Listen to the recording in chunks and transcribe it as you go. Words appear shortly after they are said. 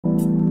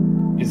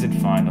Is it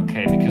fine?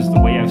 Okay, because the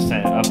way I've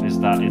set it up is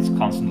that it's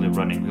constantly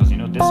running. Because you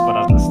know, Discord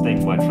has this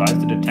thing where it tries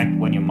to detect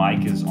when your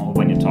mic is on,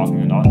 when you're talking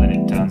or not, and then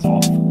it turns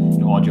off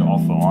your audio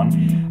off or on.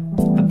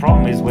 The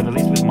problem is with, at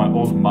least with my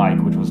old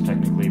mic, which was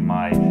technically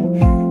my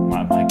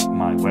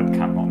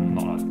webcam,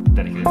 not a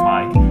dedicated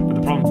mic. But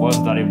the problem was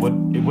that it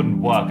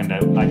wouldn't work, and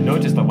I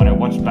noticed that when I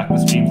watched back the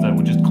streams, that it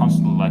would just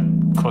constantly like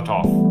cut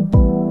off,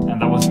 and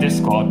that was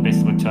Discord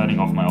basically turning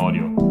off my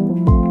audio.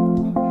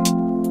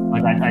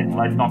 Like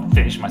I'd not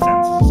finish my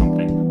sentences or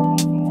something.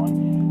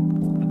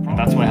 And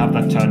that's why I have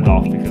that turned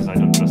off, because I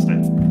don't trust it.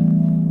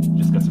 It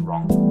just gets it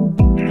wrong.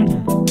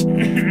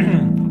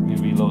 Let me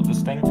reload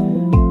this thing.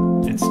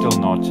 It's still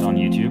not on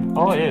YouTube.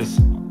 Oh, it is.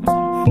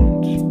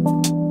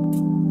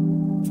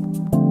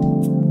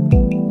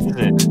 Is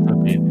it?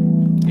 Okay.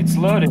 It's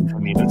loading for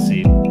me. Let's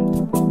see.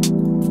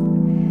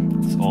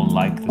 It's all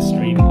like the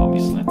stream,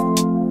 obviously.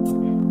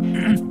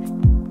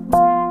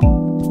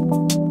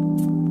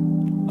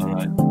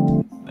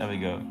 There we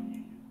go.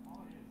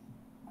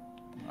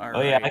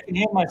 Oh yeah, I can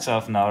hear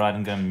myself now. Right,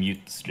 I'm gonna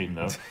mute the stream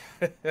though.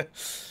 But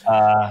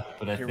I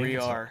Here think we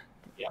are.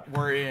 Yeah.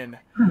 We're in.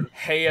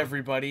 Hey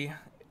everybody,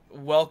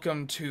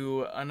 welcome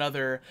to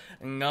another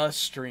Nguh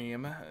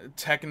stream.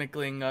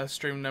 Technically Nguh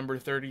stream number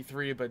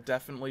 33, but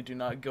definitely do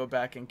not go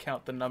back and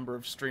count the number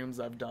of streams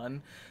I've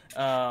done.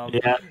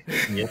 Yeah.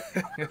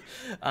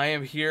 I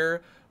am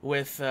here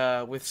with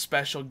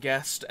special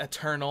guest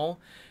Aeternal.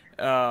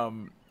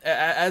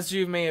 As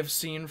you may have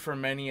seen from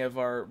many of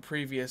our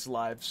previous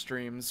live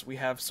streams, we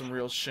have some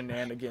real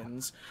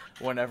shenanigans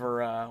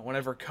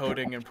whenever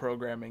coding and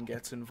programming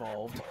gets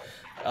involved.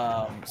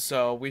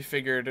 So we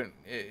figured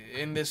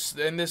in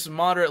this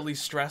moderately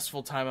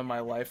stressful time of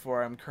my life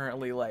where I'm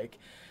currently like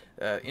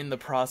in the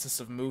process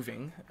of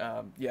moving,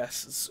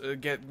 yes,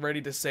 get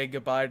ready to say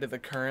goodbye to the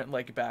current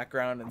like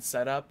background and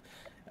setup.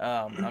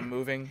 I'm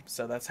moving,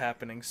 so that's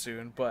happening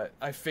soon. But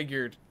I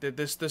figured that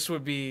this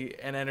would be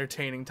an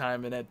entertaining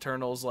time, and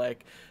Eternal's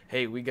like,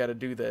 hey, we got to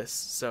do this.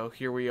 So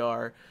here we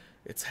are.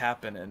 It's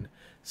happening.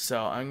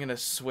 So I'm gonna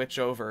switch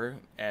over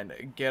and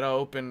get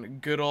open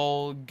good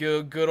old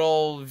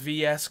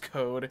VS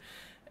Code,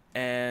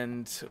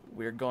 and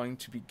we're going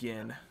to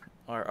begin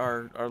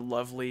our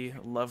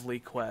lovely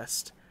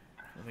quest.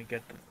 Let me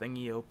get the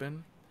thingy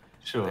open.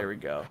 Sure. There we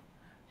go.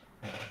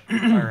 All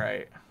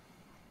right.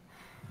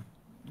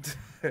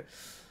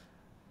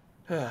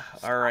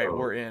 All right,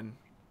 we're in.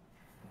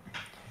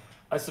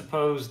 I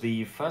suppose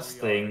the first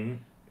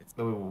thing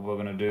that we're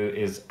gonna do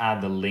is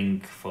add the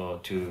link for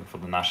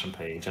the Nation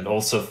page, and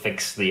also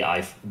fix the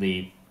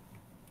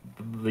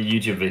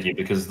YouTube video,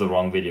 because it's the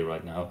wrong video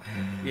right now.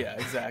 Yeah,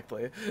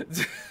 exactly.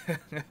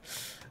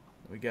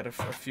 We got a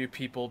few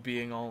people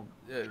being all.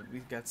 We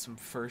got some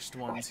first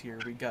ones here.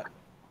 We got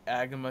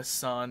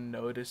Agama-san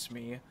noticed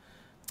me.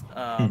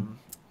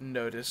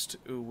 Noticed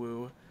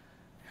Uwu.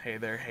 Hey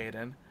there,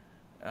 Hayden.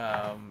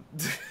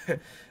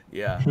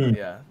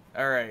 Yeah.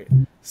 All right.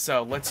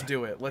 So let's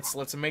do it.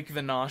 Let's make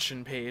the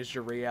Notion page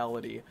a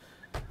reality.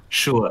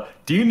 Sure.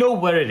 Do you know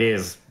where it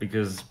is?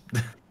 Because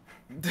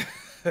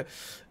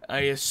I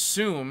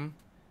assume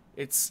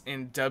it's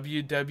in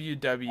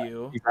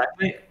www.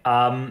 Exactly.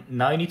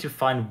 Now you need to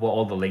find what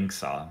all the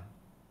links are.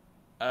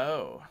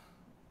 Oh.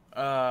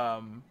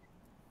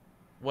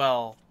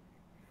 Well.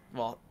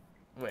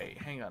 Wait.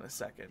 Hang on a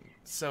second.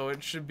 So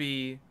it should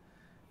be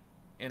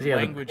in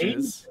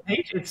languages. The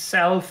page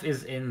itself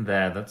is in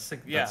there. That's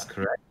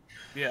correct.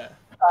 Yeah.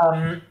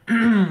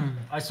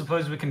 I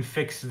suppose we can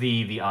fix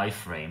the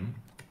iframe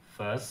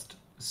first.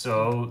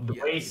 So do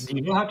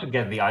you know how to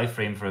get the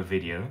iframe for a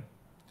video?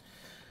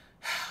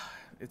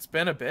 It's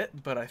been a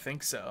bit, but I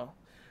think so.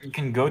 You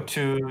can go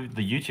to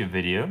the YouTube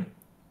video.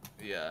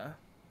 Yeah.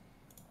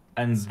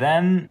 And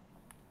then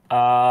you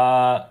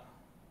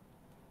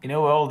know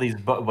where all these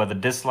where the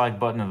dislike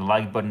button and the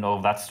like button, all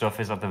that stuff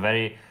is at the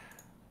very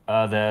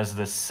there's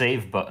the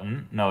save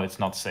button. No, it's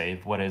not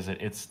save. What is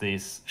it? It's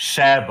this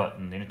share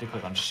button. You need to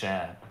click on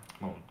share.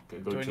 Oh,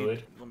 go to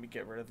it. Let me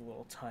get rid of the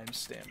little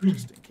timestamp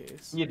just in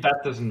case. Yeah,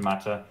 that doesn't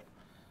matter.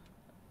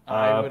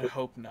 I would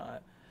hope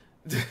not.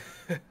 It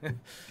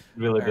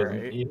really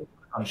doesn't. Right. You click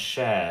on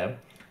share,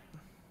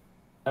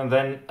 and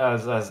then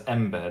as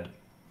embed.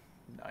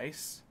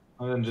 Nice.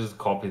 And then just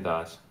copy that.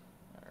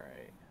 All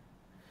right.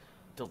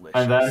 Delicious.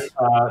 And then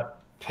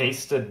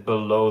paste it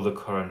below the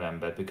current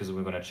embed, because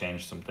we're going to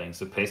change some things.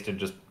 So paste it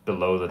just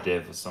below the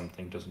div or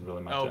something. Doesn't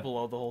really matter. Oh,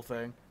 below the whole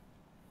thing.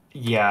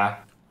 Yeah.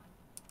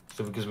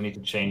 So because we need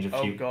to change a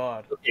few. Oh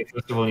God. Okay,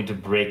 first of all, we need to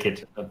break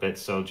it a bit.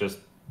 So just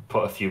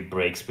put a few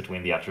breaks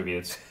between the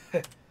attributes.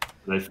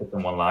 They fit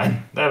in one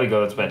line. There we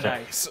go. That's better.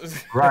 Nice.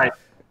 Right.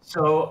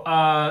 So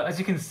as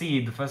you can see,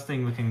 the first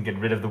thing, we can get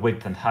rid of the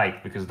width and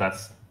height, because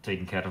that's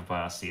taken care of by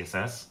our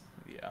CSS.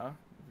 Yeah.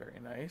 Very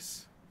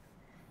nice.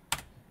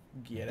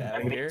 Get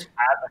out of here.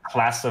 Add a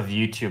class of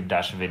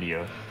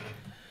YouTube-video.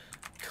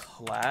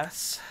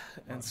 Class,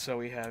 and so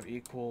we have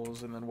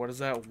equals, and then what is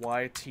that?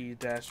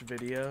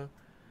 YT-video.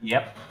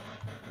 Yep.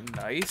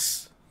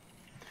 Nice.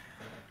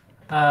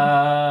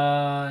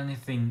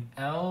 Anything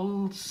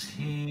else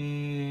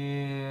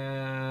here?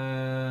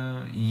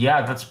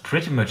 Yeah, that's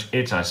pretty much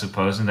it, I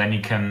suppose. And then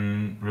you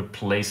can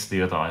replace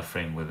the other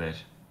iframe with it.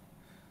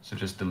 So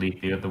just delete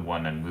the other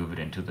one and move it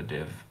into the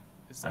div.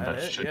 Is And that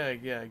that it?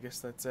 should, Yeah, I guess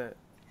that's it.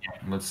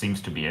 yeah, that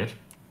seems to be it.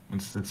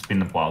 It's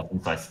been a while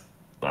since I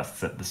last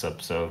set this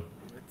up, so.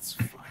 Let's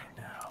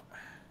find out.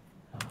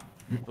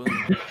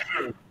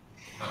 Boom.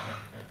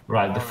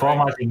 Right, the All right.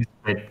 formatting is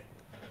a bit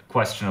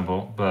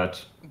questionable,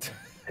 but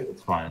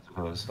it's fine, I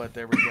suppose. But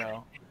there we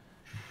go.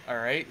 All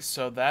right,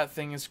 so that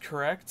thing is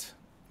correct.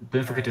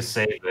 Don't All forget to right.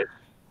 save it.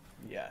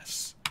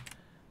 Yes.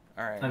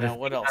 All right, And the now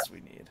what thing else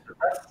we need?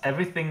 that's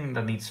everything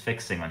that needs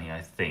fixing on here,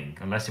 I think.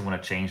 Unless you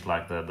want to change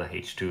like the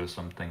H2 or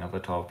something at the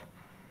top.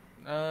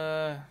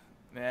 Uh,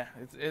 yeah,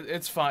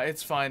 it's fine.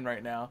 It's fine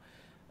right now.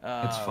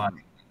 It's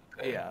fine.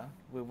 Yeah,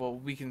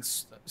 we can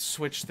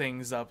switch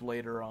things up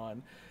later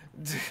on.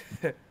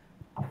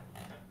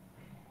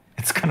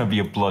 It's gonna be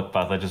a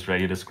bloodbath. I just read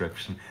your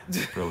description.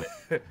 Brilliant.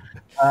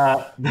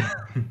 Uh,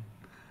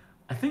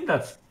 I think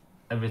that's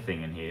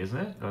everything in here, isn't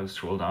it? I'll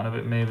scroll down a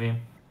bit, maybe.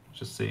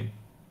 Just see.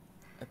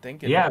 I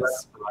think it Yeah, that's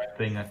is. the right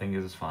thing. I think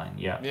is fine.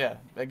 Yeah. Yeah.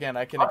 Again,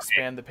 I can Okay.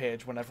 expand the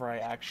page whenever I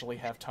actually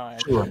have time.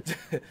 Sure.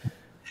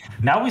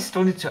 Now we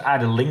still need to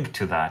add a link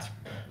to that,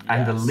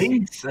 and the Yes.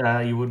 links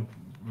you would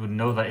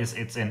know that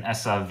it's in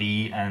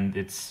SRV and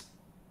it's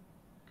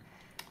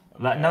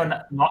like no, Okay.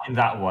 no, not in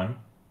that one.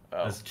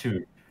 Oh, There's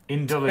two.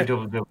 In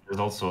www, there's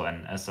also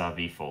an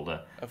SRV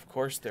folder. of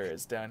course there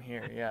is down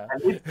here. Yeah.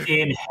 And it's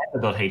in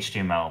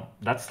header.html.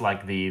 That's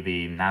like the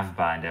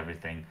navbar and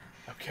everything.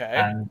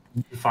 Okay. And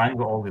you can find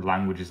where all the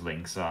languages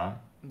links are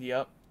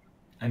Yep.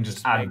 and just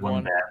Just add make one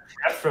one. there,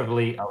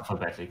 preferably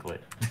alphabetically.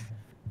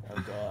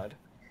 Oh God.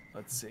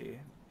 Let's see.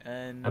 I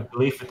And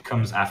believe it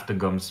comes after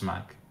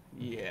Gumsmack.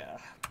 yeah.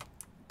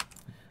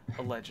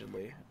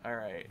 Allegedly. All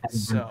right. And then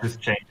So just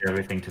change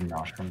everything to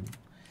Notion.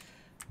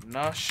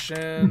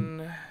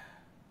 Notion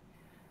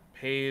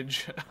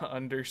page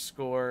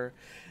underscore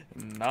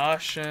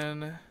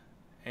Notion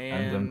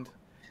And and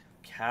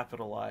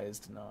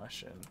capitalized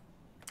Notion.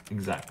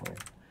 exactly.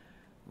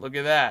 Look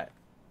at that.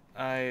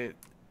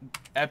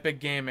 Epic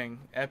gaming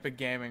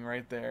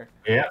right there.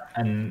 Yeah,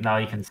 and now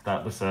you can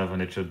start the server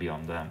and it should be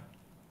on there.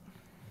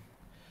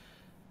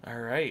 All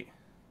right.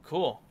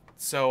 Cool.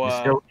 So You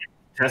still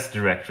test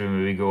directory,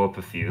 maybe go up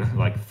a few,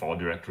 like 4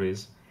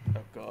 directories. oh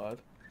God.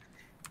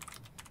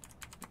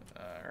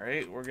 All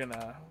right, we're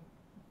gonna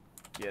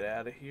get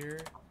out of here.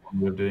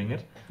 We're doing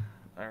it.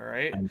 All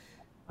right. And,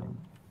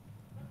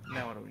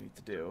 Now what do we need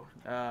to do?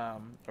 Are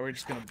we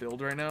just gonna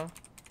build right now?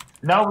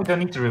 no, we don't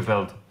need to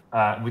rebuild.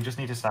 We just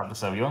need to start the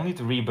server. You only need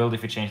to rebuild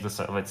if you change the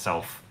server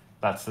itself.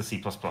 That's the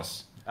C++.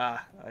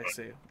 Ah,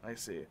 I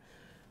see.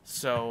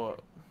 So,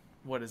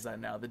 what is that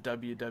now? The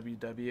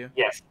www?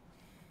 Yes.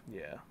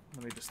 Yeah.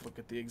 Let me just look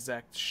at the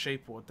exact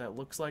shape of what that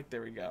looks like.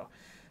 There we go.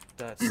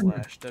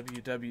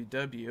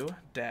 /www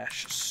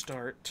dash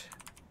start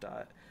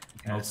dot. You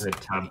can also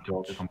hit tab to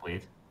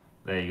autocomplete.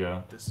 There you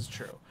go. This is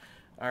true.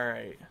 All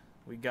right.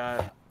 We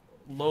got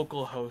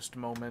localhost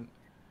moment.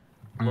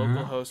 Mhm.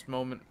 Localhost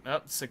moment.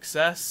 Up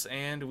success,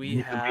 and we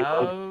You can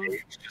reload have. the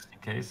page just in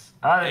case.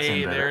 Ah, that's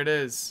Hey, in there it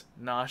is.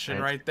 Notion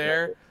It's right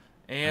there.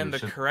 And We the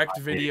should correct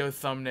find it. video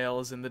thumbnail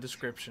is in the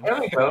description. There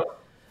we go.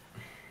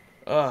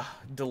 Ugh,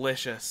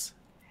 delicious.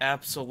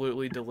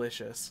 Absolutely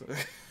delicious.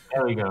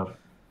 There we go.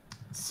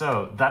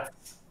 So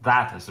that's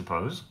that, I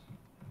suppose.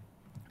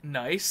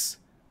 Nice.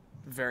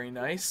 Very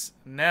nice.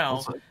 Now,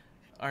 Also,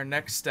 our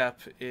next step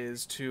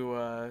is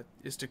to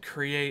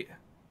create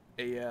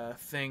a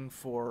thing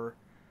for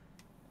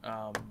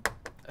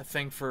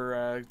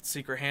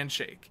secret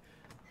handshake.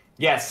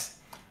 yes.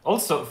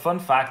 Also, fun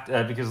fact,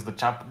 because the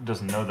chap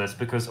doesn't know this,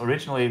 because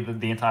originally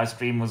the entire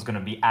stream was going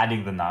to be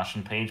adding the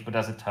Notion page, but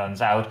as it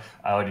turns out,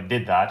 I already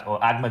did that, or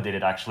Agma did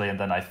it actually, and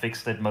then I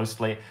fixed it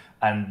mostly,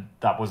 and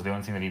that was the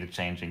only thing that needed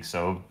changing,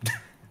 so...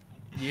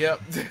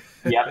 Yep.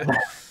 yeah.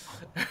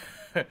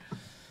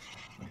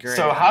 Great.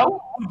 So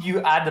how would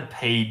you add a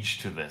page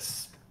to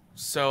this?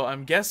 So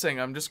I'm guessing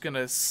I'm just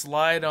gonna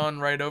slide on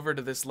right over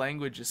to this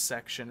languages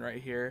section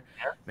right here.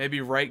 Yeah.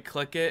 Maybe right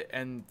click it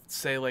and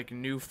say like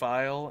new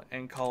file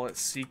and call it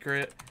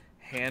secret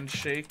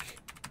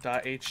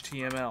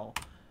handshake.html.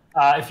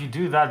 If you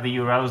do that, the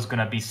URL is going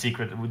to be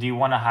secret. Do you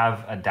want to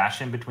have a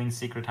dash in between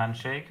secret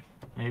handshake,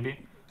 maybe?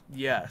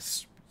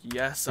 Yes.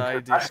 Yes, I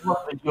do. That's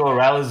what the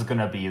URL is going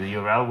to be. The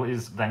URL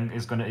is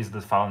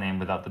the file name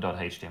without the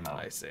 .html.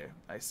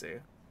 I see.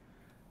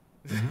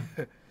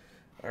 Mhm.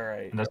 All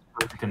right. And that's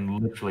where you can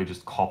literally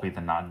just copy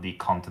the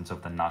contents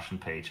of the Notion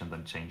page and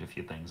then change a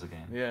few things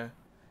again. Yeah.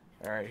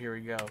 All right, here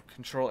we go.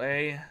 Control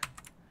A.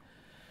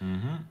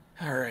 Mm-hmm.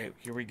 All right,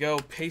 here we go.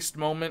 Paste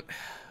moment.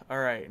 All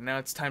right, now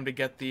it's time to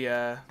get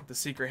the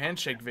secret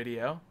handshake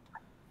video.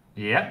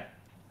 Yeah.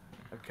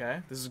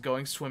 Okay, this is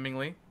going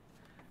swimmingly.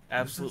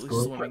 Absolutely It's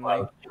going swimmingly. quite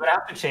well. You're gonna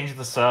have to change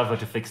the server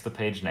to fix the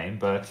page name,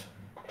 but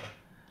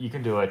you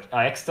can do it.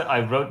 I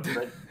wrote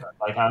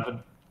like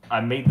I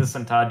made this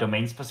entire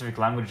domain-specific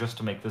language just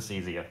to make this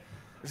easier.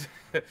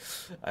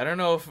 I don't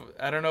know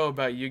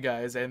about you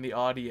guys and the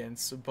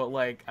audience, but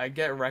like I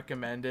get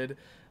recommended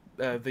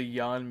the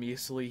Jan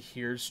Measley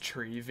Hears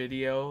Tree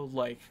video,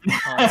 like,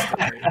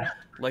 constantly.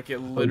 Like, it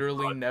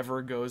literally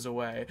never goes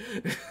away.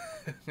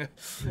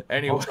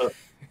 Anyway. Also,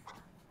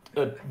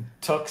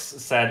 Tux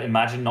said,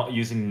 imagine not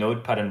using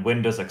Notepad in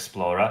Windows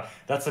Explorer.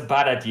 That's a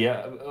bad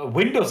idea.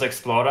 Windows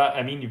Explorer,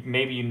 I mean,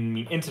 maybe you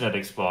mean Internet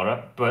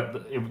Explorer,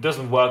 but it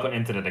doesn't work on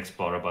Internet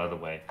Explorer, by the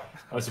way.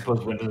 I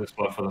suppose Windows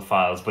Explorer for the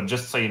files, but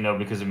just so you know,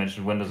 because you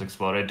mentioned Windows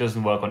Explorer, it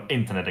doesn't work on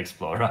Internet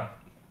Explorer.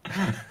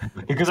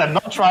 Because I'm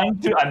not trying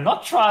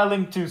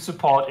to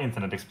support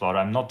Internet Explorer.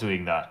 I'm not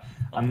doing that.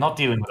 I'm not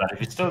dealing with that. If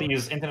you still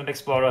use Internet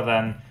Explorer,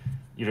 then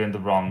you're in the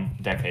wrong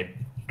decade.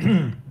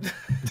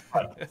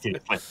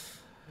 Seriously.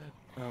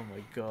 Oh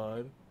my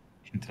god.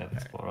 Internet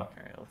Explorer.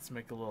 Alright, let's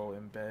make a little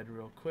embed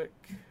real quick.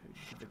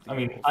 I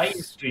mean, I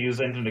used to use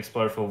Internet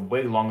Explorer for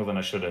way longer than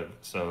I should have,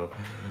 so...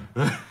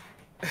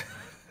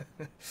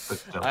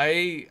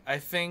 I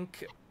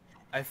think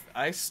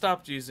I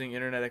stopped using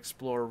Internet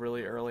Explorer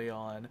really early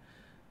on.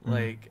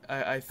 Like,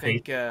 I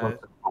think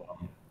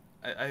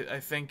I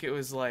think it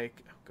was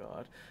like, oh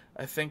god,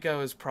 I think I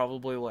was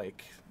probably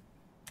like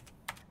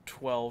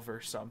 12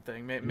 or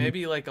something,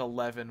 maybe like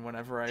 11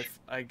 whenever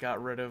I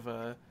got rid of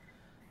it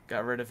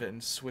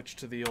and switched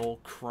to the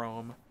old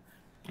Chrome.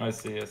 I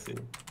see.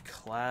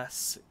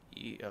 Class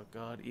oh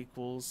god,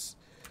 equals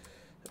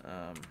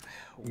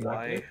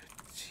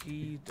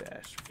YT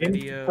dash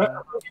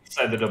video.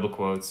 Inside the double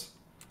quotes.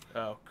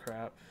 Oh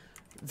crap.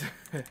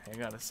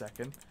 Hang on a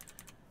second.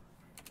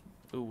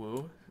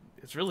 Ooh.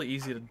 It's really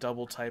easy to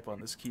double type on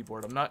this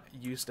keyboard. I'm not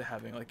used to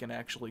having like an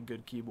actually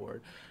good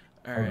keyboard.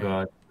 Alright, Oh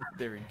god.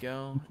 there we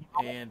go.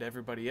 And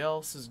everybody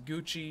else is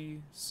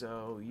Gucci,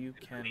 so you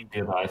can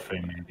The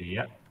iframe maybe,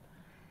 yeah.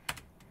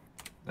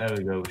 There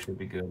we go, should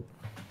be good.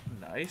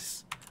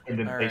 Nice.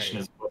 Indentation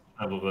is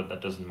questionable, but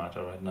that doesn't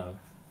matter right now.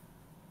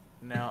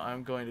 Now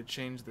I'm going to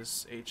change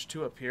this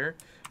H2 up here.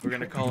 We're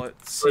going to call it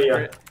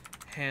Secret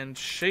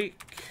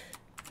Handshake.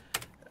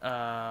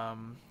 Oh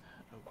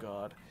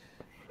god.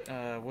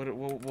 What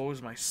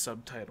was my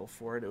subtitle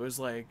for it? It was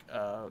like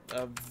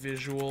a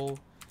visual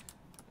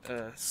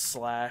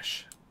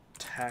slash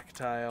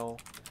tactile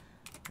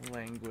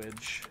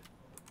language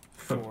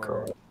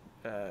for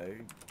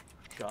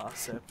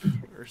gossip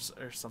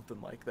or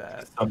something like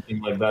that. Something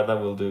like that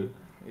will do.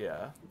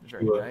 Yeah,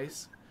 very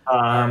nice.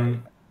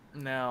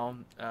 Now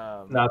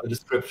the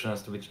description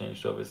has to be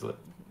changed, obviously.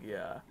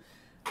 Yeah.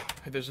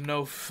 There's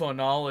no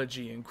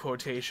phonology in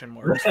quotation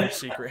marks for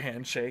Secret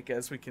Handshake,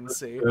 as we can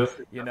see.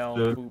 You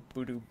know,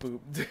 boop,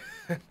 boop,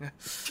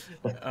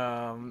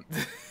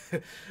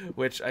 boop.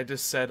 Which I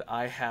just said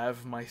I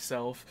have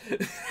myself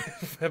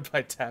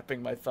by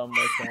tapping my thumb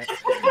like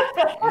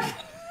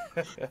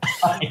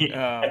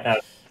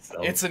that.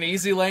 It's an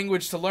easy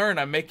language to learn.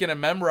 I'm making a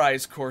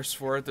memorize course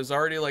for it. There's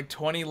already like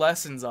 20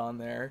 lessons on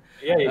there.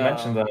 Yeah, you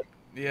mentioned that.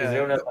 Yeah. They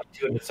only have like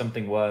 200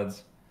 something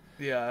words.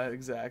 Yeah,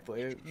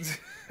 exactly.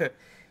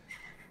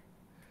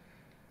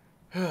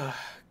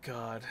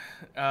 God.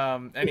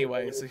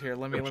 Anyway, so here,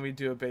 let me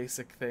do a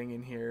basic thing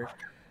in here.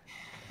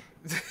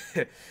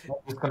 I'm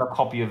just gonna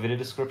copy a video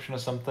description or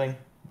something.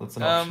 That's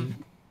an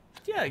option.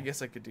 Yeah, I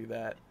guess I could do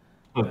that.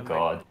 Oh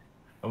god,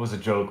 that was a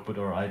joke, but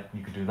alright,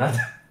 you could do that.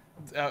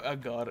 Oh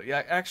god,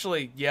 yeah,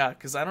 actually, yeah,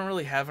 because I don't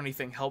really have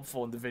anything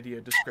helpful in the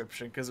video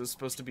description because it was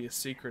supposed to be a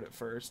secret at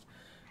first.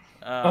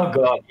 Oh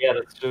god, yeah,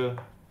 that's true.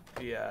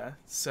 Yeah,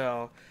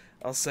 so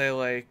I'll say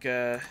like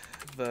the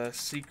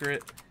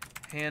Secret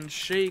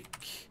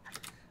Handshake,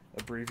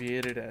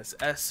 abbreviated as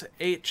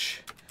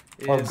SH,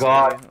 is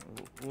a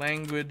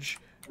language.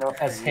 No,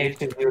 SH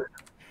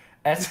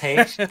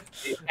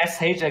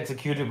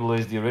executable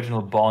is the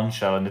original Bond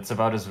shell, and it's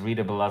about as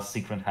readable as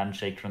Secret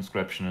Handshake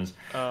transcription is.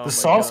 The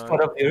source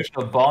code of the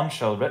original Bond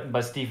shell, written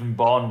by Stephen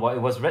Bond,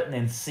 it was written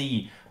in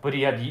C, but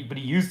he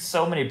used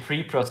so many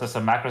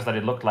preprocessor macros that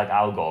it looked like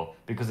algol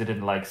because he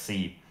didn't like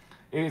C.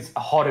 It's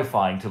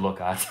horrifying to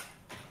look at.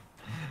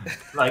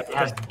 Like, it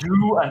has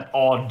do and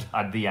odd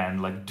at the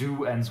end. Like,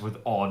 do ends with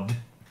odd.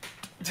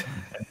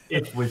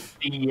 If with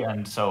D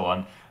and so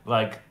on.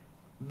 Like,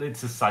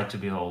 it's a sight to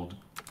behold.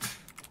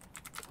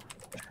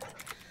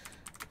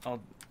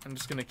 I'm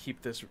just going to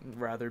keep this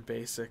rather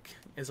basic.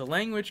 Is a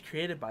language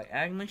created by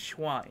Agnes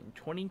Schwa in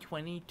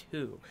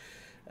 2022.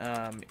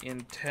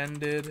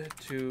 Intended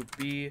to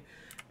be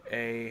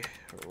a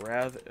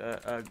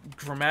rather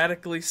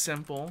grammatically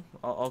simple,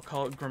 I'll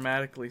call it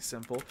grammatically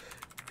simple.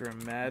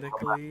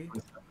 Grammatically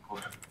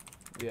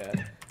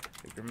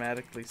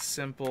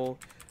simple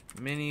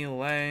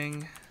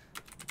mini-lang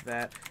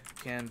that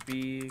can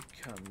be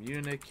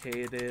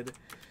communicated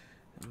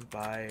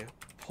by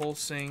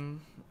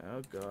pulsing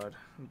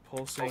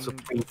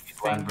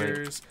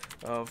fingers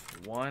of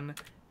one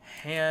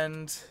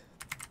hand.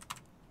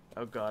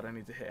 Oh god, I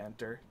need to hit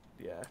enter.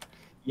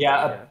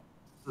 Yeah,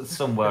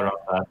 somewhere on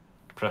that,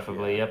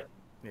 preferably. Yep.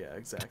 Yeah,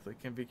 exactly.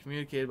 Can be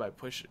communicated by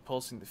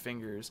pulsing the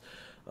fingers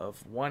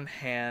of one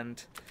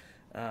hand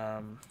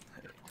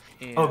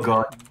in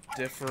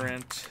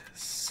different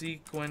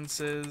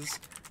sequences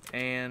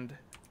and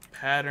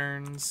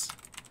patterns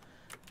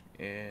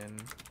in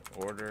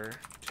order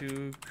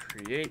to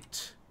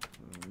create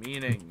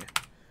meaning.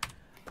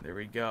 There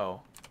we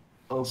go.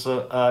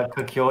 Also,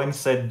 Kakyoin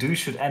said, "Do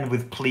should end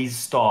with please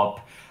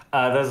stop."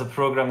 There's a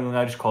programming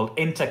language called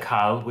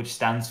Intercal, which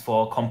stands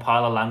for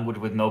Compiler Language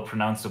with No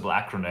Pronounceable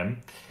Acronym.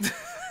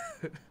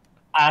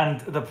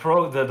 And the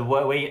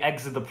way you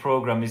exit the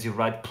program is you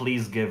write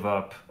 "Please give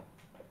up."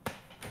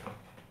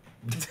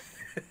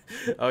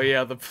 Oh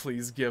yeah, the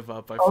please give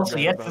up. I Also,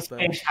 forgot yes, about this that.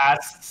 page has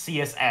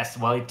CSS.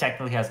 Well, it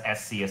technically has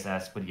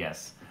SCSS, but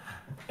yes,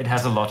 it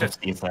has a lot of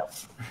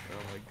CSS.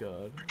 Oh my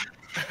god.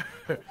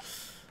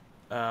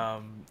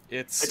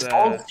 It's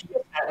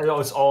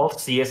It's all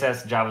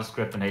CSS,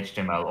 JavaScript, and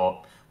HTML,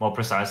 or more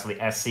precisely,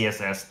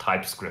 SCSS,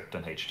 TypeScript,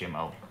 and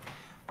HTML.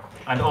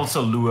 And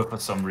also Lua for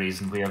some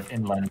reason. We have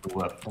inline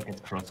Lua that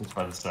gets processed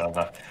by the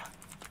server.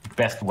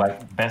 Best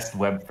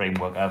web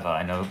framework ever,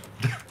 I know.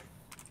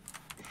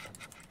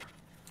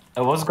 I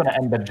was gonna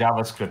embed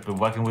JavaScript, but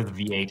working with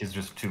V8 is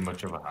just too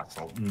much of a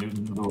hassle.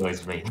 Lua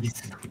is very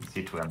easy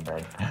to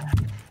embed,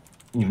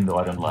 even though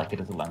I don't like it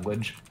as a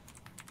language.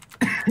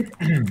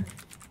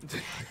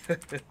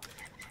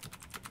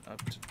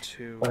 up to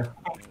 2.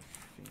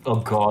 Oh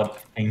god,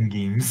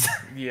 fingemes.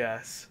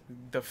 Yes,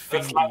 the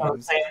That's like I was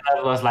fingemes. saying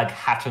that was like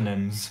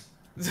hatonyms.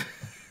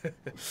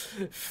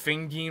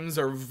 Fingemes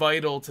are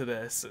vital to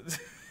this.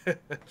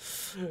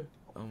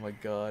 Oh my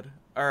god.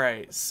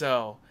 Alright,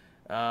 so,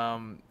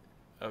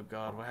 oh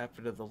god, what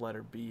happened to the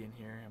letter B in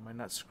here? Am I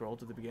not scrolled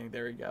to the beginning?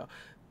 There we go.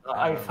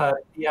 I've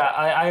heard,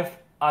 yeah,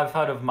 I've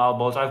heard of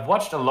Malbolge. I've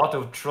watched a lot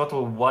of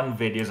Trottle One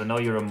videos. I know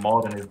you're a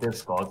mod in his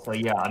Discord, so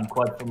yeah, I'm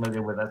quite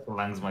familiar with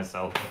SLangs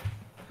myself.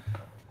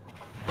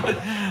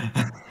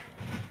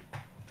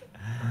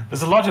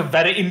 There's a lot of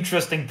very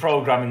interesting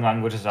programming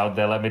languages out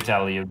there, let me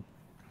tell you.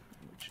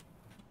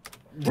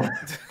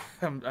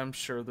 I'm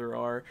sure there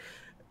are.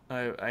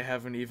 I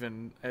haven't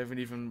even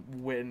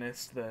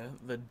witnessed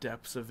the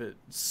depths of it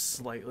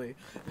slightly.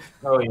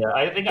 Oh yeah,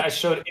 I think I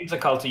showed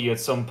Intercal to you at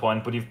some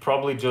point, but you've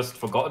probably just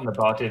forgotten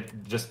about it.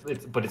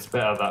 But it's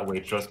better that way.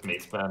 Trust me,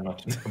 it's better not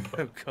to know about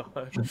it. Oh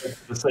god.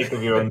 For the sake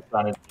of your own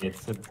sanity.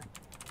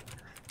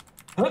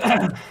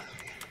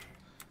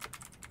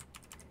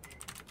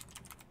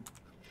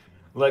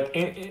 Like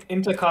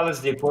Intercal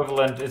is the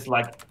equivalent. Is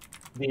like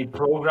the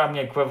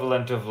programming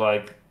equivalent of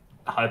like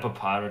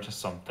Hyperpirate or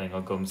something,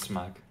 or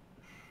Gumsmack.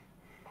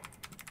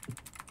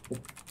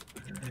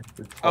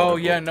 Oh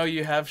yeah, no,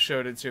 you have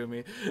showed it to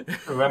me.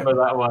 Remember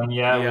that one?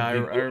 Yeah. Yeah, I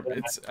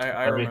everything.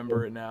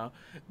 remember it now.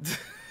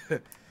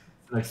 An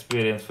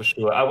experience for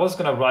sure. I was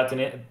gonna write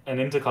an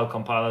Intercal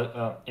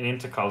compiler, an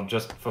Intercal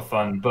just for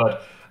fun,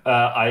 but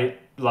I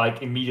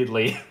like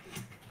immediately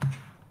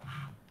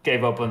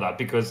gave up on that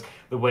because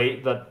the way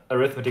that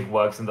arithmetic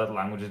works in that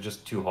language is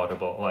just too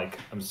horrible. Like,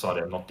 I'm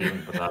sorry, I'm not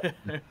dealing with that.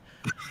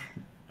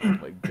 Oh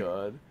my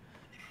god,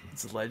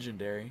 it's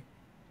legendary.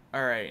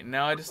 All right,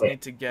 now I just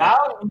need to get.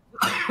 I'll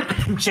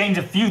change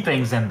a few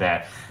things in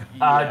there.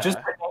 Yeah. Just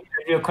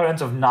the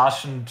occurrence of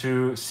Nashin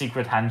to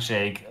secret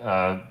handshake,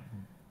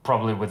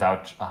 probably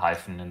without a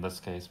hyphen in this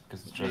case,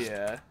 because it's just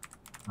Yeah.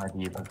 an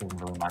idea that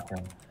doesn't really matter.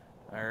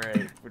 All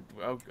right.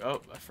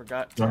 Oh, I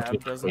forgot.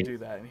 Tab doesn't do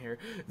that in here.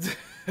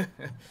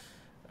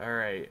 All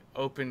right.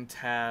 Open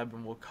tab,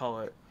 and we'll call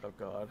it. Oh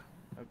god.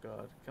 Oh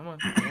god. Come on.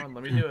 Come on.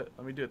 Let me do it.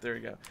 Let me do it. There we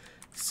go.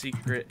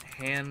 Secret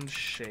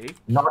handshake.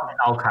 Not in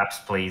all caps,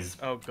 please,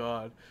 Oh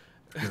god.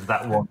 because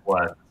that won't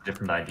work. It's a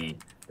different ID.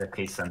 They're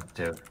case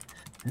sensitive.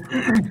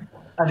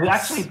 And it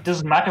actually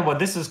doesn't matter what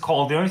this is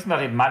called. The only thing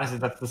that it matters is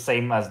that's the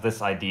same as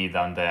this ID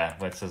down there,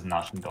 where it says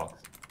Nash and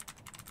Docs.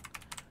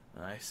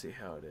 I see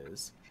how it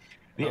is.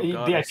 The, Oh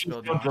god, the I IDs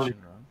spelled don't really,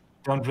 Nashin wrong.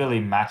 don't really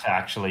matter,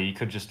 actually. You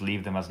could just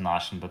leave them as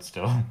Nashin, but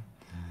still.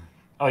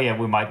 Oh yeah,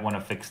 we might want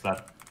to fix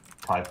that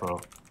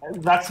typo.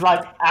 That's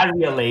like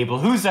ARIA label.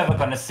 Who's ever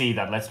gonna see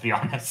that? Let's be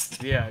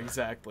honest. Yeah,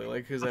 exactly.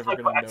 Like, who's ever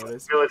Like gonna for notice?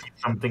 accessibility or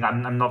something.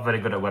 I'm not very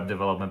good at web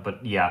development,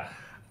 but yeah,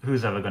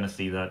 who's ever gonna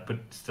see that? But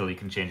still, you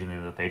can change it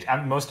in the page.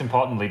 And most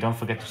importantly, don't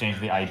forget to change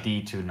the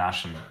ID to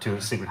Nashin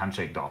to Secret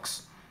Handshake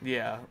Docs.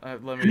 Yeah.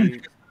 Let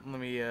me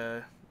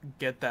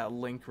get that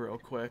link real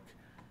quick.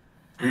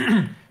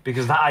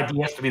 Because that ID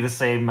has to be the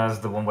same as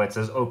the one where it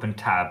says open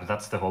tab.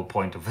 That's the whole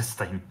point of this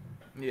thing.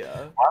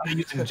 Yeah. Why are they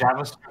using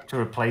JavaScript to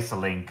replace a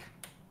link?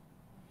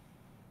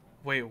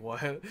 Wait,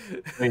 what? What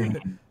do you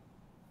mean?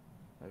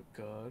 Oh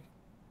god.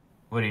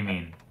 What do you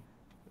mean?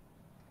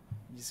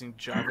 Using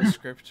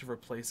JavaScript to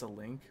replace a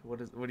link? What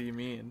do you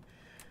mean?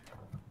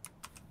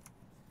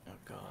 Oh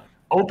god.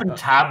 Open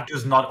tab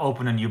does not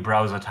open a new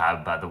browser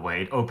tab, by the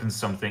way. It opens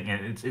something.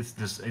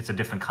 It's a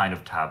different kind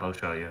of tab. I'll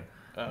show you.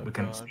 Oh, We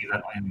can God. see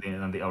that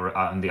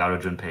on the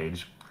origin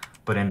page.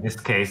 But in this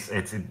case,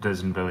 it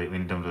doesn't really. We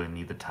don't really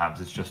need the tabs.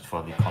 It's just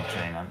for the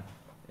container.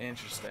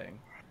 Interesting.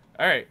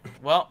 All right.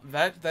 Well,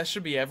 that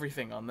should be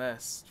everything on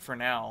this for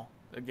now.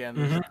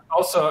 Again.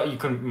 Also, you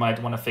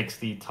might want to fix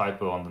the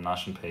typo on the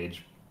Nashin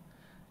page.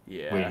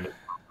 Yeah.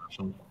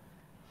 Yeah.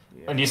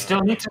 And you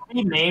still need to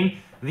rename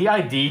the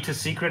ID to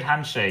Secret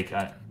Handshake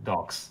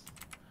Docs.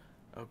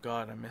 Oh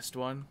god, I missed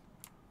one.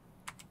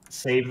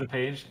 Save the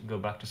page, go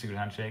back to Secret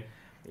Handshake.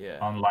 Yeah.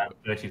 On line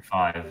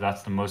 35.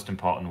 That's the most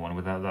important one.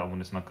 Without that one,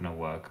 it's not going to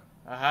work.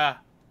 Aha.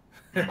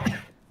 The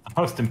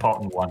most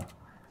important one.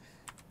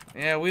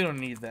 Yeah, we don't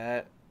need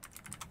that.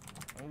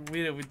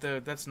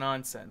 That's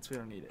nonsense. We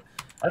don't need it.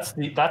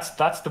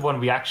 That's the one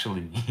we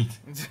actually need.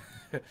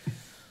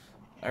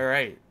 All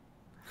right.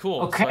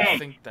 Cool. So I Okay.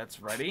 think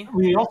that's ready.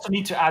 We also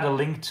need to add a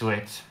link to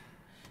it,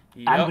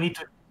 and we Yep. need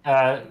to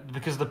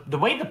because the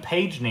way the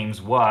page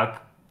names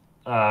work,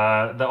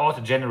 they're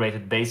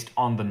auto-generated based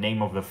on the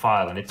name of the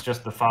file, and it's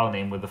just the file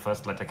name with the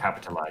first letter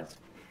capitalized.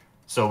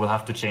 So we'll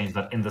have to change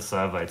that in the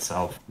server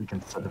itself. We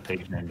can set the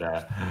page name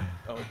there.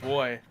 Oh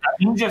boy. That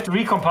means you have to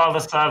recompile the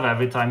server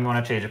every time you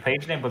want to change a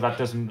page name, but that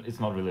doesn't. It's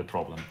not really a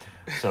problem.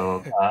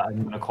 So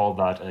I'm gonna call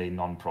that a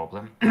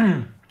non-problem.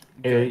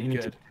 Good. You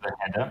need to Good. do the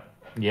header,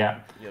 yeah,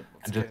 Yep.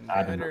 Let's and get just in the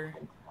add header.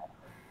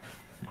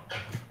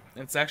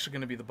 It's actually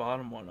going to be the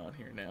bottom one on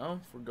here now.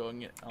 If we're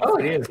going in Oh,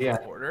 it is, alphabetical yeah.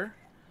 order.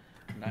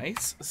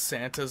 Nice.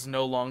 Santa's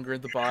no longer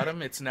at the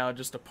bottom. It's now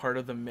just a part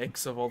of the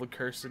mix of all the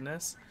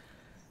cursedness.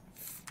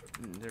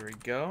 There we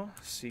go.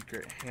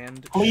 Secret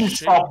hand. Please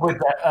stop with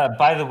that.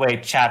 By the way,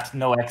 chat,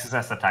 no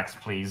XSS attacks,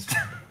 please.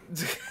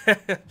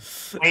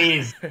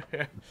 Please.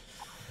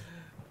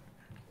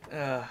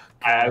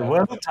 I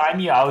will time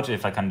you out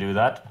if I can do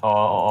that,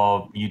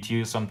 or mute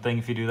you something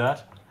if you do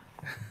that.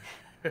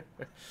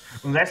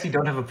 Unless you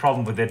don't have a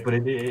problem with it, but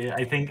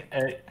I think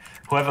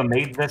whoever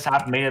made this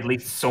app made it at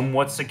least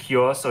somewhat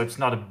secure, so it's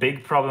not a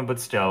big problem, but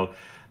still.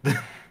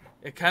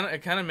 It kind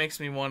of makes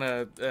me want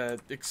to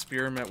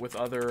experiment with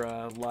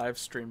other live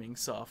streaming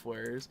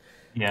softwares.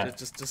 Yeah.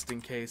 Just in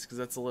case, because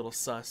that's a little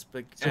sus.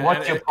 But So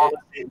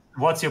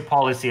what's your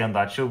policy on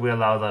that? Should we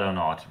allow that or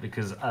not?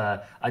 Because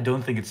I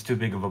don't think it's too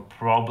big of a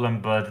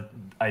problem, but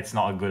it's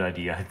not a good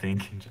idea, I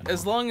think, in general.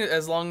 as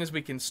long as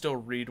we can still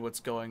read what's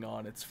going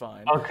on, it's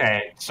fine.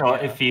 Okay, so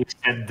Yeah. if you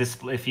said this,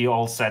 if you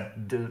all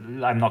said,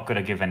 I'm not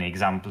gonna give any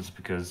examples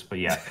but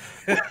yeah,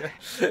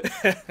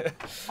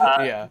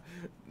 Yeah,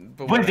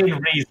 but within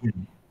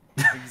reason.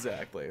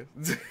 exactly.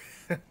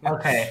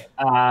 Okay,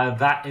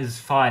 that is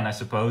fine, I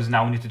suppose.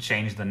 Now we need to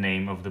change the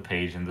name of the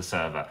page in the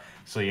server.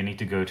 So you need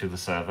to go to the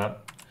server.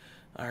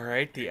 All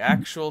right, the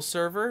actual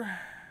server.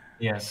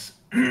 Yes.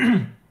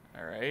 All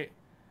right.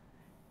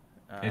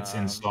 It's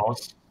in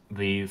source.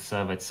 The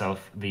server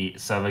itself, the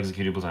server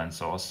executables are in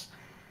source.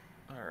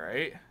 All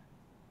right.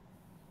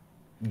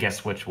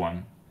 Guess which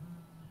one?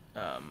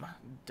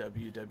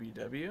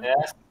 www.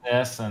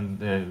 Yes, and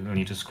we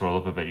need to scroll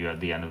up a bit. You're at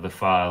the end of the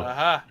file.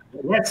 Aha.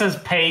 Where it says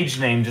page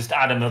name, just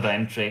add another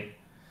entry.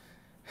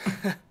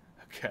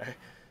 Okay.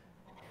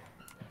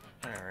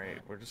 All right,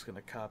 we're just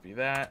gonna copy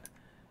that.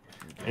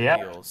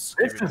 Yeah. This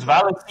is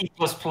valid C++.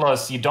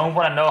 You don't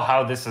want to know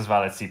how this is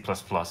valid C++.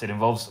 It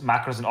involves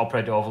macros and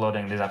operator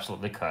overloading. It is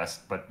absolutely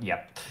cursed, but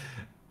yeah.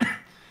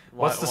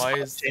 What's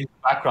the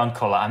background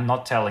color? I'm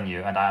not telling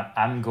you, and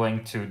I'm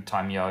going to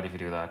time you out if you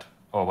do that,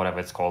 or whatever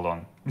it's called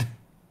on.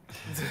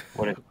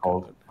 What it's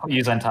called?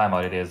 User and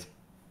timeout. It is.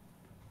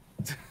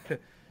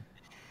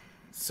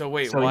 So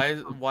wait,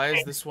 why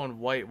is this one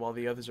white while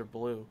the others are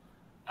blue?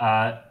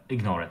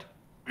 Ignore it.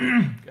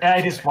 Gotcha.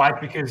 It is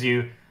white because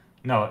you.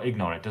 No,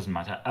 ignore it. Doesn't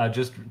matter.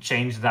 Just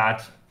change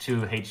that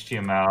to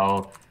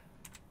HTML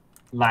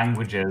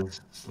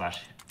languages /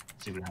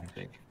 secret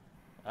handshake.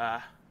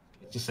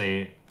 Just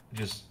say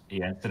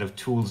instead of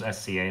tools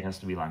SCA, it has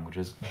to be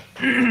languages.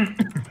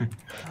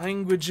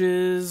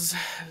 Languages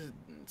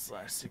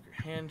 / secret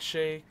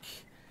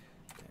handshake.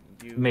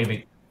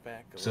 Maybe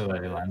back so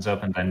that it lines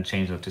up, and then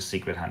change it to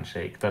secret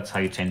handshake. That's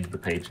how you change the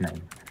page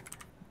name.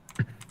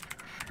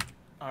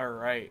 All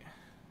right.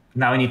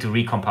 Now we need to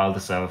recompile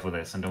the server for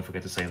this, and don't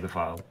forget to save the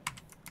file.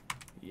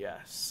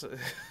 Yes.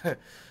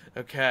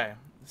 Okay.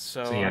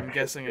 So yeah, I'm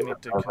guessing I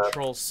need to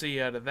Control C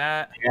out of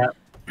that. Yeah.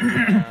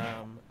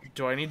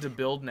 Do I need to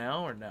build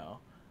now or no?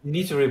 You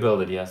need to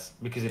rebuild it, yes,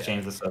 because you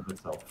changed the server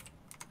itself.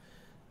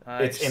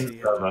 It's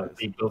in server.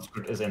 The build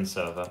script is in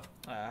server.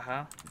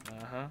 There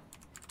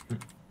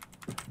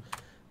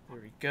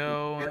we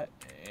go.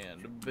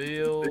 And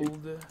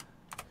build.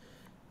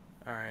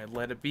 All right,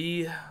 let it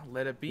be.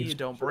 Let it be.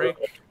 Don't break.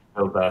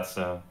 Build that,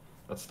 so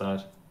let's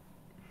start.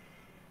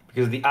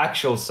 Because the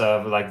actual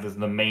server, like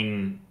the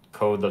main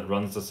code that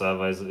runs the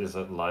server, is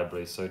a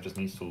library, so it just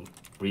needs to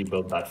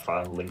rebuild that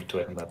file, link to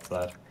it, and that's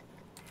that.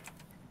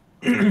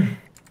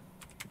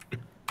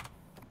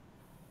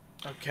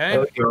 Okay.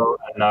 There we go,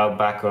 and now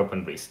back up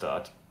and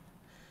restart.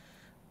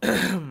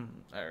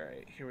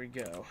 Alright, here we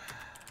go.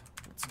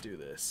 Let's do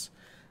this.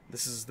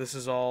 This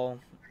is all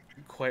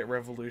quite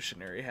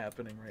revolutionary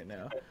happening right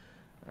now.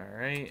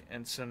 Alright,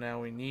 and so now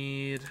we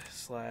need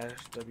 /www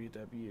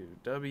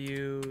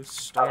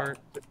start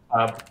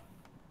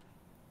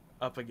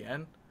up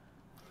again.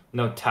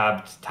 No,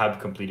 tab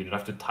completed. You don't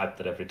have to type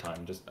that every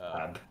time, just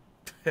tab.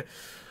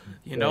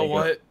 You know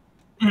what?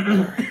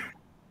 Right.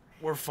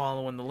 We're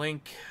following the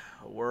link.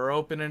 We're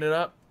opening it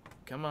up.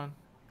 Come on.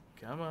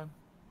 Come on.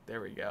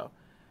 There we go.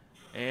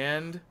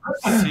 And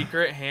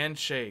secret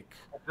handshake.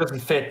 It doesn't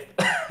fit.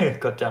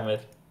 God damn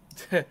it.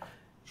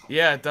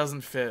 Yeah, it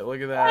doesn't fit.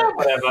 Look at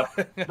Whatever.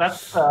 that.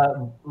 That's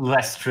a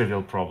less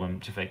trivial problem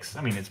to fix.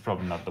 I mean, it's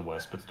probably not the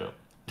worst, but still.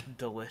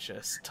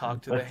 Delicious.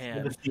 Talk to the Let's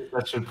hand. see.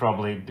 That should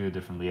probably do it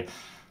differently.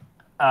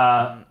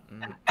 Uh,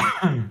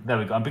 Mm-mm. there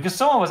we go. Because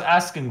someone was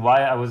asking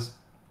why I was,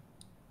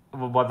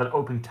 what that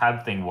open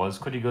tab thing was.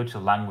 Could you go to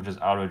languages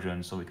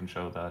origin so we can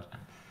show that?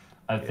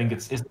 I think Yeah,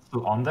 is it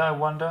still on there, I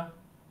wonder?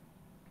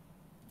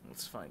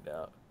 let's find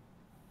out.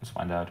 Let's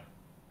find out.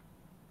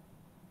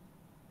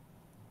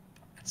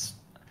 It's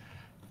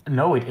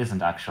no, it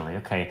isn't actually.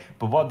 Okay,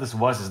 but what this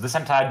was is this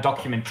entire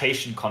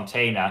documentation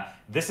container.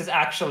 This is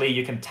actually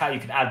you can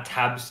add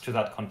tabs to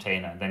that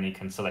container, and then you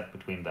can select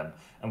between them.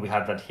 And we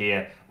had that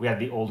here. We had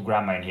the old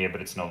grammar in here,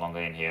 but it's no longer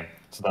in here.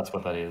 So that's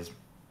what that is.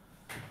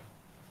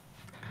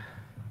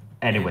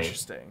 Anyway,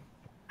 Interesting.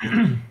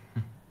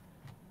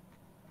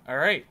 All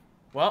right.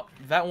 Well,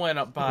 that went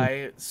up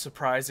by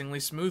surprisingly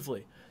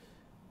smoothly.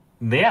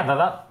 yeah,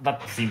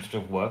 that seems to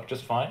have worked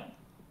just fine.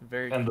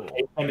 Very And the cool.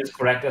 page name is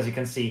correct, as you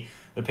can see.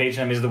 The page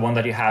name is the one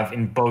that you have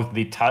in both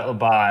the title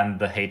bar and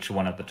the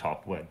H1 at the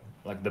top, where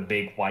like the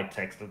big white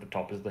text at the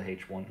top is the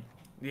H1.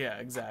 Yeah,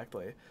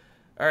 exactly.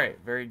 All right,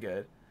 very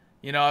good.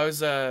 You know, I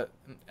was at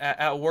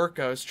work.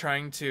 I was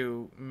trying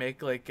to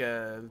make like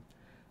a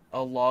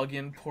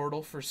login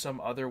portal for some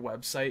other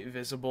website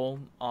visible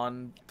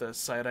on the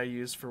site I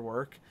use for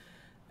work,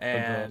 Okay.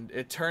 and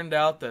it turned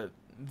out that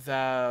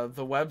the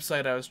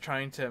website I was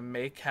trying to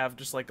make have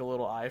just like a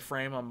little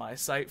iframe on my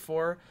site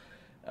for.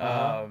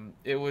 Uh-huh.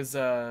 It was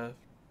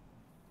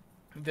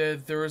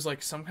there was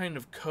like some kind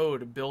of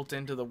code built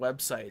into the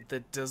website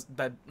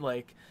that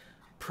like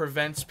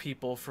prevents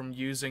people from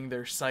using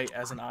their site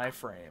as an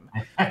iframe.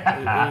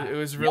 It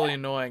was really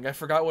annoying. I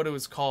forgot what it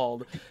was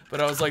called,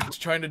 but I was like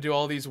trying to do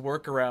all these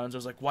workarounds. I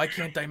was like, why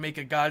can't I make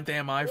a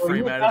goddamn Oh,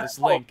 iframe out of that's this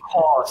called link?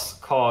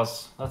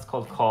 cause. That's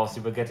called cause.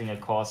 You were getting a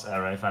cause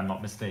error, if I'm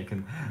not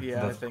mistaken. So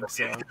Yeah, I think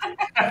so.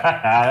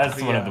 that's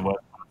But one of the yeah, worst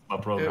about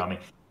it programming.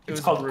 it It's was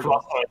called brutal.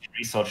 cross-origin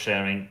resource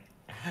sharing.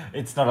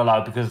 It's not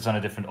allowed because it's on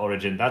a different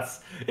origin.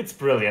 It's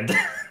brilliant.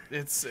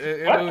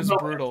 It Why do was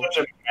people make brutal. such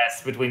a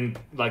mess between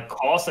like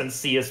cause and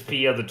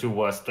CSP are the two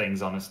worst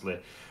things, honestly.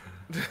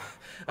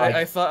 Like,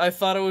 I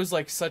thought it was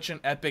like such an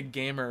epic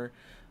gamer,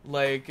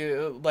 like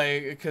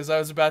because I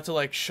was about to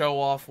like show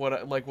off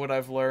what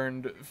I've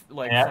learned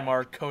like yeah. from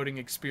our coding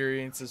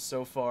experiences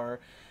so far,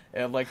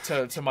 and like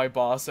to my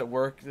boss at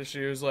work.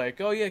 She was like,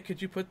 "Oh yeah,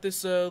 could you put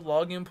this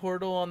login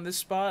portal on this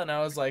spot?" And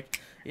I was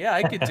like, "Yeah,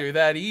 I could do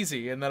that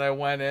easy." And then I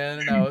went in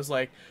and I was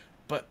like,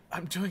 "But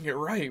I'm doing it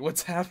right.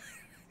 What's happening?"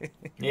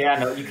 Yeah,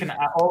 no, you can.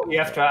 Oh, you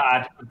have to Uh,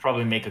 add,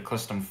 probably make a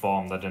custom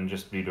form that then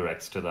just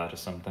redirects to that or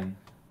something.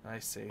 I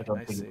see. I don't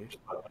I think see. it's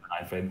just like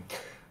an iframe.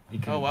 You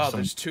Oh can wow, some.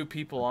 there's two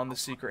people on the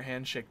secret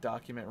handshake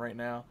document right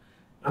now.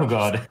 Oh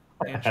God.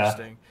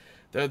 Interesting.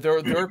 There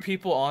were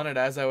people on it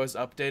as I was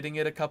updating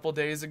it a couple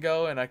days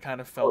ago, and I kind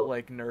of felt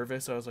like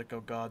nervous. I was like, "Oh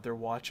God, they're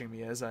watching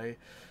me as I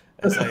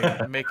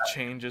make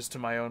changes to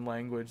my own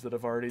language that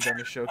I've already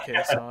done a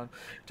showcase on."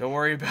 Don't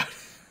worry about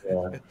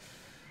Yeah.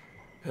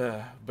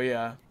 it. But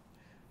yeah,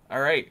 all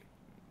right,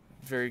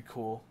 very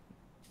cool.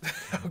 Oh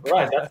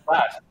Right, that's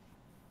God. that.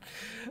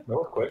 That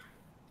was quick.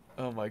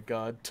 Oh my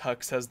God.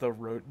 Tux has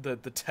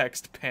the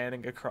text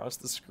panning across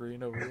the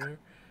screen over there.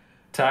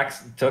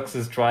 Tux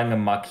is trying a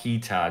marquee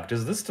tag.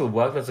 Does this still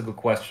work? That's a good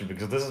question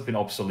because this has been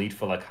obsolete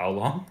for like how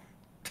long?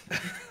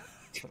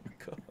 Oh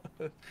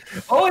God.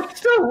 Oh, it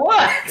still It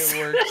works!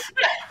 works.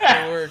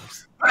 It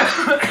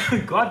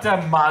works.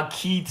 Goddamn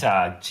marquee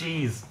tag.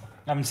 Jeez.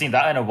 I haven't seen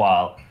that in a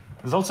while.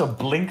 There's also a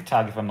blink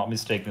tag, if I'm not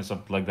mistaken, or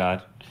something like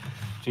that.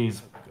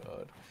 Jeez.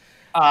 Oh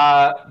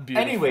God.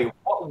 Anyway,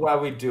 Beautiful. what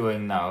were we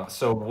doing now?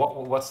 So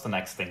what's the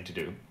next thing to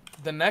do?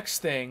 The next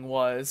thing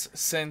was,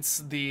 since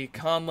the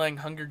Conlang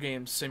Hunger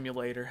Games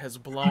simulator has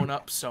blown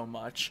up so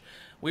much,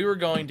 we were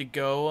going to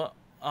go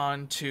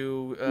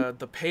onto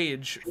the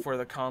page for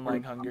the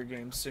Conlang Hunger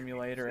Games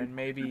simulator and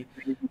maybe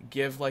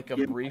give like a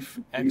brief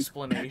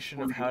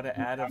explanation of how to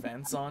add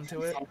events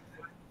onto it.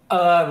 We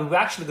were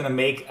actually gonna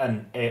make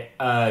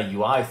a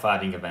UI for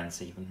adding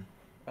events even.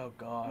 Oh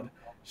God.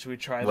 Should we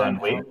try that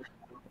Weren't we? now?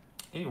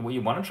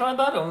 You want to try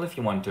that? Only if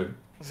you want to.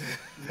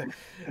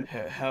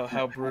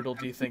 How brutal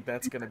do you think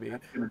that's gonna be?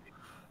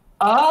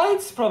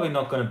 It's probably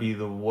not gonna be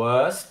the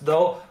worst,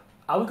 though.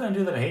 Are we gonna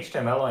do that in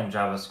HTML or in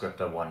JavaScript?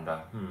 I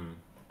wonder.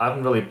 I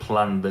haven't really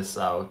planned this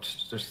out,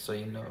 just so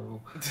you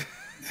know.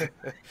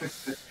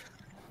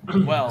 I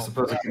Well,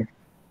 suppose I can take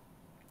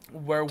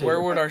where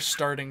would our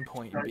starting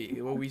point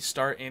be? Will we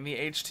start in the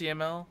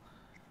HTML?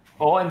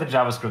 or in the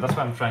JavaScript. That's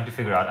what I'm trying to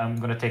figure out. I'm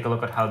gonna take a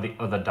look at how the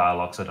other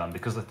dialogues are done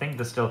because I think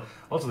they're still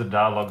also the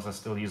dialogues are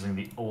still using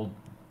the old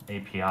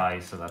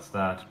API, so that's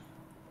that.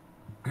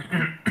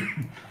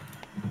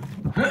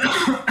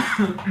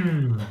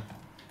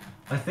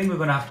 I think we're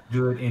gonna have to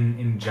do it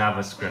in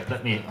JavaScript.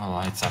 Let me. Oh,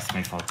 it's asking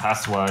me for a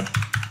password.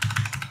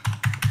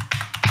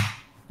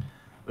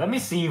 Let me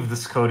see if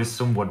this code is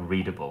somewhat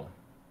readable.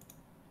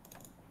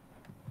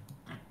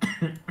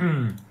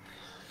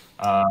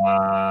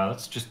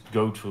 Let's just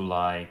go to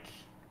like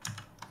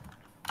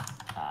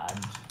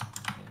add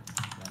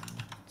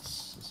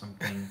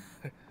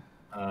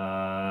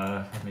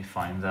me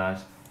find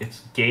that.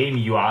 It's game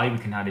UI. We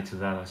can add it to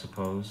that, I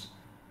suppose.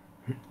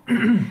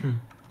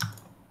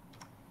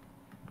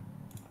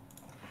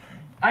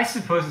 I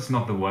suppose it's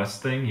not the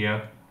worst thing.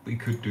 Yeah, we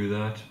could do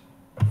that.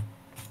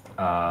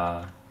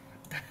 Oh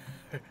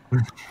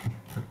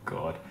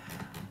God,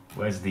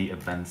 where's the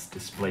events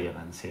display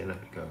events here? There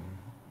we go.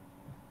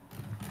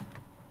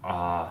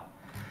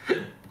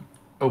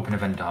 Open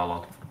event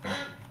dialog.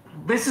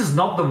 This is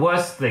not the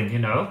worst thing, you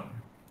know.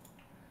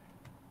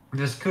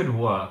 This could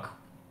work.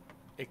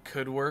 It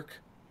could work.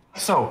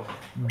 So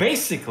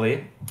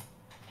basically,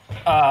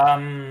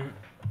 what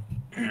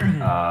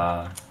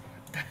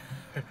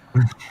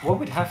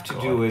we'd have to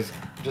do is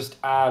just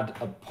add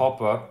a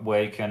pop-up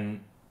where you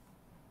can,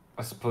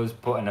 I suppose,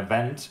 put an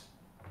event,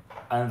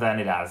 and then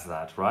it adds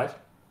that, right?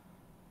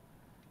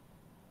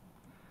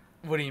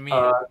 What do you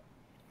mean?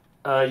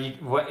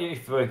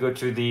 If we go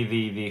to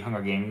the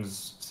Hunger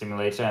Games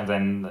simulator and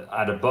then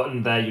add a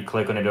button there, you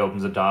click on it, it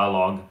opens a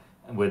dialog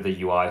with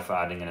the UI for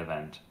adding an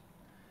event.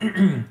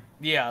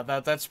 Yeah,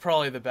 that's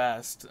probably the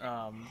best.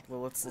 Well,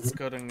 let's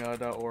go to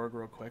nguh.org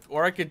real quick,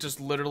 or I could just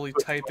literally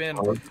type in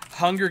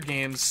Hunger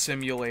Games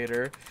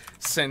simulator,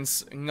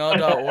 since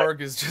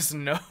nguh.org is just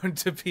known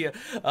to be a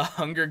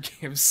Hunger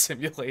Games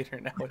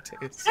simulator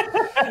nowadays.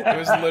 It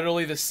was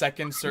literally the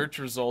second search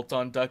result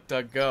on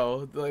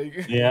DuckDuckGo.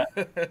 Like, Yeah.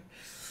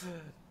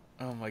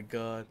 oh my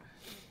god.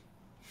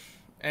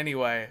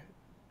 Anyway,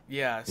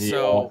 yeah.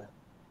 So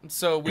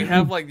we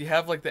have you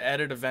have like the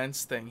edit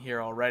events thing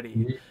here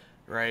already.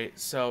 Right,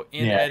 so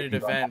in edit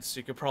events,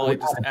 you could probably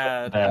just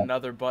add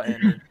another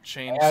button or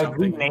change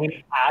something.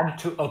 Rename add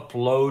to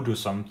upload or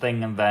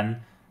something, and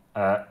then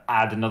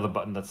add another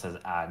button that says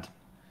add.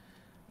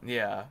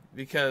 Yeah,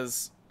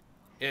 because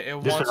it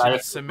wants you to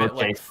submit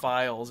like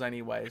files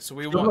anyway. So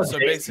we want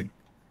basic.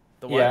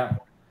 The what? Yeah,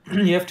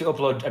 you have to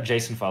upload a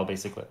JSON file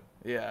basically.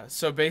 Yeah,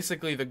 so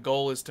basically the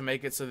goal is to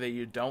make it so that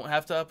you don't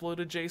have to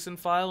upload a JSON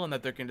file and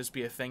that there can just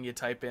be a thing you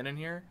type in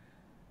here.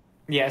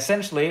 Yeah,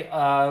 essentially,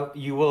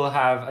 you will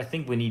have, I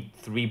think we need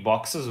 3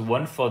 boxes.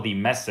 One for the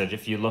message.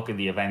 If you look at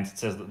the events, it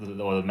says,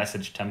 or the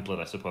message template,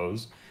 I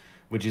suppose,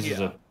 which is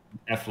a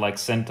F-like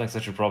syntax. I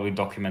should probably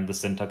document the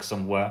syntax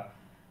somewhere,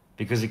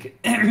 because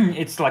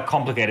it's like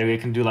complicated. We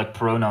can do like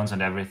pronouns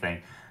and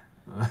everything.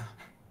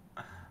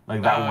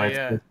 Like that way.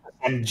 Yeah.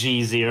 And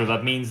G0,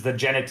 that means the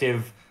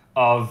genitive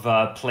of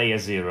player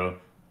 0.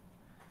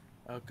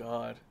 Oh,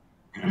 God.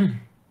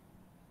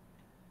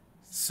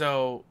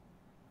 So...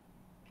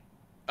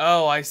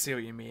 Oh, I see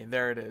what you mean.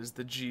 There it is.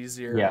 The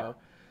G0.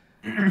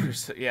 Yeah.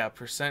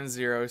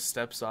 %0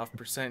 steps off.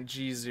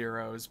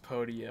 %G0 is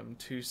podium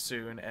too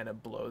soon, and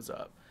it blows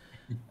up.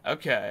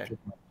 Okay.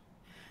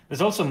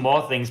 There's also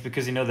more things,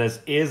 because, you know, there's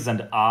is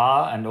and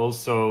are, and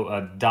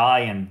also die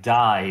and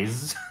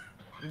dies.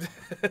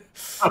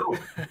 So,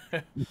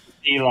 you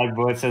see, like,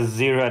 where it says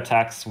 0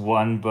 attacks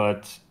 1,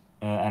 but,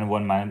 and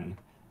 1 man.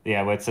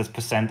 Yeah, where it says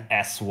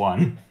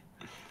 %S1.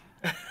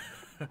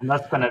 And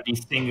that's going to be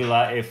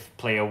singular if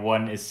player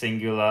 1 is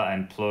singular,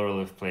 and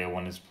plural if player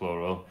 1 is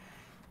plural.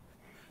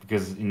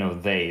 Because, you know,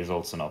 they is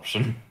also an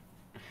option.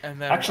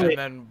 And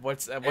then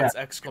what's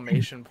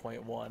exclamation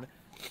point 1?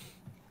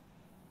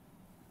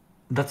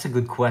 That's a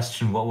good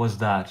question. What was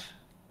that?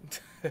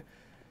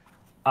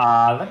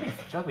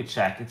 Let me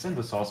check. It's in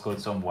the source code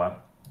somewhere.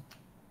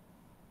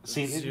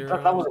 See,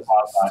 that was a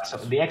while back. So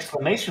the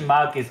exclamation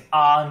mark is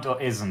aren't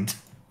or isn't.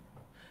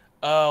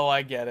 Oh,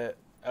 I get it.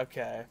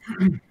 Okay.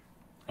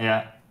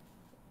 Yeah.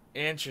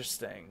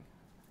 Interesting.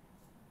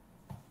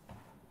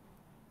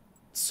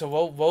 So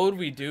what would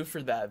we do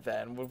for that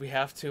then? Would we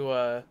have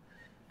to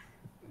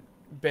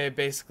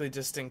basically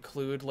just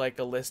include like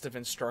a list of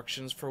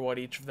instructions for what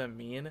each of them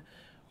mean?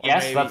 Or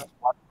yes, maybe... that's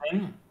one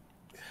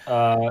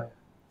thing.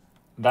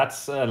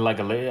 That's like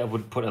I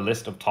would put a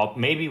list up top.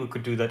 Maybe we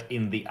could do that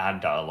in the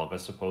add dialog, I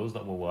suppose.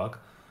 That will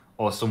work.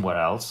 Or somewhere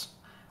else.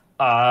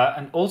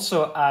 And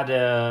also add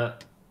a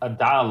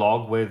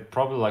dialogue with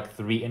probably like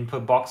 3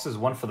 input boxes,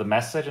 one for the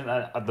message, and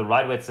at the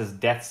right where it says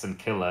deaths and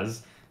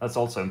killers. That's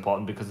also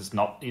important, because it's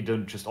not, you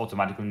don't just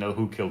automatically know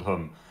who killed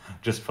whom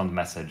just from the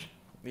message.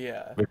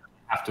 Yeah. We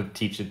have to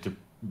teach it to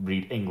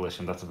read English,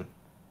 and that's a bit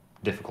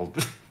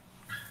difficult.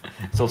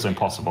 It's also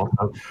impossible.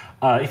 So,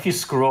 if you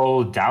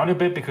scroll down a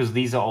bit, because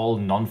these are all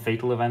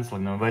non-fatal events,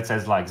 like where it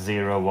says like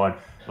 0, 1,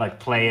 like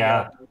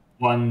player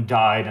 1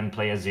 died and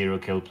player 0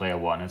 killed player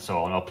 1, and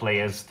so on. Or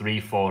players 3,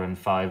 4, and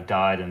 5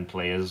 died and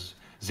players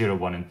 0,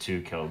 1, and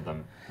 2 killed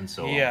them, and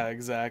so on. Yeah,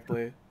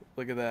 exactly.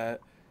 Look at that.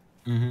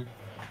 Mm-hmm.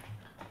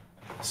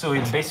 So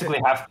you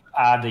basically have to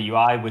add a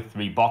UI with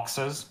 3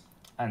 boxes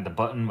and the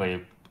button where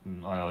you,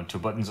 2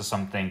 buttons or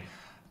something.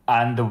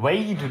 And the way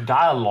you do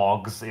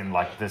dialogues in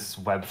like this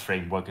web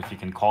framework, if you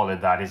can call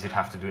it that, is you'd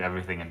have to do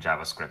everything in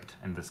JavaScript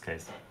in this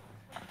case.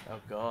 Oh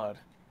God.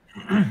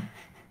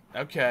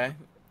 Okay.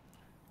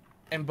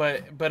 And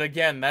but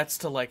again, that's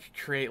to like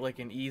create like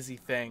an easy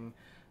thing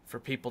for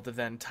people to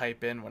then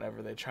type in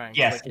whenever they try and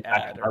click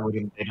add. They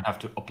don't have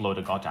to upload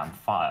a goddamn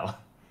file.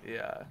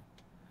 Yeah.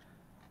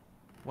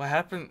 What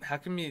happened? How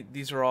come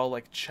these are all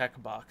like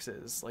check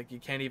boxes? Like you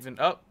can't even.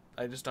 Oh,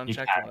 I just You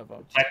unchecked can. one of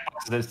them. The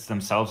checkboxes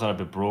themselves are a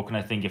bit broken.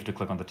 I think you have to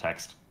click on the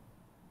text.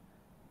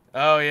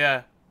 Oh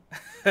yeah.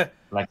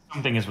 Like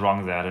something is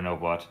wrong there. I don't know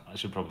what. I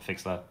should probably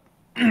fix that.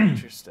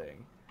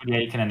 Interesting. But yeah,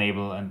 you can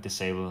enable and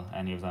disable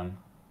any of them.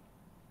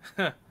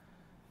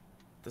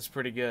 That's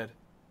pretty good.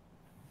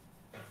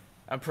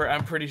 I'm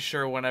pretty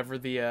sure whenever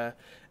the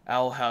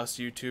Owl House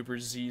YouTuber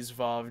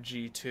Zsvov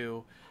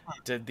G2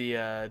 did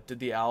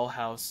the Owl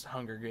House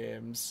Hunger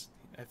Games,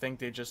 I think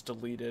they just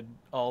deleted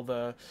all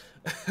the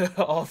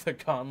all the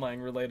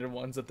conlang related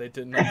ones that they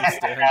didn't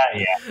understand.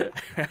 Yeah.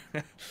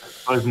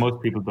 Because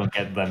most people don't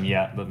get them.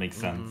 Yeah, that makes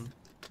sense. Mm-hmm.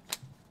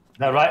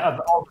 Now, right Yeah. at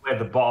all the way at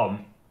the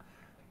bottom,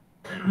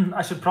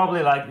 I should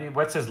probably like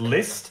where it says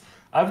list.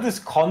 I have this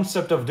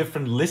concept of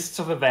different lists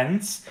of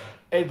events,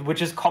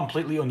 which is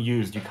completely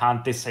unused. You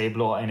can't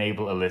disable or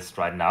enable a list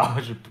right now.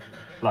 I should,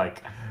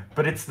 like,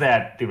 but it's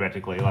there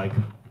theoretically. Like,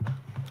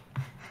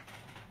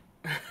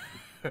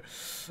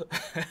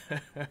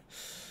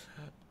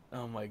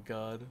 Oh my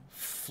god.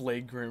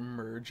 Flagrant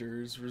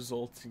mergers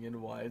resulting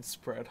in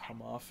widespread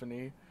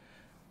homophony.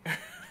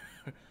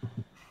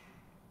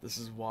 This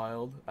is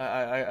wild.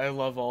 I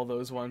love all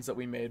those ones that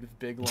we made with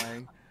Big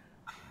Lang.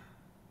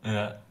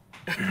 yeah.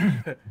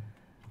 Oh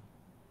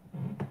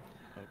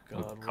god, Oh,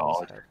 what is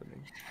God.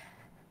 happening?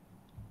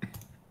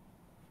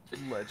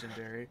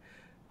 Legendary.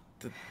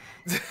 The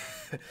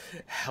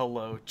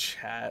hello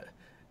chat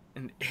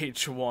in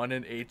H1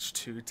 and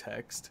H2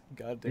 text.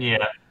 God damn.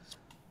 Yeah.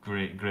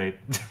 Great, great.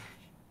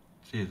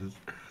 Jesus.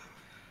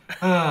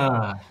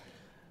 Ah.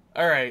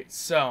 Alright,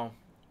 so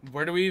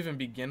where do we even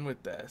begin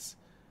with this?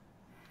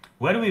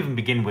 Where do we even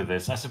begin with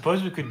this? I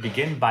suppose we could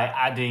begin by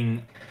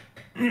adding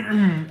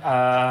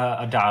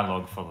a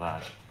dialogue for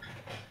that.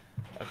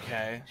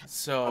 Okay,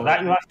 For that,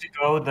 so you have to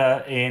go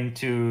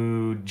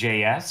into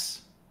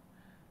JS.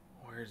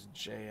 where's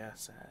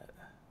JS at?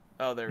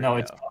 Oh, there we No,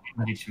 it's go.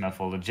 in the HTML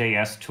folder.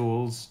 JS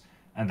tools,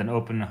 and then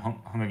open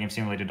Hunger Games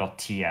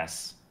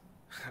Simulator.ts.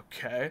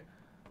 Okay.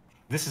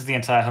 This is the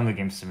entire Hunger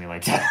Games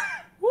Simulator.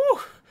 Woo!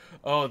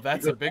 Oh,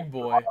 that's a big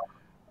boy.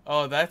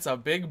 Oh, that's a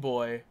big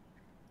boy.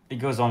 It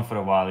goes on for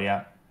a while,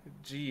 yeah.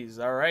 Jeez,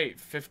 alright.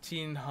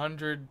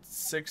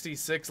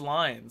 1,566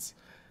 lines.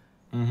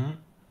 Mm-hmm.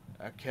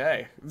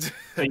 Okay.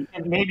 So you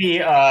can maybe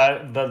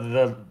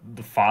the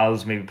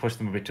files maybe push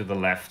them a bit to the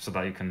left so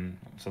that the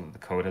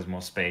code has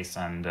more space,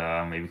 and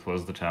maybe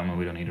close the terminal.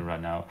 We don't need it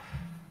right now.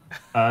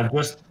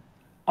 Just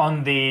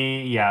on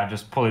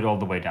just pull it all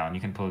the way down.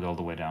 You can pull it all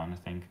the way down, I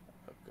think.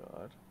 Oh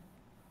god.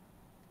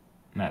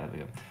 No, there we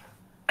go.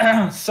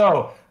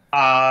 So,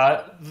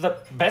 the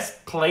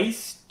best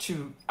place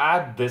to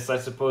add this, I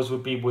suppose,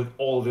 would be with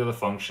all the other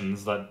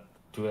functions that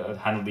to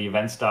handle the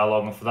events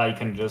dialog. And for that, you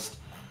can just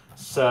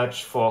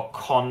search for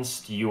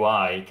const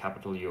UI,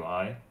 capital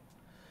UI.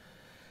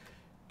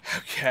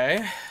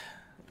 Okay.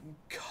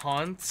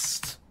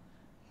 Const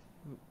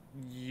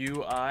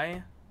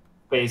UI.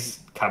 Space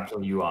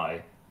capital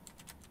UI.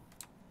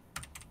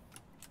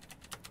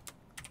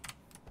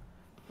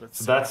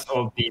 So that's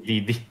all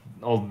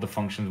all the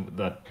functions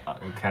that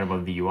care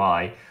about the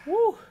UI.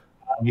 Woo!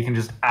 You can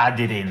just add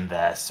it in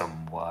there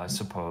somewhere, I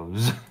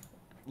suppose.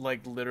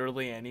 Like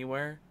literally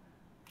anywhere.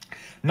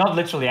 Not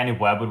literally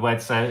anywhere, but where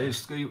it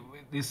says,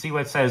 you see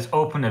where it says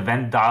open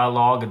event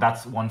dialog,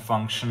 that's one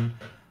function.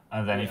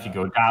 And then if you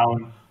go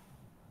down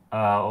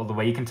all the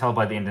way, you can tell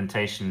by the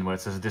indentation where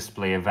it says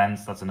display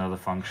events, that's another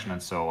function,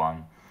 and so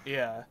on.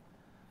 Yeah.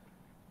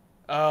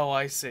 Oh,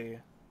 I see.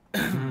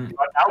 But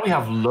now we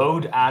have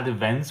load add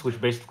events, which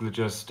basically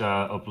just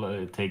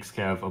takes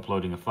care of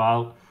uploading a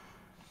file.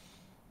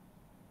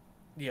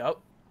 Yep.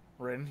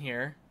 Right in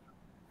here.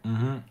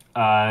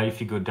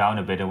 If you go down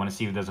a bit, I want to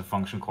see if there's a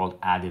function called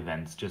add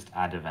events, just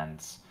add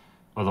events.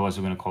 Otherwise,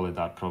 we're going to call it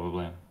that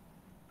probably.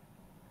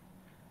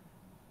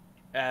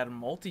 Add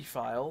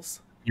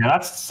multi-files. Yeah,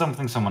 that's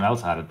something someone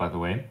else added, by the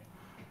way.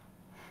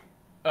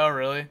 Oh,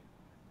 really?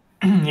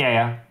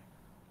 Yeah.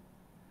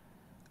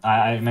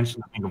 I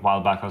mentioned, I think, a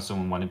while back how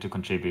someone wanted to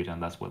contribute,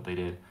 and that's what they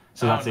did.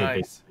 So that's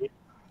nice. it.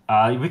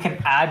 We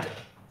can add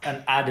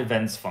an add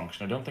events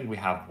function. I don't think we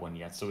have one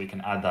yet, so we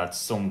can add that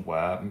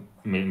somewhere,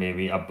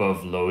 maybe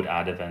above load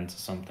add events or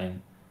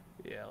something.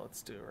 Yeah,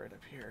 let's do it right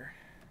up here.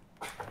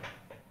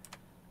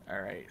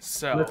 All right,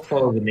 so Let's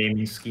follow the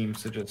naming scheme.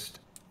 So just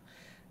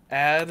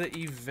add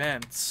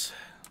events,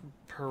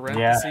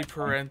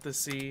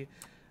 parenthesis,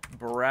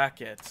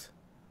 bracket.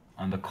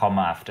 And the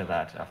comma after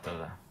that, after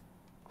the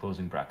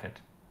closing bracket.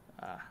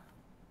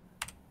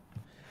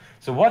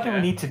 So what do we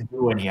need to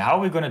do in here? How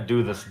are we going to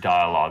do this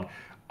dialogue?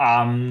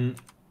 Do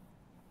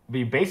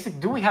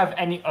we have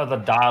any other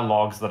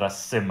dialogues that are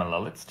similar?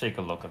 Let's take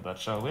a look at that,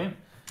 shall we?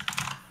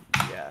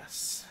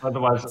 Yes.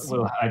 Otherwise,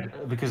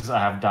 because I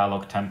have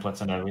dialogue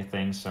templates and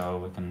everything,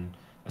 so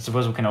I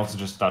suppose we can also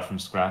just start from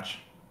scratch.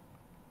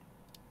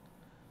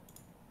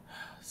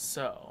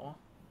 So.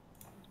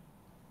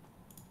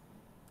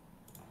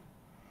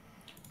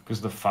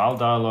 Because the file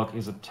dialog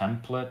is a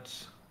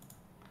template,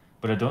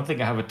 but I don't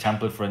think I have a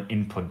template for an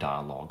input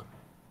dialog.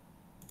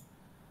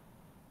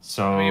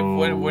 So I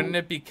mean, wouldn't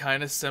it be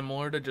kind of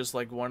similar to just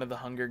like one of the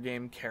Hunger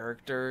Game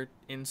character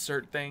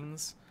insert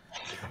things?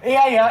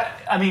 yeah.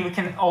 I mean, we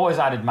can always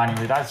add it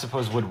manually. That I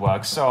suppose would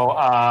work. So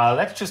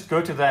let's just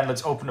go to then.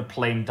 Let's open a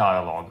plain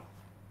dialogue.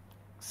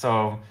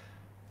 So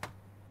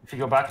if you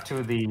go back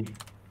to the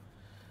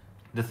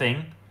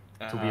thing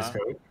Uh to VS huh.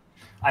 Code,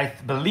 I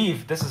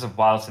believe this is a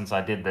while since I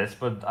did this,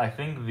 but I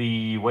think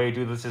the way you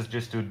do this is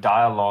just do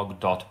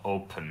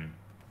dialogue.open.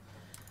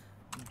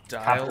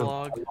 Capital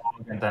Dialogue.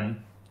 dialogue and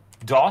then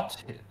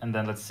dot and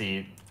then let's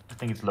see. I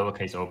think it's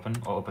lowercase open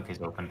or uppercase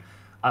open.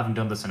 I haven't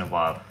done this in a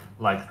while.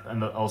 Like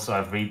and also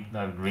I've read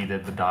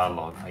the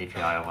dialogue API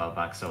a while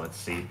back. So let's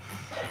see.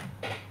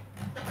 All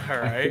I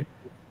right.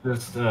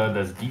 think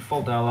there's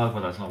default dialogue,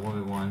 but that's not what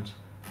we want.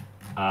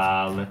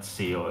 Let's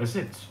see. Or is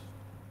it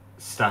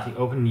static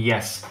open?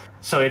 Yes.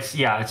 So it's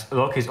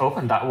lowercase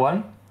open that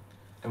one,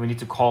 and we need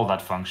to call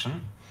that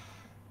function.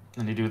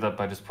 And you do that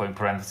by just putting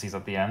parentheses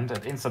at the end.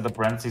 And inside the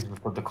parentheses, we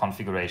put the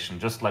configuration,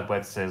 just like where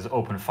it says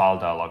open file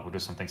dialog, we'll do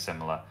something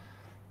similar.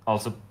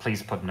 Also,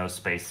 please put no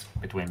space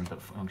between the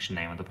function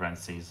name and the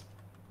parentheses.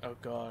 Oh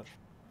God.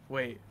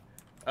 Wait.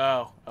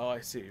 Oh. Oh, I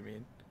see what you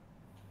mean.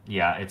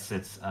 Yeah, it's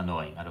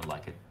annoying. I don't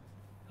like it.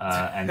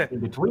 And in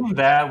between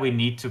there, we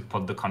need to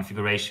put the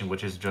configuration,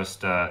 which is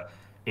just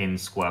in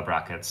square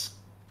brackets.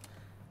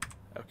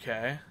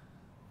 Okay.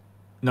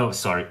 No,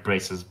 sorry,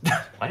 braces.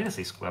 Why did I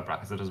say square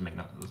brackets? That doesn't make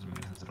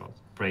sense at all. All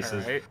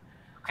Braces. right.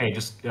 Okay,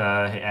 just hit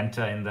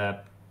enter in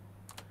there.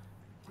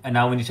 And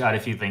now we need to add a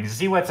few things. You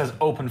see where it says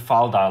open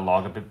file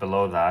dialog a bit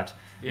below that?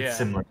 Yeah. It's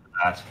similar to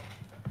that.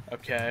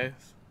 Okay.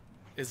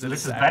 Is it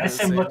This is exactly very the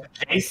similar same?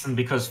 to JSON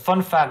because,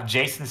 fun fact,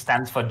 JSON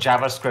stands for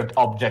JavaScript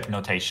Object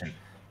Notation.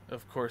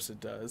 Of course it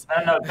does.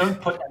 No,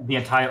 don't put the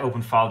entire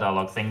open file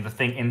dialog thing, the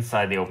thing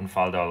inside the open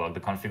file dialog, the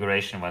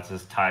configuration where it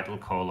says title,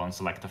 colon,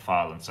 select a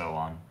file, and so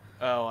on.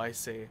 Oh, I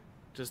see.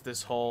 Just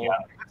this whole. Yeah,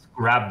 let's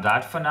grab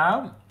that for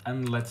now,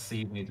 and let's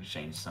see if we need to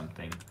change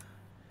something.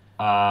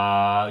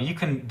 You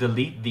can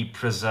delete the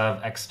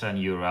preserve extern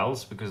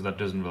URLs because that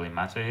doesn't really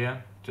matter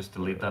here. Just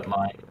delete that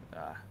line.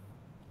 Ah.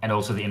 And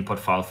also the input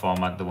file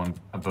format, the one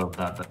above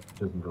that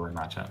doesn't really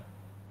matter.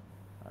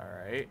 All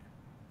right.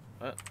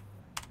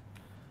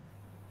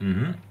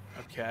 Mm-hmm.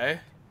 Okay.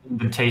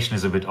 Indentation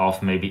is a bit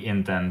off, maybe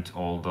indent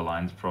all the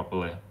lines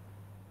properly.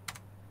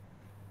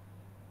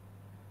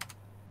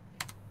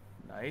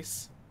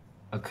 Nice.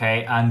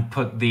 Okay, and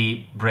put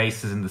the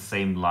braces in the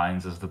same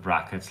lines as the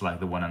brackets, like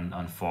the one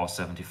on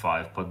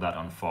 475. Put that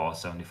on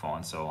 474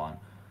 and so on.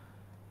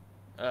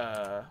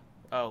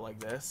 Oh, like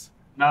this.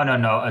 No.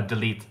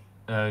 Delete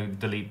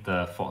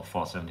the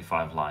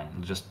 475 line.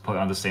 Just put it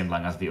on the same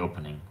line as the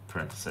opening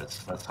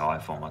parentheses. That's how I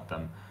format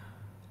them.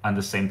 And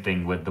the same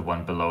thing with the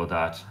one below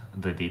that,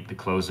 the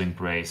closing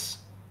brace.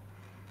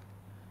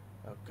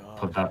 Oh God.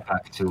 Put that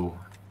back to,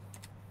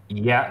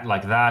 yeah,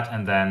 like that,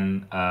 and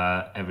then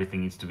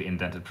everything needs to be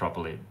indented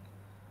properly.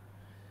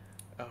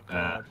 Oh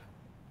God.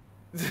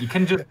 You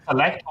can just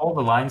select all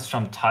the lines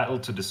from title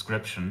to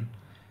description,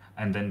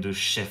 and then do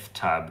Shift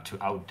Tab to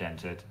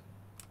outdent it.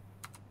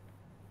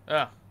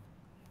 Oh.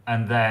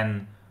 And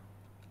then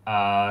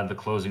the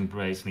closing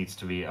brace needs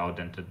to be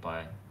outdented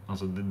by,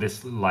 also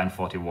this line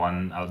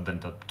 41,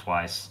 outdented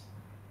twice.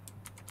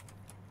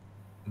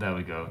 There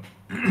we go.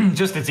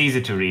 Just it's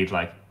easy to read,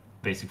 like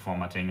basic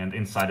formatting, and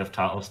inside of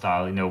title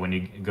style, when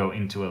you go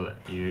into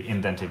you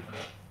indent it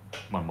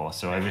one more.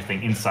 So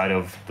everything inside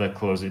of the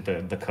closing,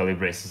 the curly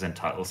braces and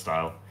title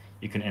style,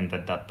 you can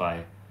indent that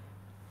by.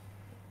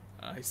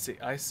 I see.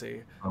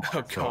 Oh,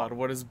 Oh God,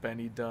 what has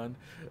Benny done?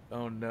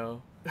 Oh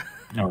no.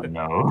 Oh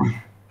no.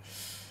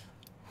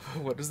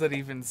 What does that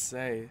even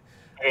say?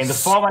 And the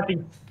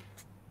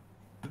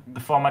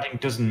formatting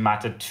doesn't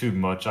matter too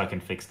much. I can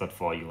fix that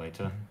for you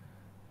later.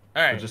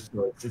 All right. Just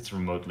so it's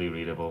remotely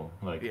readable.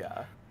 Like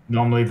Yeah.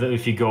 normally,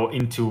 if you go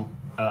into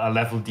a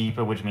level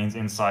deeper, which means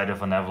inside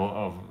of a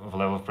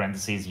level of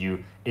parentheses,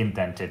 you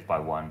indent it by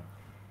one.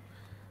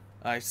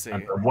 I see.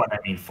 And by one, I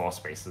mean 4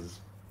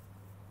 spaces.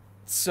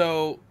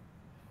 So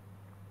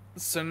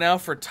now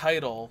for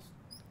title,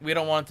 we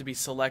don't want it to be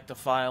select a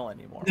file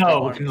anymore.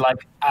 No, we can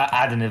like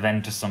add an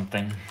event to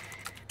something.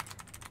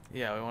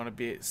 Yeah, we want to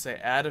be say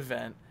add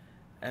event,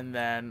 and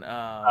then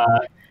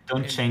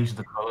Don't change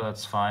the color.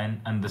 That's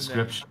fine. And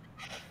description.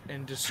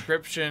 In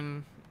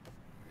description,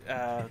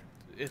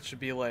 it should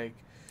be like,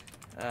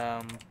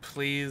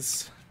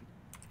 please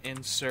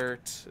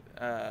insert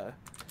an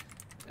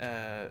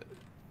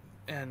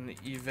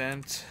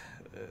event.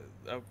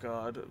 Oh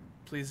God,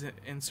 please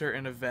insert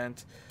an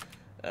event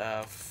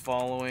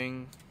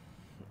following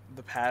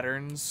the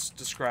patterns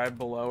described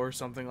below, or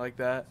something like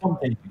that.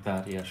 Something like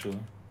that. Yeah, sure.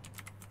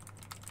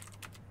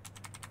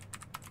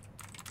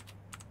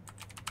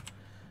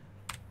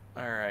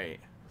 All right,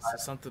 so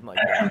something like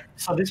that.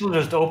 So this will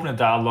just open a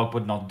dialog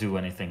but not do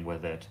anything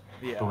with it.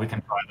 Yeah. But we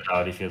can try it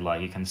out if you'd like.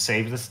 You can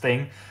save this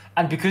thing.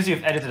 And because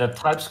you've edited a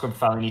TypeScript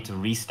file, you need to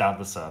restart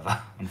the server.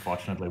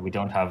 Unfortunately, we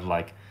don't have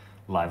like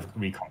live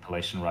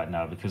recompilation right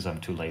now because I'm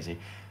too lazy.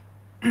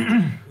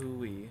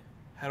 Hooey.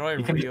 How do I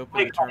You can reopen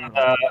click on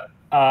Aeternal?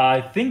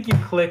 I think you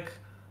click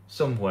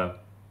somewhere.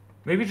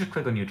 Maybe just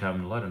click on new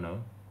terminal. I don't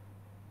know.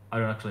 I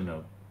don't actually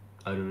know.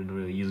 I don't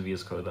really use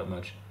VS Code that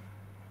much.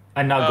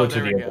 And now Oh, go to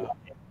there we the other go. one.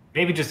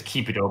 Maybe just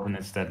keep it open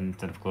instead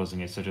of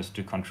closing it. So just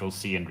do Control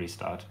C and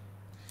restart.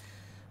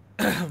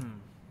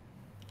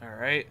 All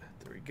right,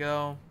 there we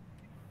go.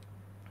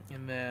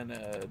 And then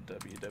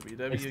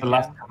www It's the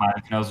last again. command.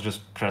 You can also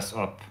just press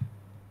up.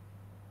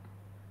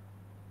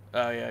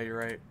 Oh yeah, you're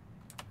right.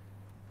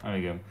 There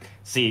we go.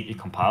 See, it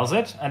compiles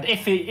it, and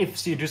if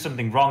you do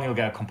something wrong, you'll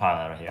get a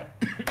compile error here.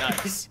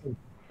 Nice.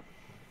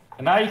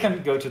 And now you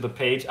can go to the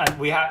page, and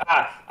we have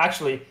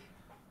actually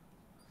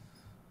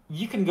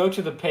you can go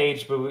to the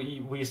page, but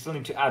we still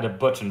need to add a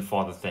button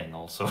for the thing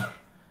also.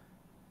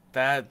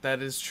 That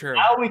is true.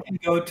 Now we can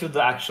go to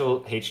the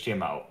actual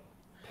HTML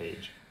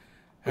page,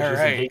 which All is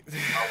in right.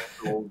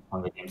 HTML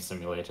on the game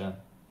simulator.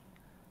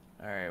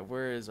 All right,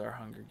 where is our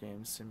Hunger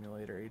Games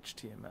Simulator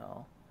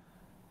HTML?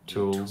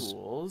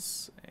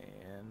 Tools.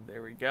 And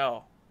there we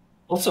go.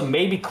 Also,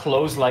 maybe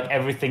close like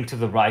everything to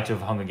the right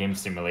of Hunger Games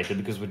Simulator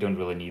because we don't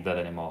really need that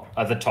anymore.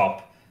 At the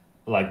top,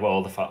 like where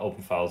all the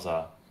open files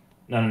are.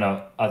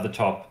 No. At the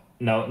top.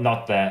 No,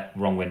 not there.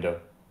 Wrong window.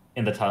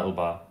 In the title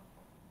bar.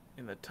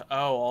 In the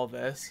oh, all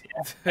this.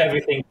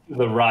 Everything to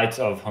the right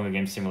of Hunger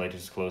Games Simulator,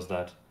 just close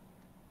that.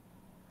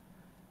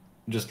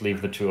 Just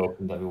leave the two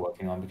open that we're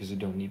working on because you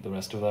don't need the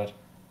rest of that.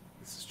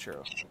 This is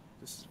true.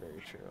 This is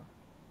very true.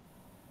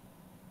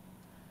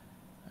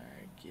 All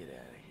right, get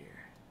out of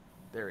here.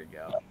 There we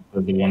go.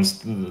 The ones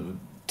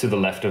to the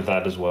left of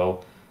that as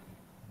well.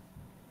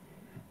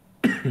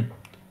 Don't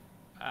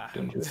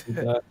really need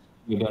that.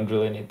 You don't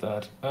really need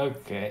that.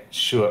 Okay,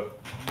 sure.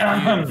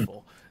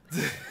 Beautiful.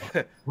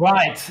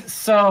 Right,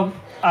 so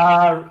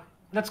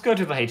let's go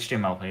to the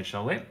HTML page,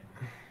 shall we?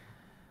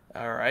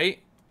 All right,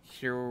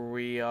 here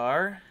we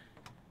are.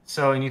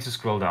 So you need to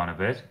scroll down a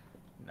bit.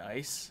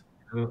 Nice.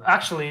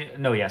 Actually,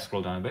 no, yeah,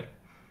 scroll down a bit.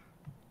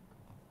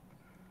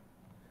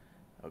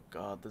 Oh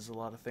God, there's a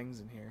lot of things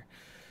in here.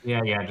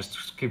 Yeah,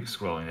 just keep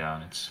scrolling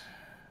down. It's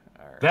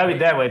All there, right.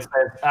 there where it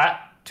says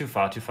too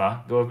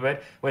far. Go a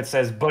bit. Where it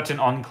says button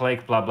on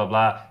click, blah blah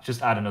blah.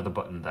 Just add another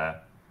button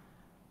there.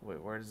 Wait,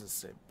 where does it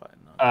say button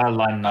on?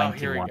 Line 91. Oh,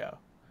 here we go.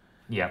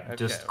 Yeah, Okay.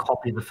 just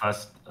copy the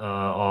first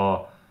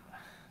or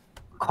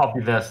copy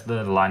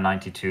the line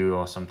 92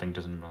 or something.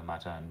 Doesn't really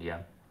matter. And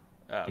yeah,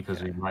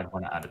 because we might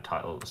want to add a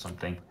title or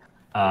something.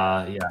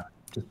 Yeah,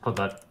 just put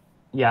that.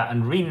 Yeah,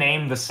 and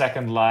rename the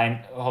second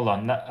line. Hold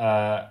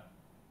on.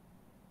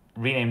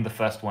 Rename the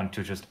first one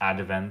to just add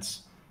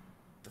events.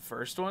 The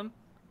first one?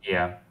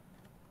 Yeah.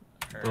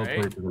 All We'll right.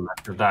 put it to the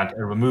left of that.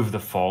 Remove the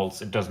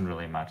false. It doesn't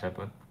really matter,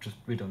 but just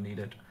we don't need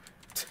it.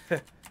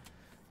 Okay.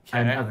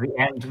 And at the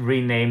end,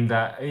 rename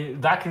that.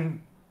 That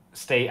can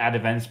stay add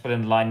events, but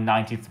in line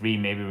 93,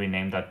 maybe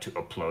rename that to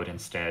upload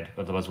instead.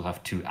 Otherwise, we'll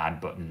have two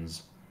add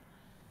buttons.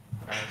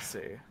 I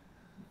see.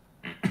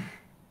 All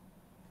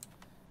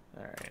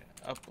right,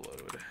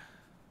 upload.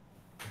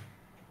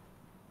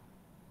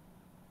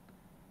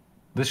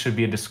 This should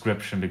be a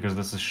description because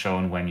this is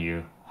shown when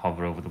you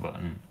hover over the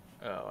button.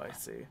 Oh, I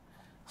see.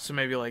 So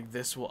maybe like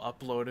this will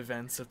upload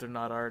events if they're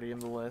not already in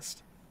the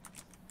list.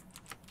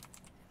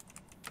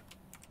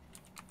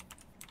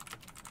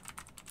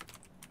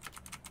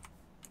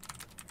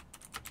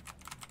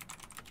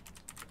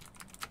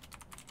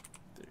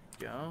 There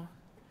you go.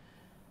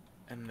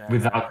 And then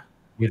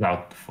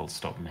Without the full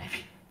stop,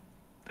 maybe.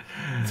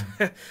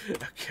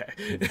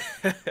 okay.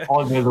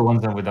 All the other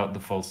ones are without the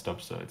full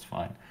stop, so it's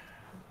fine.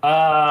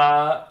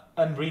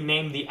 And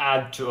rename the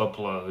add to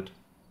upload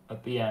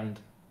at the end.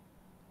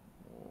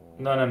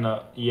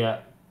 No. Yeah.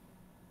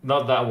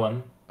 Not that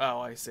one. Oh,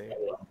 I see.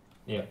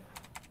 Yeah.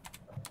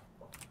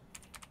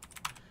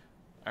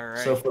 All right.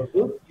 So for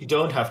this, you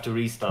don't have to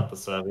restart the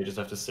server, you just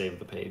have to save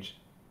the page.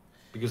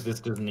 Because this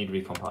doesn't need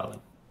recompiling.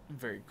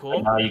 Very And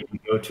cool. now you can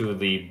go to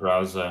the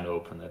browser and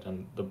open it,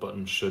 and the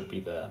button should be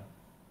there.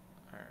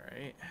 All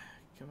right.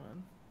 Come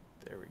on.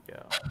 There we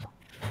go.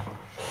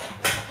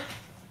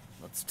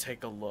 Let's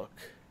take a look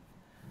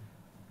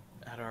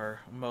at our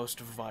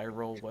most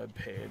viral web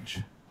page.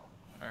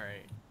 All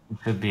right. It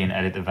should be in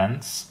edit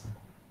events.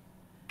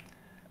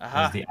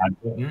 Aha. There's the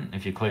add button.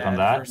 If you click on Add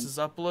that. versus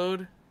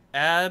upload,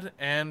 add,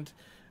 and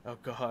oh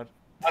God.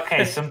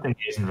 Okay, something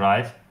isn't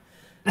right.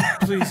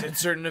 Please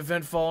insert an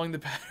event following the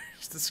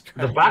patterns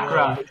described. The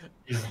background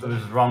is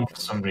wrong for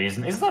some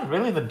reason. Is that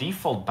really the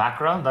default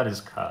background? That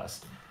is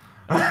cursed.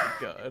 Oh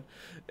God.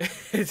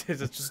 It's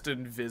just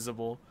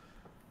invisible.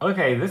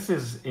 Okay, this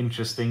is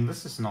interesting.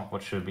 This is not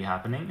what should be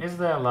happening. Is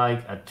there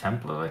like a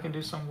template I can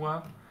do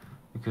somewhere?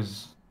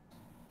 Because,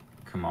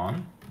 come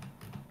on.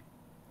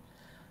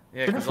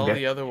 Yeah, Did I because all forget?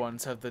 the other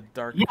ones have the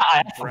dark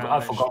I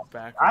brownish forgot. I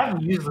background.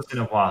 haven't used this in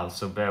a while,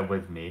 so bear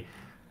with me.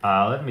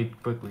 Let me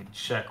quickly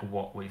check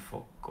what we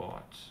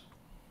forgot.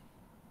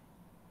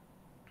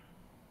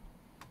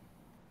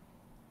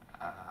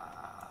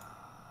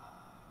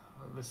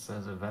 This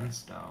says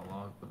events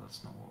dialog, but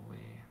that's not what we...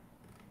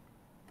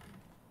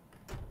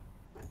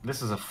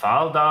 This is a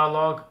file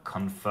dialog,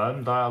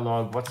 confirm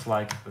dialog. What's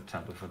like the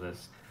template for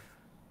this?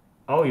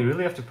 Oh, you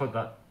really have to put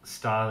that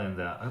style in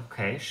there.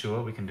 Okay,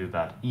 sure, we can do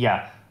that.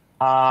 Yeah.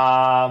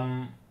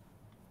 Um,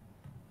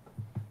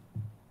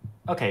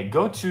 okay,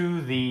 go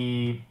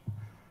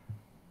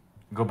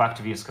back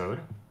to VS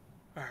Code.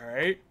 All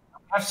right. We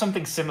have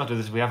something similar to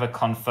this. We have a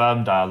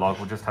confirm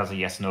dialog which just has a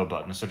yes no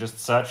button. So just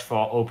search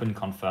for open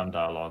confirm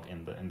dialog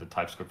in the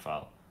TypeScript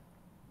file.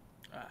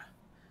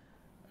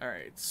 All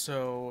right.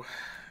 So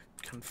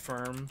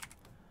confirm.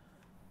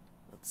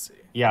 Let's see.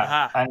 Yeah,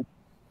 Aha. and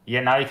yeah,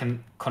 now you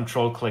can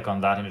control click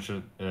on that and it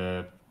should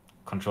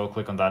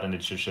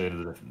show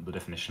you the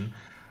definition.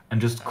 And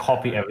just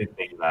copy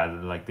everything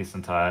that like this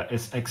entire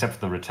except for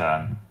the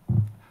return.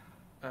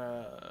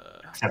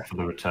 Except for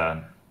the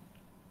return.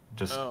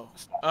 Just Oh.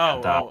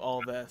 that down.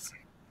 All this.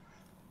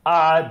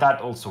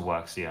 That also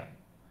works, yeah.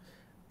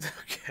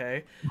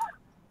 Okay.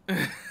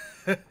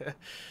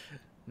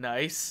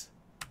 Nice.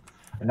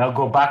 And now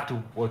go back to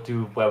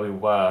where we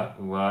were.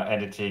 We were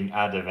editing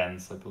add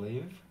events, I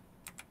believe.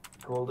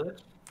 Called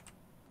it.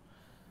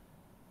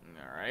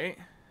 All right.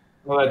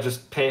 Well,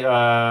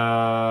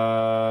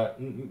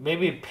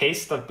 maybe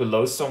paste that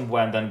below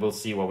somewhere, and then we'll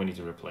see what we need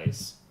to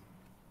replace.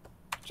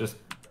 Just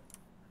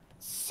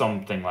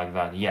something like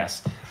that.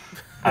 Yes.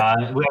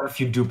 We have a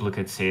few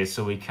duplicates here,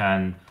 so we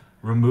can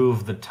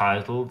remove the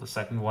title, the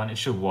second one. It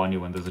should warn you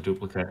when there's a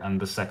duplicate, and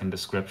the second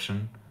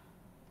description.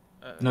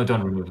 No,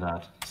 don't remove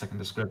that. Second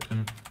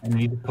description. And you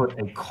need to put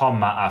a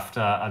comma at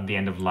the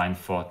end of line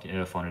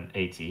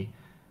 480.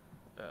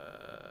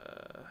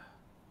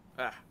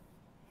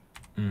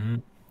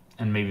 And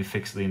maybe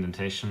fix the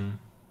indentation.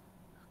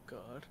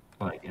 God.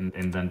 Like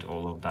indent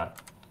all of that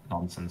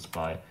nonsense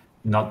by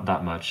not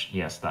that much.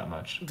 Yes, that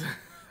much.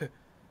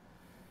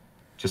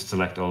 Just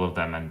select all of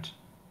them and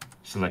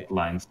select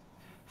lines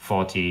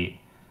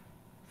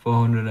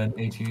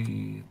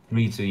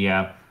 483 to,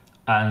 yeah.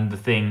 And the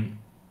thing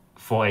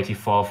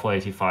 484,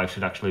 485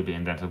 should actually be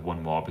indented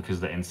one more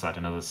because they're inside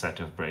another set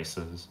of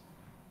braces.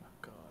 Oh,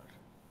 God.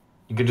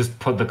 You can just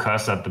put the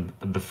cursor at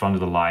the front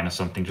of the line or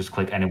something. Just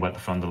click anywhere at the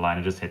front of the line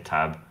and just hit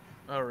tab.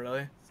 Oh,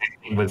 really?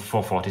 With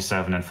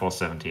 447 and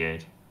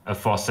 478.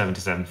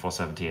 477,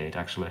 478,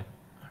 actually.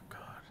 Oh,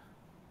 God.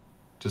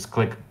 Just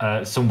click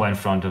somewhere in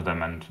front of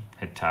them and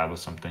hit tab or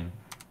something.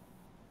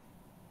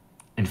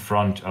 In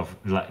front of,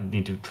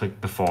 need to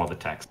click before the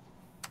text.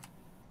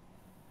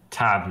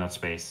 Tab, not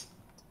space.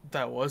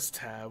 That was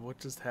tab. What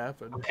just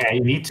happened? Okay,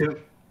 you need to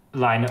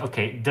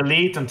okay,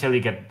 delete until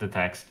you get the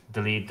text.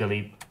 Delete.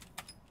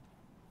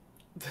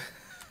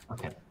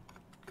 Okay,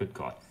 good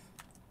God.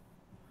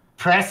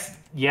 Press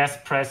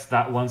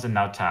that once and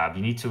now tab.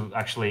 You need to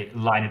actually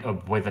line it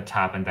up with a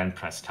tab and then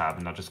press tab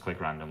and not just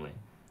click randomly.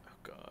 Oh,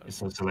 God.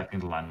 So selecting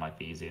the line might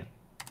be easier.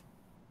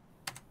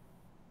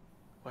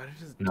 Why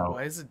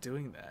is it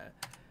doing that?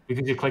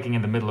 Because you're clicking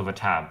in the middle of a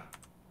tab.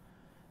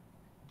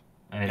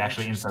 And it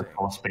actually inserts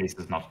 4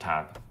 spaces, not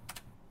tab.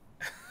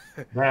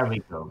 There we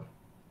go.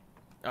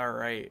 All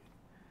right.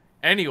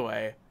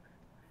 Anyway.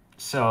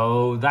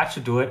 So that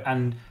should do it.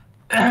 And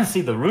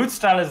see, the root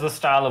style is the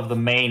style of the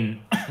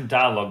main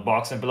dialog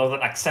box, and below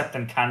that, accept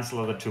and cancel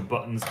are the 2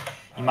 buttons.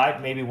 You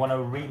might maybe want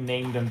to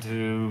rename them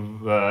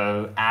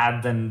to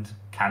add and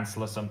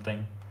cancel or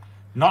something.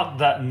 Not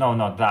that, no,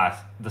 not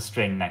that. The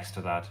string next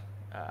to that.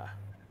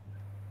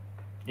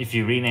 If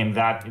you rename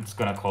that, it's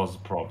gonna cause a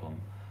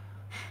problem.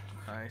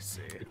 I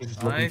see.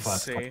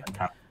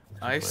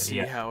 I see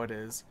how it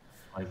is.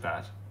 Like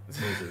that.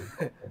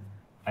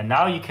 And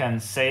now you can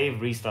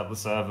save, restart the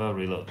server,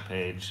 reload the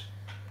page.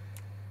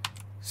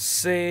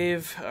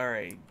 Save.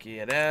 Alright,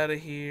 get out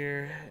of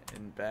here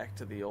and back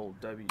to the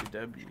old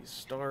WW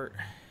start.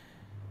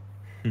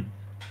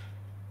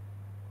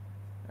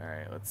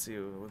 Alright, let's see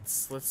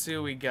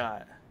what we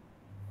got.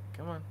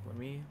 Come on, let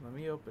me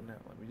open it.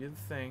 Let me do the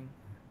thing.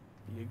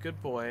 Be a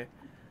good boy.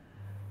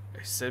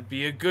 I said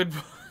be a good boy.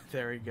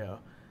 There we go.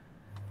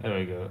 There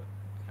we go.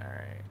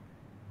 Alright.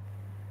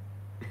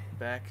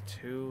 Back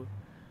to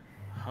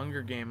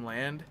Hunger Game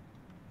Land.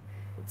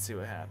 Let's see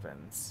what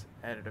happens.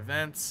 Edit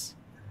events.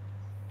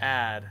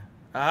 Add.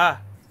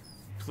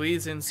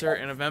 Please insert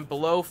an event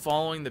below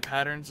following the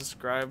patterns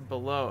described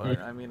below.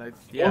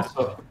 Yeah.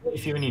 Also,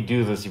 if you only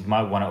do this, you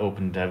might want to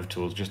open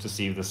DevTools just to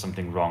see if there's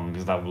something wrong,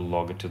 because that will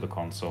log it to the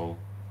console.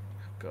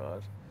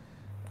 God.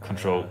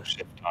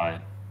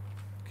 Control-Shift-I.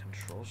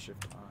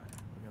 Control-Shift-I.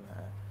 Look at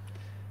that.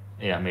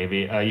 Yeah,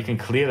 maybe. You can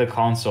clear the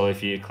console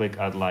if you click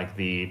at like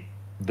the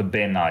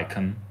bin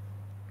icon.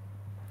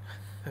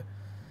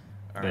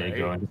 There you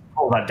go. And just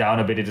pull that down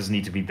a bit. It doesn't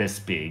need to be this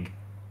big.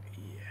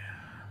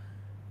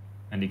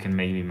 And you can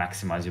maybe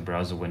maximize your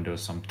browser window or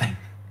something.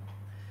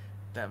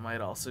 That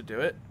might also do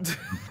it.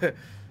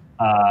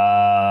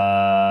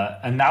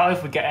 And now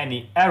if we get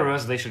any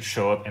errors, they should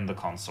show up in the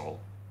console.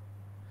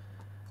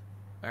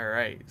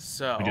 Alright,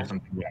 so...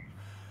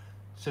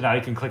 So now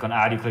you can click on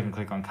add, you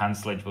click on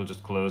cancel, it will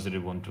just close it, it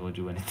won't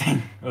do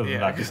anything. Other than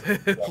that,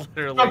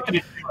 literally... Not going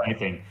to do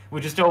anything.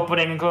 We're just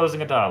opening and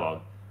closing a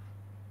dialog.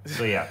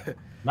 So yeah.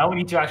 Now we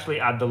need to actually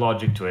add the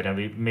logic to it, and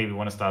we maybe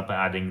want to start by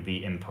adding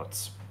the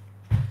inputs.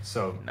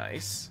 So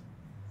nice.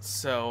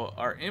 So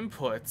our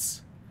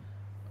inputs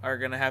are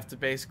gonna have to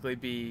basically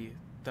be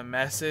the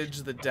message,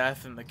 the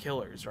death, and the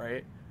killers,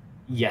 right?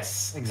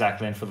 Yes,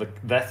 exactly. And for the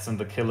deaths and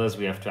the killers,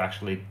 we have to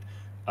actually,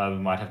 we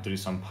might have to do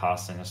some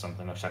parsing or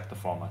something or check the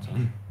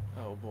formatting.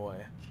 Oh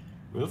boy.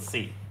 We'll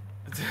see.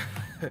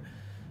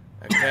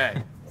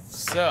 Okay.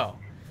 So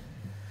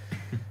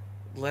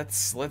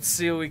let's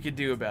see what we could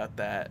do about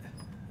that.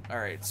 All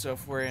right. So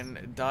if we're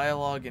in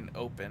dialogue and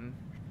open,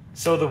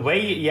 So the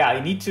way, yeah,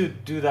 you need to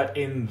do that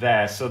in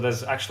there. So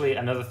there's actually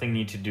another thing you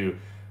need to do.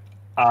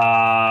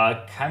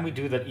 Can we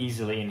do that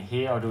easily in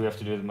here, or do we have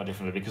to do it more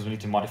differently? Because we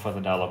need to modify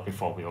the dialog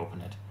before we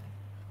open it.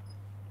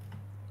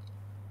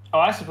 Oh,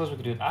 I suppose we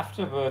could do it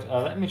after, but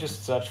let me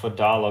just search for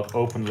dialog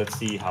open. Let's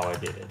see how I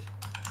did it.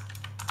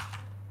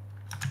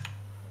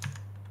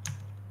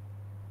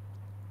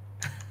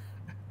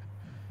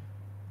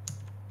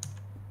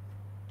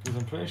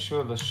 Because I'm pretty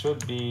sure there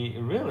should be,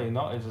 really,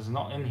 not, it is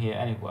not in here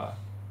anywhere.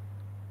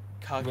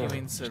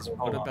 Cockumine says,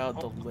 "What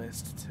about the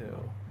list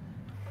too?"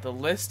 The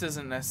list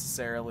isn't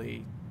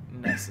necessarily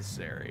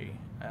necessary.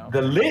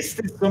 The list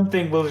is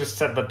something we'll just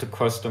set that to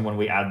custom when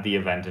we add the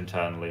event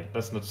internally.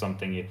 That's not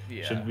something you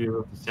should be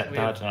able to set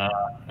that. I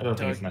don't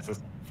think it's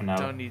necessary for now.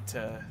 Don't need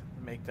to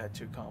make that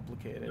too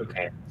complicated.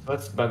 Okay, so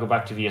let's go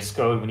back to VS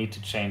Code. We need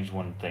to change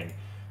one thing.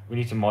 We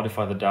need to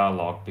modify the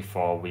dialog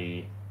before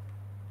we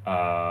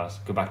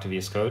go back to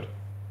VS Code.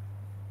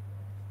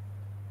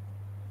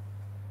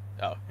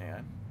 Oh, hang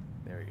on.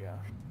 There we go.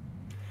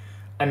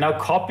 And now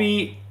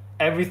copy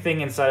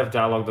everything inside of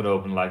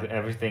dialog.open, like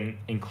everything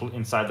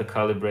inside the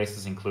curly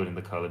braces, including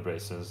the curly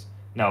braces.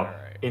 No,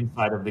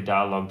 inside of the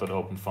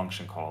dialog.open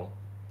function call.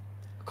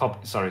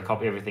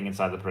 Copy everything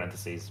inside the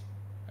parentheses.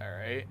 All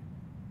right.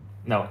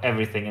 No,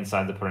 everything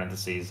inside the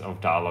parentheses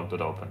of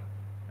dialog.open,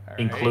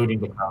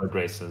 including the curly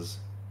braces.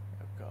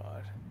 Oh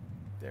God.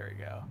 There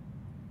we go.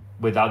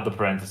 Without the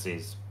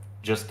parentheses,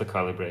 just the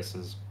curly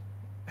braces.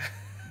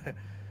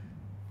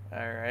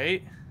 All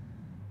right.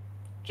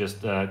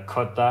 Just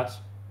cut that.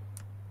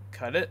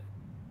 Cut it?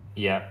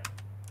 Yeah.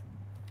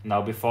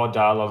 Now before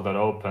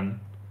dialog.open,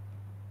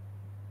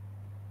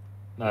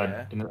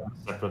 in a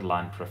separate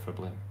line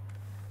preferably.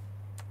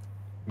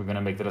 We're going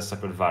to make that a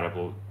separate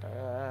variable.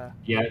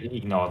 Yeah,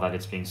 ignore that,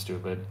 it's being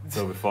stupid.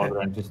 So before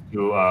then, just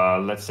do,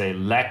 let's say,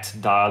 let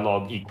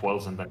dialog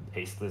equals, and then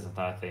paste this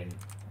entire thing.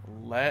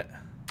 Let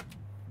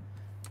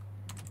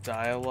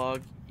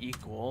dialog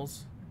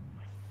equals.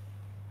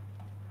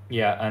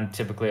 Yeah, and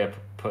typically I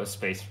put a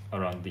space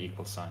around the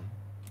equal sign.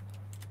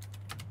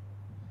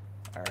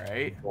 All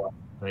right.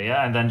 So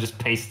yeah, and then just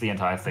paste the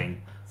entire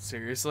thing.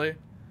 Seriously?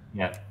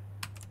 Yeah.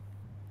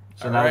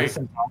 So now this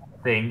entire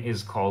thing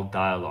is called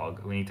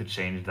dialogue. We need to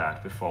change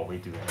that before we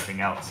do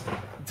anything else.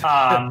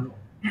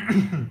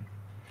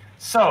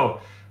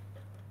 So,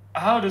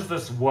 how does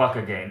this work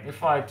again?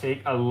 If I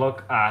take a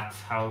look at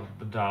how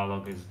the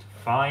dialogue is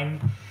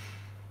defined,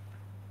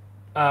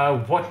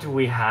 what do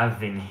we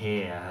have in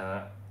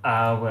here?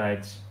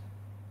 Wait.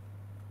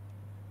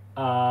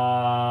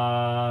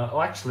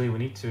 Oh, actually, we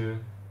need to.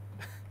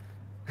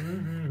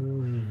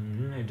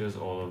 It does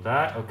all of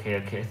that. Okay.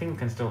 I think we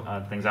can still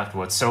add things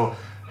afterwards. So,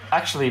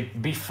 actually,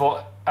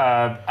 before,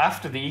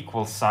 after the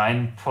equal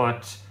sign,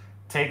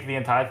 take the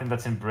entire thing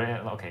that's in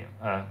braille. Okay.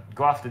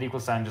 Go after the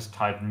equal sign. Just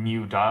type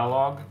new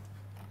dialogue.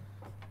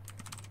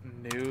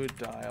 New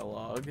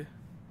dialogue.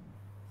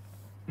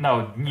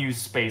 No, new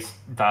space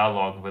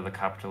dialogue with a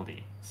capital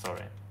D.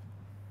 Sorry.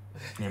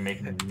 You're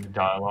making a new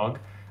dialogue,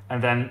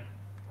 and then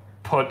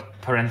put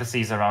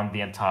parentheses around the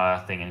entire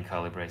thing in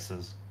curly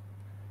braces.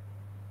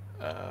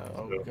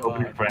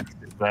 Opening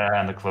parentheses there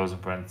and the closing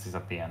parentheses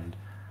at the end.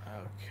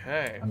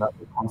 Okay. And that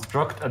will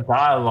construct a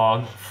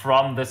dialogue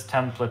from this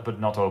template, but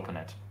not open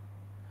it.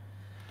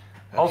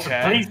 Okay. Also,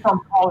 please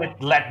don't call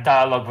it let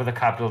dialogue with a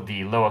capital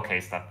D,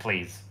 lowercase that,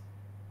 please.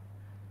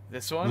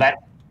 This one?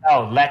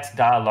 Let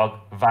dialogue,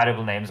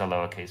 variable names are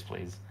lowercase,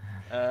 please.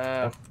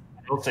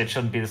 Also, it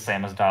shouldn't be the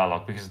same as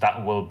dialogue, because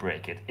that will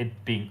break it. It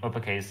being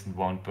uppercase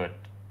won't, but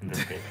in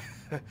this case.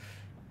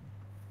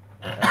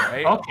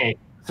 Right. Okay,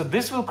 so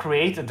this will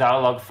create a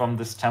dialogue from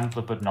this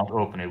template, but not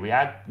open it. We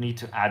need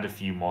to add a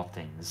few more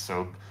things.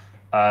 So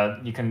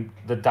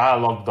the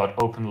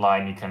dialogue.open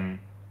line, you can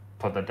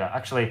put that down.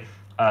 Actually,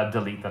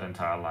 delete that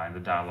entire line, the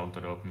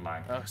dialogue.open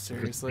line. Oh,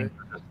 seriously?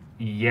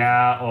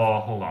 Yeah,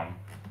 or hold on.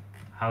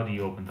 How do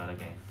you open that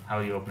again?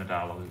 How do you open a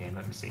dialogue again?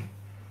 Let me see.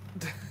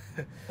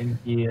 In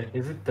here,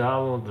 is it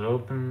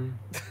dialogue.open?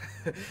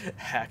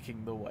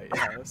 Hacking the White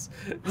House.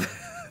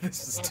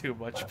 This is too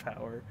much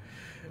power.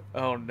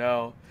 Oh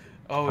no.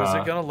 Oh, is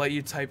it gonna let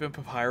you type in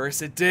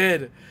papyrus? It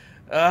did.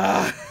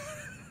 Oh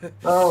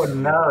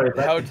no!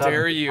 How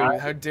dare you?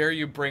 How dare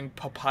you bring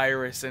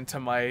papyrus into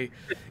my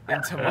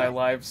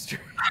live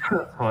stream?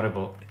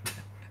 Horrible.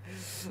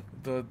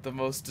 The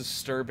most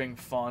disturbing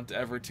font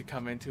ever to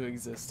come into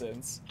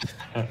existence.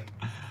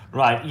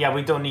 Right, yeah,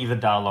 we don't need the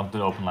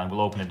dialogue.open line. We'll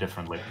open it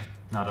differently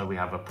now that we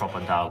have a proper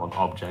dialogue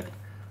object.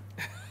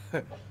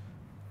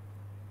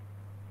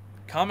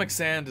 Comic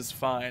Sand is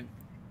fine.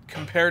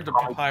 compared to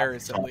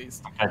Papyrus at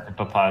least. Compared to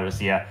Papyrus,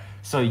 yeah.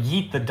 So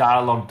yeet the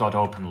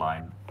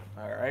dialog.openLine.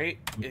 All right,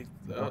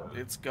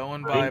 it's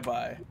going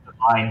bye-bye.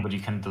 Line, but you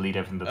can delete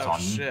everything that's Oh on.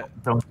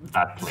 shit! Don't do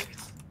that,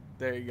 please.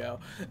 There you go.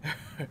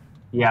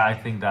 Yeah, I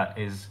think that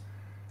is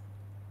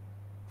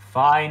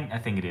fine. I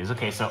think it is.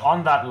 Okay, so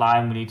on that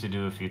line, we need to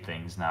do a few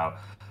things now.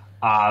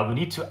 We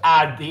need to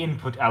add the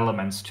input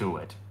elements to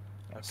it.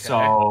 Okay.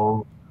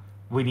 So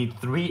we need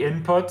 3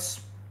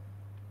 inputs.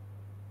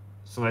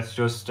 So let's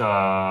just,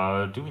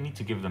 do we need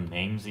to give them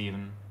names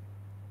even?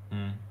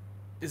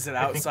 Is it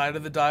outside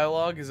of the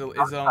dialogue? Is it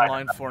on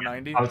line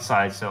 490?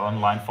 Outside, so on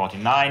line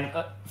 49.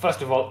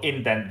 First of all,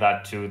 indent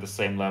that to the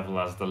same level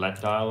as the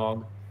let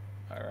dialogue.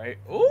 All right.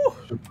 Ooh.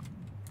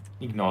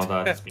 Ignore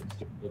that, it's being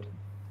stupid.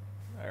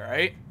 All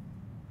right.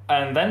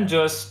 And then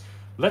just,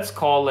 let's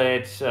call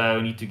it,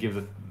 we need to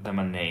give them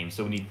a name.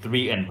 So we need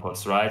 3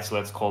 inputs, right? So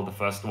let's call the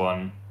first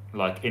one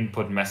like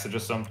input message or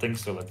something.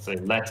 So let's say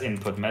let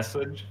input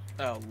message.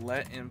 Oh,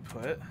 let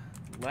input.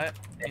 Let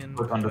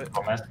Input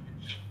underscore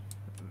message.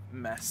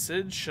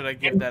 Message? Should I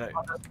give that a...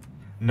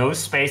 No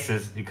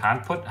spaces. You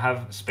can't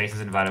have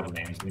spaces in variable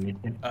names. We need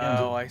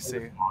Oh, I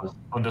see.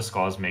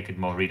 Underscores make it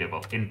more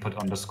readable. Input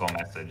underscore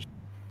message.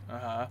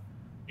 Uh-huh.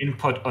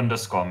 Input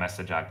underscore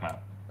message, Agma.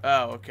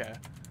 Oh, okay.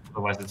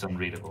 Otherwise it's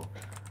unreadable.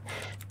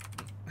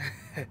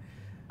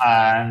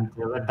 And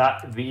let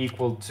that be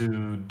equal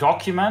to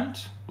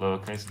document,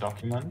 lowercase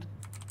document.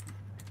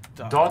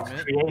 Dot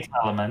create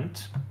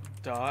element.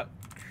 Dot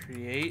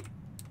create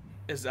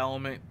is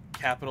element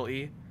capital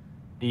E?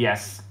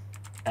 Yes.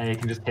 And you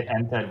can just hit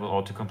enter, it will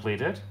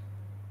auto-complete it.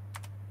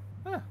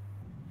 Huh.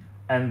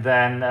 And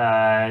then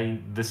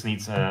this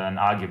needs an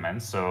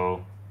argument,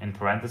 so in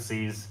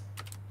parentheses,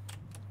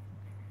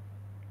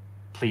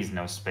 please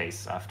no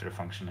space after the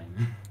function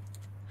name.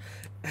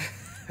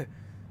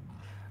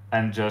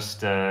 And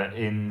just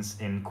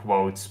in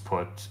quotes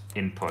put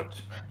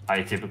input.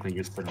 I typically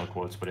use single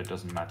quotes, but it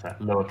doesn't matter.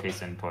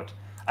 Lowercase input.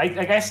 I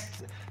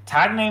guess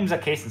tag names are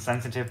case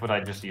insensitive, but I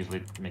just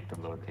usually make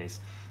them lowercase.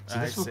 So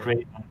this will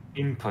create an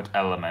input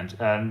element,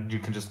 and you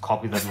can just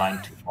copy that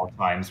line 2 more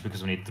times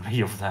because we need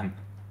 3 of them.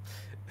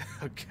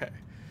 Okay.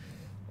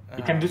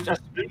 You can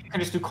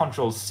just do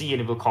Control C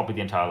and it will copy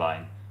the entire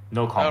line.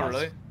 No commas. Oh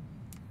really?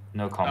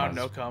 No commas.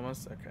 Oh, no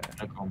commas. Okay.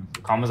 No commas.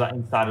 The commas are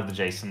inside of the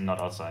JSON, not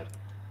outside.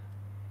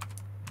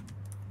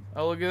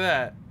 Oh, look at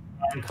that.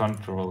 And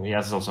Control. Yeah,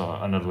 there's also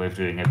another way of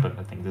doing it, but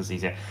I think this is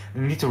easier.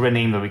 We need to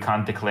rename that. We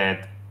can't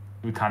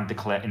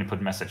declare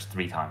input message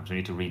 3 times. We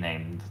need to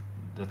rename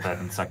the third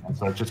and second.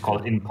 So let's just call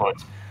it input.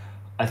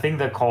 I think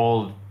they're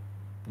called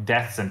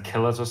deaths and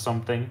killers or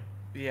something.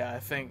 Yeah, I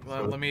think.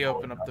 Let me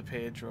open up the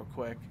page real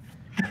quick.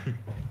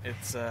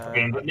 It's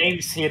Okay, the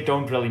names here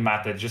don't really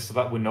matter, just so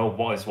that we know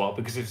what is what.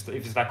 Because if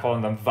you start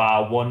calling them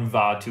var1,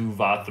 var2,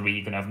 var3,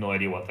 you're gonna have no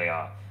idea what they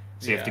are.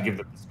 So you have to give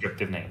them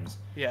descriptive names.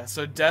 Yeah,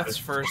 so deaths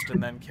first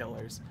and then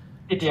killers.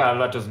 Yeah,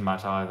 that doesn't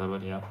matter either,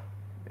 but yeah.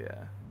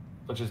 Yeah.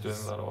 Let's just do it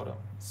in that order.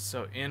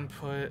 So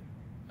input,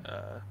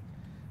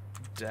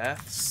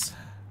 deaths,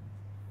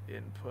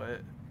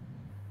 input,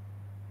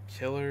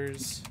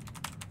 killers.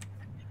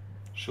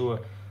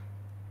 Sure.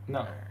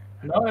 No.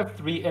 Now we have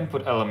 3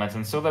 input elements,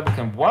 and so that we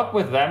can work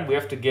with them, we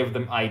have to give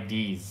them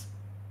IDs.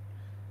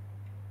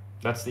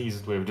 That's the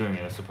easiest way of doing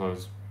it, I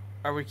suppose.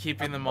 Are we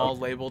keeping them all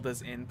labeled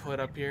as input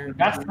up here?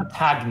 That's the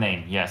tag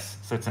name, yes.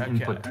 So it's an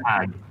input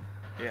tag.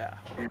 Yeah.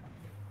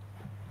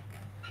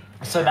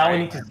 So now we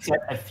need to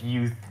set a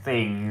few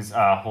things.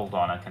 Hold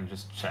on, I can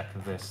just check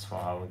this for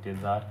how we did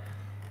that.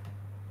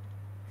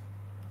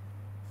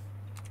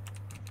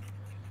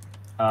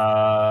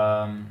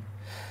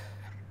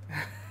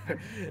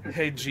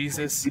 Hey,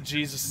 Jesus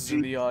is in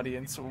the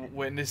audience,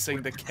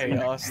 witnessing the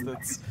chaos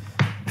that's...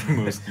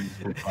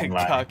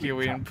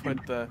 Kakiwin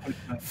put the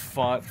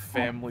font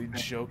family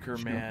Joker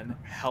man.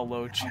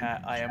 Hello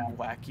chat, I am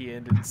wacky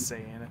and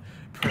insane.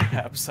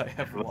 Perhaps I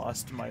have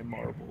lost my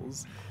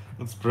marbles.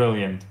 That's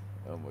brilliant.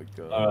 Oh my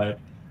god.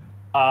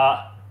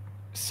 Alright.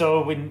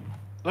 So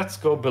let's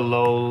go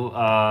below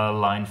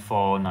line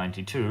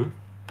 492.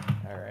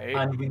 Alright.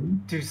 And we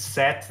need to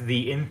set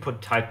the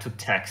input type to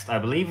text. I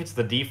believe it's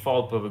the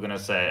default, but we're gonna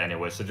say it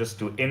anyway. So just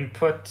do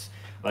input,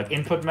 like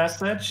input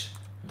message,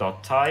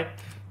 dot type.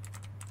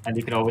 And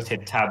you can always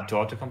hit tab to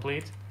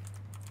autocomplete.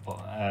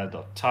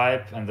 Dot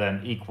type and then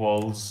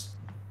equals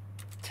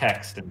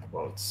text in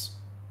quotes.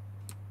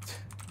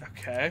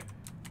 Okay.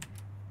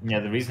 Yeah,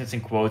 the reason it's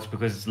in quotes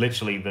because it's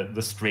literally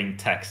the string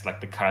text,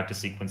 like the character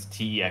sequence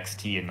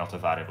text and not a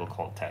variable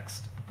called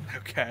text.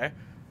 Okay.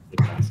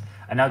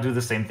 And now do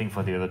the same thing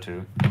for the other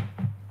 2.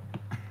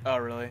 Oh,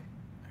 really? Okay.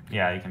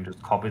 Yeah, you can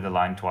just copy the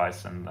line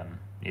twice and then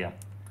yeah.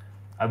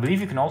 I believe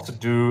you can also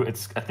do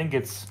I think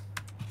it's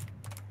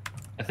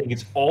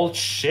Alt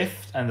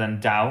Shift and then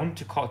down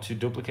to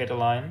duplicate a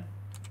line.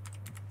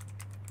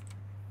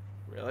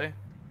 Really?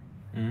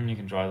 You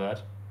can try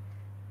that.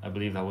 I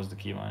believe that was the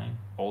key line.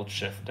 Alt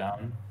Shift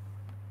down.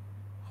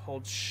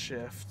 Hold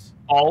Shift.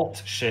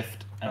 Alt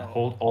Shift and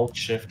hold Alt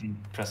Shift and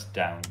press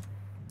down.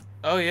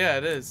 Oh yeah,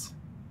 it is.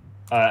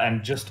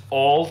 And just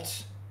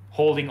Alt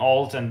holding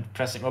Alt and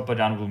pressing up or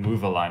down will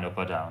move a line up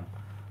or down.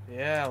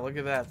 Yeah, look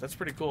at that. That's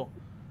pretty cool.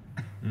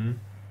 Mm.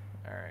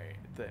 All right,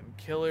 then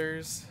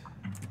killers.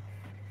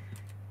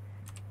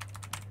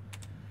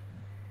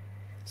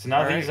 So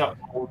now All these right. are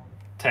all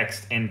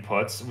text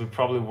inputs. We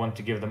probably want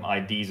to give them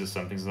IDs or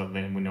something so that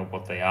then we know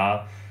what they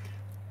are.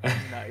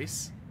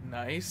 Nice,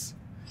 nice.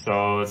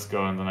 So let's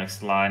go on the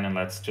next line and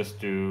let's just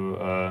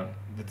do.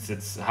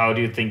 It's how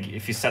do you think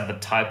if you set the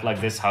type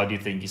like this? How do you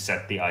think you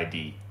set the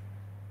ID?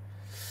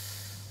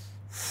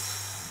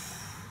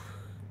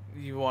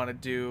 You want to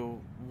do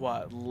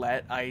what?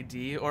 Let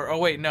ID or oh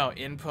wait, no.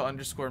 Input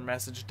underscore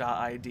message dot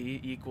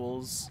ID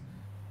equals.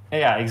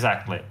 Yeah,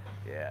 exactly.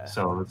 Yeah.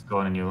 So let's go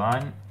on a new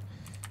line.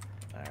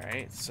 All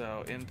right.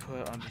 So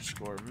input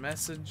underscore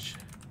message.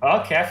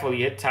 Oh, careful!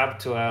 You hit tab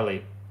too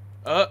early.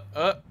 Uh.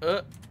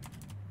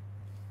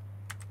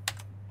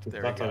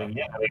 There we go.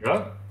 Yeah, there we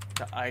go.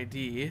 The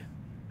ID.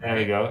 There we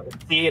Right. go.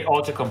 See, it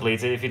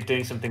auto-completes it. If you're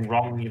doing something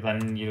wrong,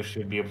 then you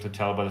should be able to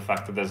tell by the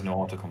fact that there's no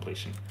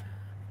auto-completion.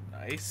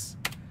 Nice.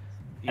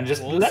 And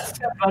just Equals. let's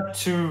set that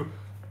to,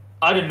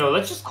 I don't know,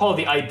 let's just call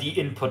the ID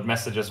input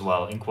message as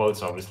well, in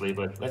quotes obviously,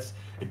 but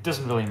it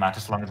doesn't really matter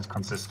as long as it's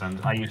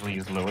consistent. I usually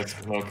use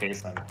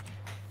lowercase then.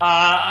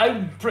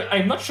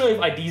 I'm not sure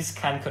if IDs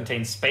can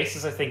contain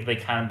spaces. I think they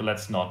can, but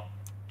let's not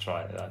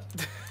try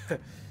that.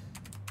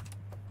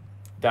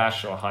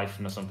 Dash or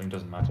hyphen or something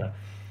doesn't matter.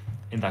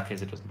 In that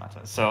case, it doesn't matter.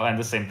 So, and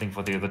the same thing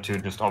for the other two,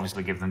 just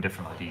obviously give them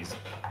different IDs.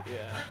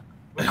 Yeah.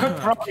 We could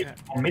probably Okay.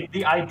 omit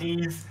the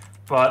IDs,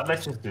 but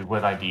let's just do it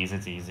with IDs,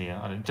 it's easier.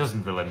 And it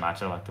doesn't really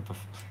matter, like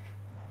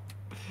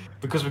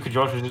because we could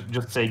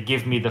just say,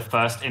 give me the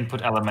first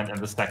input element and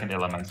the second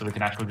element, so we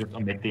can actually just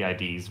omit the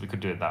IDs. We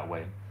could do it that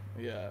way.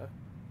 Yeah.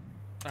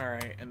 All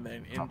right, and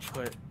then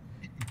input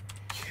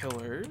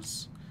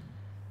killers,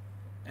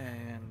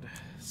 and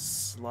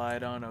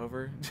slide on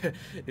over.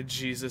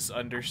 Jesus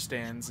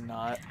understands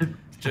not.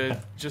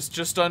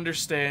 Just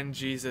understand,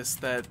 Jesus,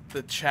 that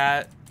the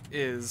chat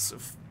is.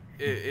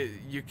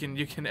 You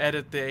can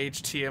edit the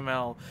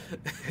HTML.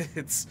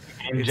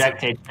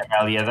 Inject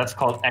HTML, yeah, that's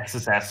called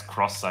XSS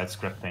cross-site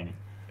scripting.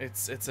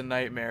 It's a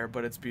nightmare,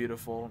 but it's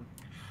beautiful.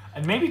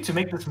 And maybe to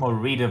make this more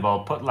readable,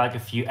 put like a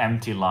few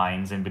empty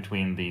lines in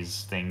between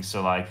these things.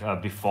 So like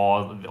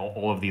before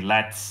all of the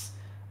lets,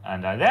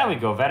 and there we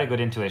go, very good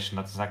intuition.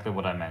 That's exactly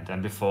what I meant.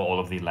 And before all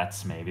of the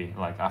lets, maybe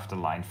like after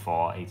line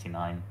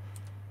 489.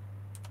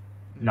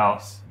 No,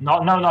 Nice.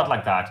 not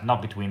like that.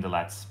 Not between the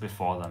lets,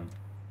 before them.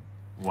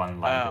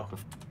 One line. Oh.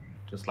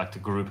 Just like to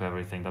group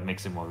everything. That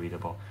makes it more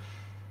readable.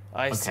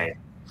 I see. Okay.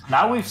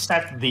 Now we've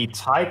set the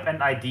type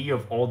and ID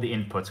of all the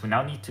inputs. We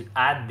now need to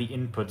add the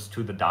inputs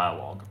to the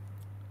dialog.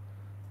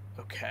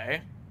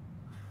 Okay.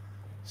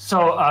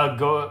 So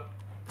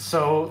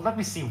So let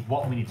me see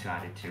what we need to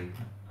add it to.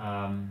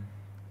 Oh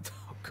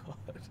God.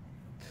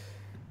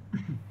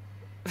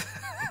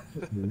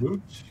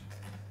 Root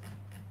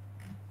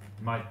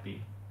might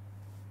be.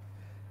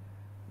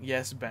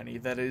 Yes, Benny,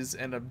 that is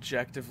an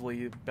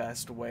objectively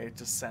best way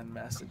to send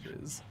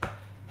messages.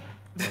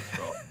 Let's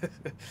go.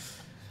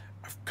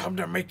 I've come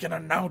to make an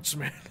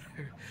announcement.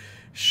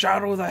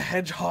 Shadow the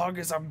Hedgehog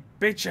is a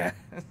bitch ass.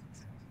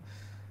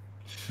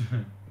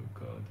 Oh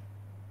God.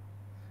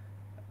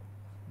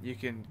 You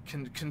can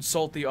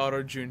consult the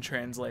auto-tune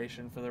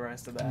translation for the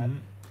rest of that. Mm-hmm.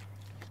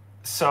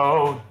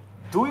 So,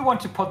 do we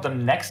want to put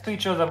them next to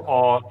each other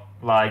or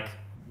like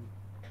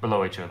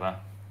below each other?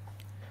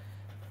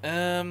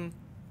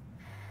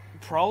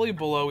 Probably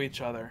below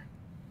each other.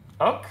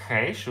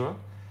 Okay, sure.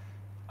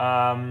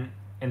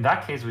 In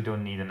that case, we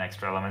don't need an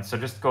extra element. So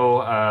just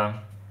go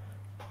at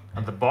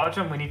the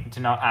bottom. We need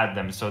to now add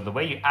them. So the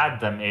way you add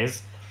them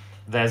is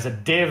there's a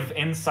div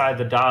inside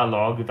the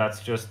dialog that's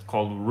just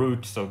called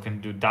root. So we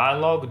can do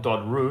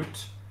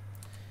dialog.root.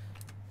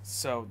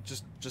 So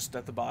just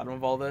at the bottom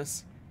of all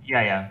this.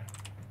 Yeah.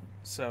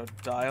 So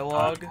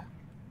dialog.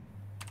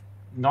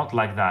 Not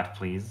like that,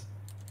 please.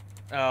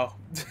 Oh.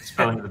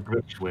 Spelling the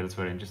British way, that's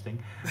very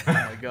interesting. Oh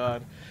my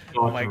God.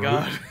 Oh my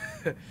God.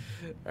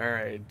 All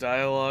right.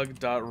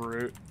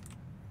 Dialog.root.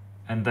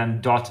 And then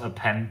dot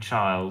append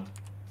child.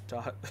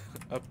 Dot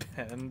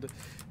append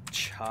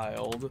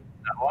child.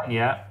 That one,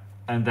 yeah.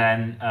 And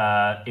then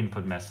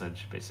input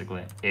message,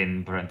 basically,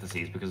 in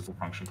parentheses, because it's a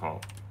function call.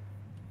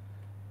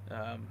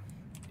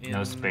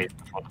 No space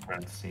before the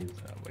parentheses.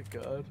 Oh my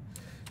God.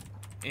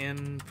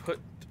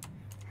 Input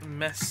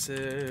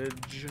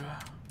message.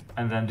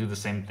 And then do the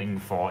same thing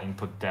for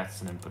input deaths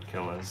and input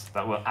killers.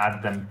 That will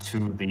add them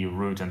to the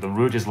root, and the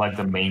root is like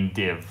the main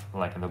div,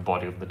 like in the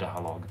body of the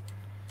dialog.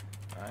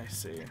 I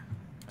see.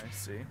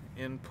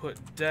 Input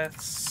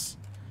deaths.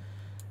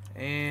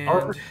 And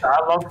All this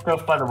dialog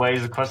stuff, by the way,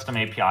 is a custom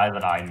API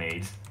that I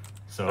made.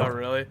 So oh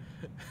really?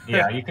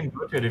 yeah, you can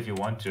go to it if you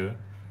want to.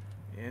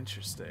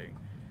 Interesting.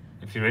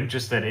 If you're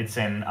interested, it's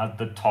in at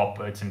the top.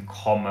 It's in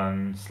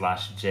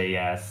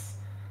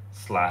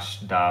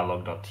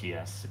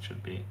common/js/dialog.ts. It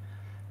should be.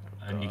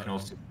 And you can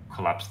also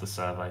collapse the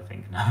server, I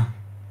think, now.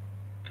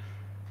 Oh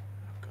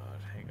God,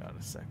 hang on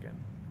a second.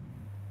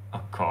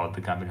 Oh god,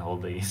 the Gambian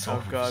holiday is Oh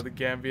over. god, the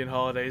Gambian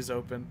holiday's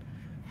open.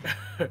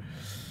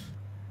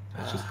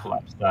 Let's just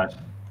collapse that.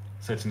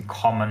 So it's in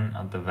common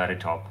at the very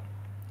top.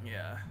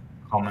 Yeah.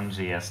 Common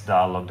GS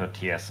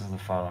dialog.ts is the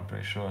file, I'm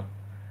pretty sure.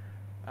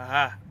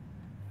 Aha.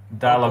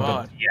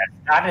 Dialog.ts. God.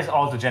 That is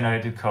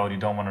auto-generated code. You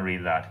don't want to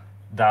read that.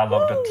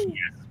 Dialog.ts Woo!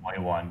 is what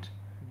you want.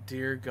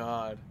 Dear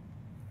God.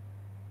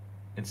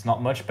 It's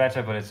not much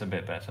better, but it's a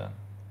bit better.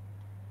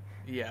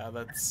 Yeah,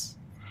 that's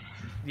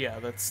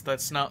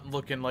not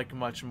looking like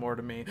much more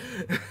to me.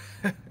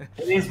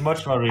 It is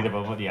much more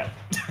readable, but yeah.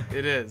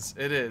 It is,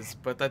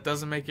 but that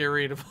doesn't make it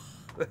readable.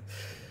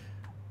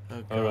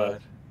 Oh God.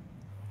 Alright.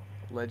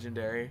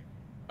 Legendary.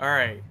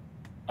 Alright.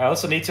 I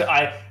also need to,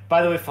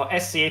 by the way, for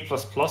SCA++,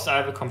 I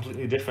have a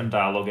completely different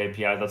dialog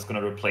API that's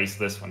going to replace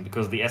this one,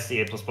 because the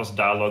SCA++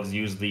 dialogs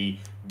use the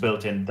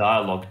built-in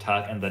dialog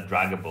tag and they're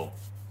draggable.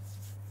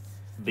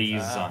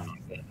 These are not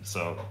there,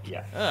 so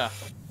yeah.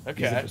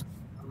 Okay. These are just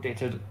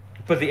updated,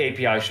 but the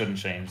API shouldn't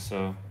change,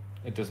 so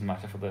it doesn't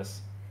matter for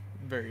this.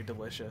 Very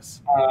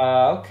delicious.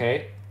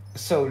 Okay,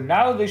 so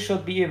now they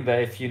should be in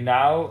there. If you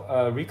now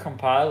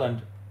recompile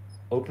and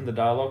open the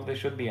dialog, they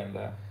should be in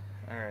there.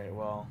 Alright,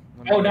 well.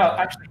 Oh, no,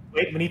 actually,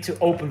 wait, we need to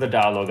open the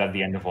dialog at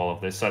the end of all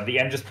of this. So at the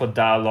end, just put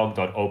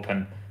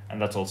dialog.open,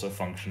 and that's also a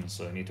function,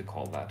 so you need to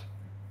call that.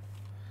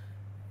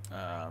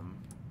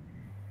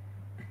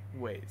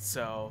 Wait,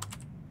 so...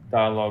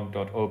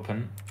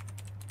 Dialog.open.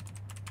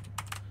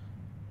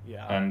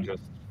 Yeah. And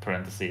just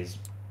parentheses.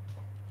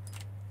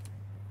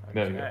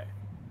 There we go.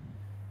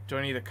 Do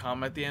I need a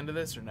comma at the end of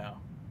this, or no?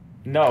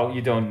 No,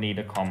 you don't need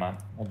a comma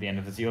at the end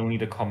of this. You only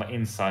need a comma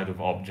inside of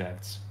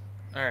objects.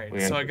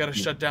 Alright, so I gotta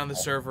shut down the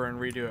server and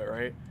redo it,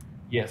 right?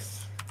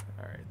 Yes.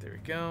 Alright, there we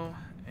go.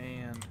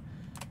 And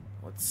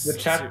let's... The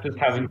chat is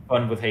having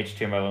fun with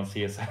HTML and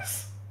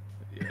CSS.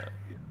 Yeah.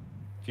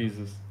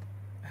 Jesus.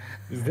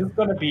 Is this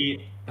gonna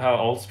be how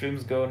all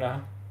streams go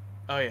now?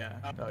 Oh yeah.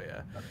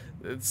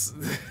 It's...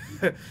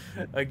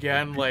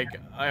 Again, like,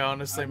 I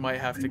honestly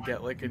might have to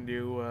get, like, a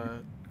new I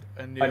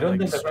don't like,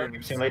 think that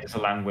Web Simulator is a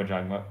language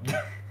I'm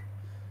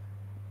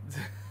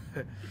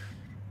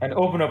And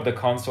open up the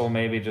console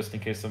maybe just in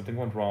case something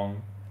went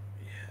wrong.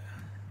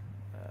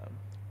 Yeah.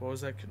 What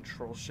was that?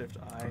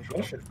 Control-Shift-I?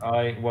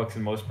 Control-Shift-I works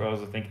in most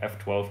browsers. I think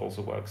F12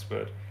 also works,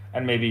 but...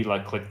 And maybe,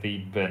 like, click the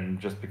bin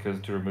just because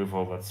to remove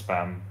all that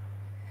spam.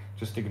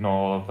 Just ignore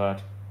all of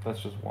that.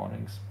 That's just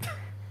warnings.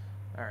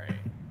 Alright.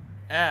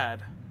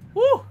 Add.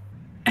 Woo!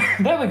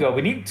 There we go.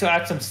 We need to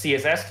add some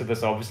CSS to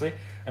this, obviously.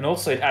 And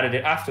also it added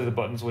it after the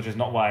buttons, which is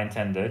not what I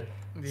intended.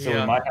 So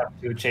we might have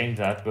to change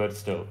that, but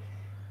still.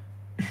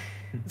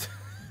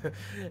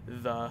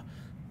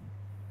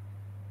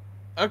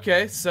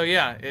 Okay, so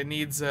yeah, it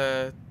needs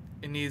I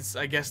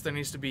guess there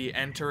needs to be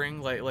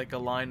entering, like a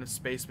line of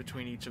space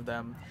between each of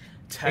them.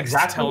 Text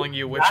telling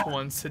you which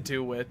ones to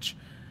do which.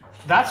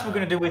 That's what we're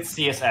going to do with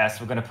CSS.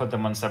 We're going to put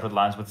them on separate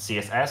lines with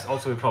CSS.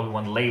 Also, we probably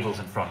want labels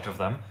in front of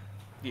them.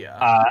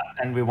 Yeah.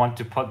 And we want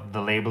to put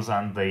the labels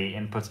and the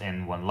inputs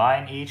in one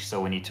line each.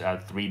 So we need to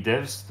add 3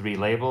 divs, 3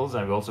 labels,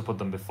 and we also put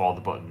them before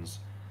the buttons.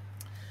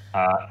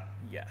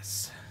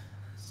 Yes.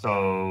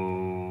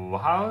 So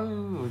how are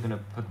we going to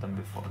put them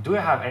before? Do we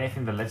have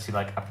anything that lets you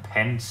like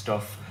append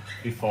stuff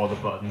before the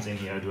buttons in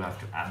here, or do we have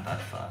to add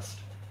that first?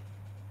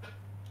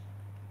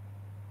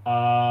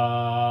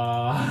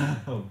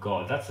 Oh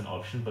god, that's an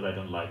option, but I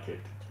don't like it.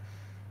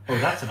 Oh,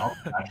 that's an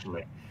option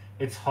actually.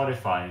 It's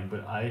horrifying,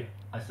 but I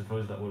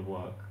suppose that would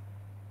work.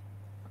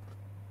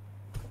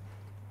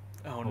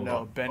 Oh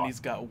no,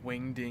 Benny's got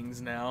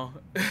wingdings now.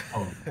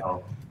 Oh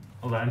no.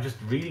 Hold on, I'm just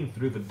reading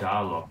through the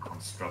dialog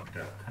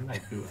constructor. Can I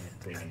do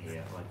anything in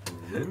here? Like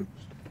root?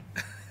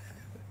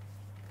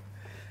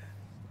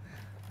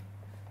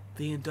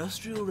 The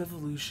Industrial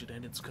Revolution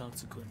and its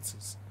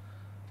consequences.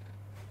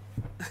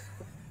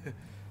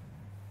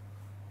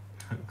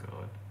 Oh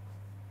god.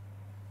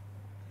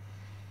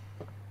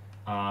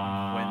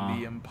 When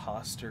the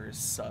imposter is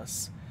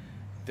sus.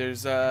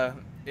 There's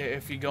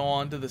if you go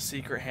on to the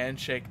secret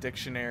handshake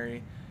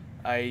dictionary,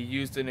 I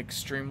used an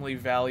extremely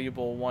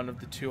valuable one of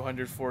the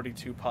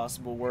 242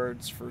 possible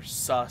words for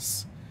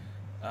sus.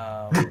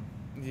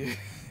 You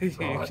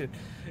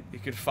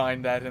could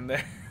find that in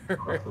there.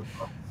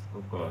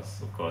 Of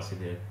course you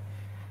did.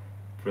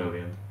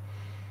 Brilliant.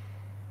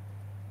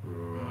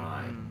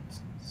 Right.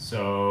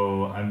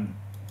 So I'm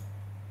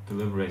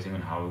deliberating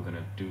on how we're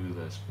gonna do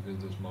this because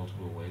there's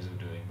multiple ways of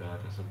doing that,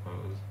 I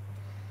suppose.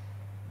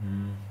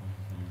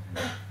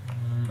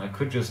 I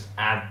could just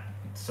add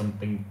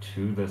something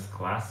to this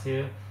class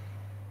here,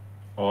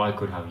 or I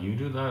could have you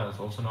do that. That's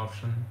also an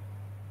option.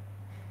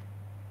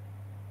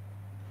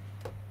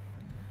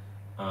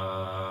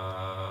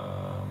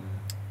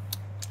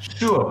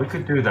 Sure, we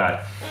could do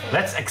that.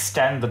 Let's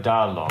extend the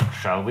dialog,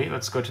 shall we?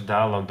 Let's go to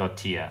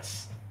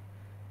dialog.ts.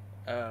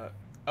 So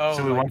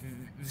we want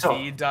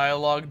the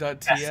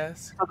dialog.ts?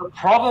 Yes. So the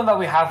problem that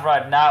we have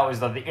right now is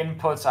that the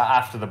inputs are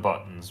after the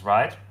buttons,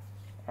 right?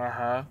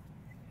 Uh-huh.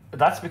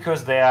 That's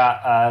because they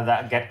are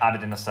that get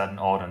added in a certain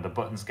order, and the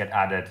buttons get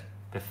added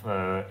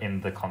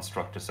in the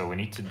constructor. So we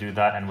need to do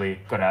that, and we're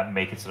gonna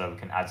make it so that we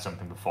can add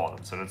something before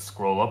them. So let's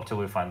scroll up till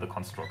we find the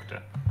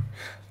constructor.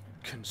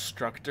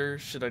 Constructor?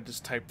 Should I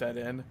just type that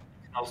in?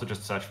 Also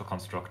just search for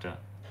constructor.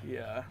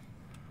 Yeah.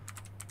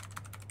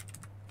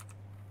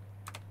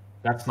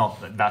 That's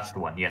the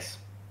one, yes.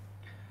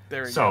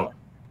 There we go. So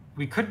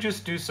we could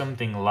just do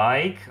something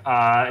like,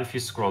 if you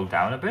scroll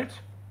down a bit,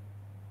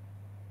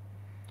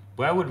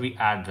 where would we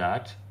add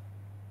that?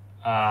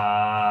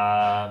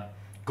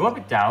 Go a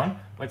bit down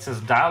where it says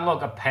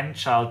dialogue append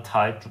child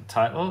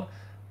title.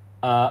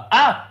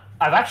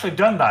 I've actually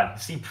done that.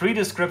 See,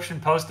 pre-description,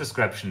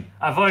 post-description.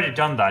 I've already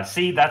done that.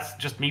 See, that's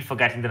just me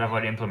forgetting that I've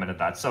already implemented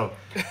that. So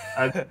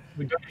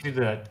we don't need to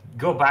do that.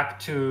 Go back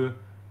to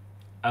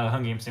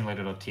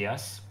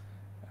hungamesimulator.ts.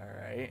 All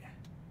right.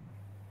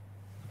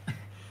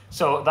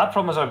 So that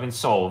problem has already been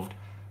solved.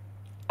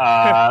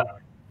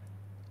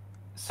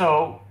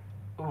 So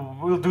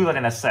we'll do that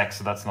in a sec,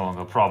 so that's no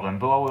longer a problem.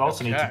 But what we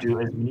also need to do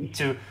is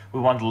we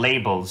want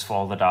labels for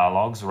all the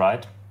dialogues,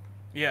 right?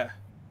 Yeah.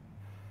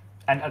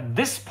 And at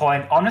this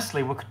point,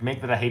 honestly, we could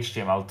make that a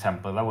HTML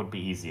template. That would be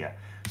easier.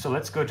 So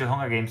let's go to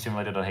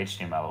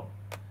hungergamesimulator.html.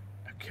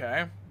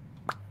 Okay.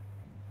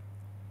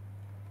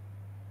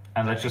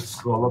 And let's just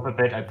scroll up a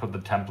bit. I put the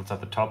templates at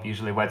the top,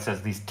 usually where it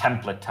says these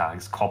template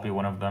tags. Copy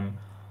one of them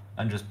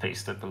and just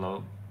paste it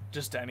below.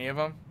 Just any of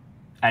them?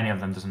 Any of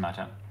them, doesn't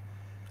matter.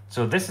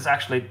 So this is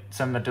actually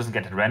something that doesn't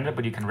get rendered,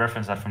 but you can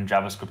reference that from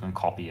JavaScript and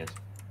copy it.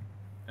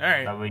 All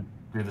right. That way,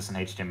 do this in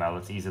HTML.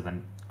 It's easier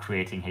than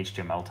creating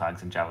HTML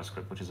tags in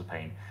JavaScript, which is a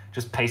pain.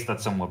 Just paste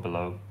that somewhere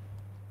below.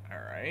 All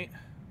right.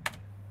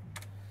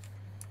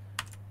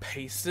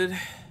 Pasted.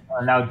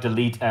 Now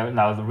delete.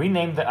 Now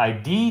rename the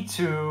ID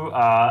to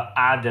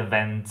add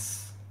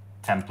events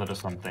template or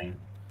something.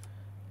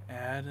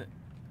 Add.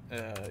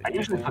 I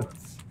usually put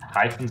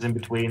hyphens in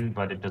between,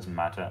 but it doesn't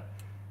matter.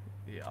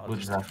 Yeah, I'll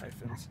just do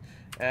hyphens.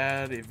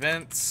 Add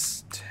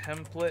events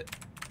template.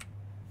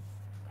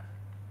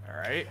 All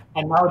right.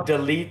 And now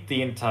delete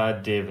the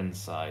entire div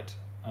inside.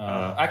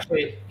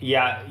 Actually,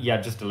 yeah,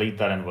 just delete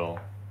that and we'll.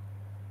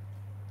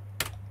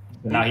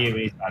 So now here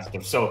we start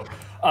stuff. So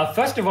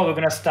first of all, we're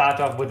going to start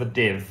off with a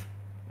div.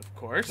 Of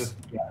course. Just,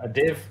 a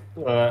div.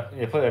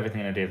 Put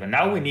everything in a div, and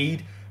now we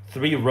need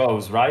 3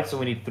 rows, right? So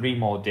we need 3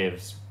 more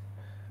divs.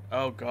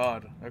 Oh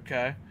God.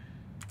 Okay.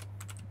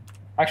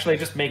 Actually,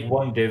 just make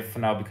 1 div for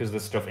now because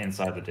there's stuff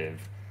inside the div.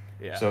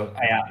 Yeah. So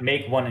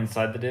make 1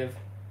 inside the div.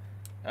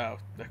 Oh,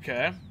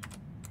 okay.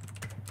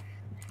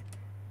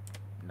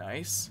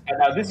 Nice. And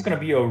now this is going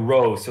to be a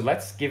row, so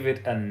let's give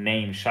it a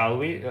name, shall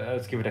we?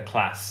 Let's give it a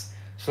class.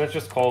 So let's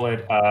just call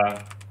it.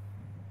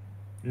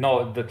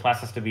 No, the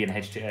class has to be an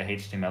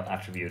HTML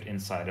attribute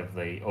inside of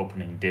the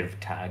opening div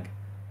tag.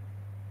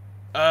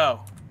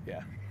 Oh,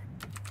 yeah.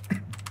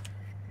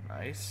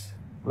 Nice.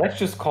 Let's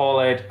just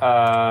call it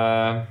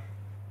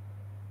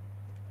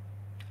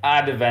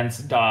add events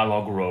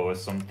dialog row or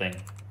something.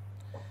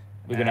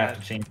 We're gonna have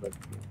to change that.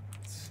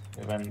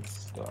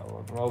 Events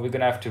dialog row. We're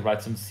gonna have to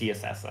write some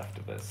CSS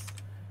after this.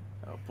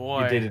 Oh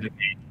boy. You did it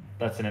again.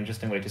 That's an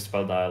interesting way to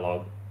spell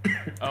dialogue.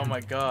 Oh my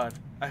God.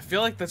 I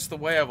feel like that's the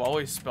way I've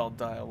always spelled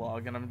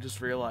dialogue, and I'm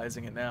just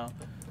realizing it now.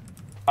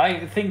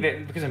 I think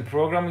that because in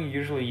programming you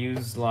usually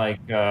use like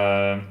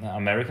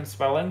American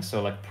spelling,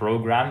 so like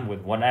program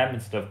with 1 M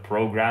instead of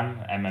program,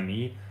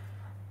 MME.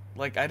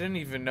 Like, I didn't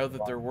even know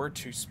that there were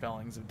 2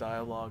 spellings of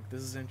dialogue.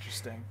 This is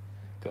interesting.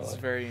 God. This is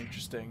very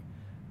interesting.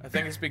 I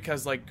think it's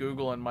because like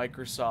Google and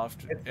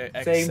Microsoft Same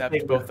accept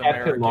thing both with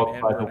American epilogue,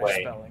 and by the British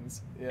way.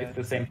 spellings. Yeah. It's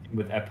the same thing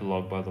with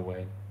epilogue, by the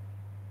way.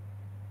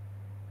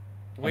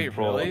 Wait,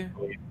 really?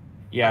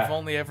 Yeah. I've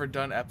only ever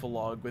done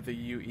epilogue with a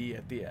UE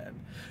at the end.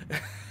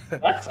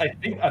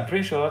 I'm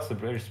pretty sure that's the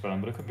British spelling,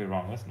 but it could be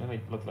wrong. Let me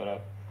look that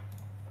up.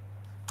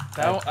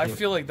 I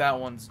feel like that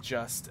one's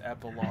just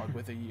epilogue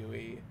with a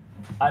UE.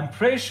 I'm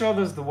pretty sure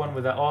there's the one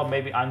with that. Or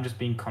maybe I'm just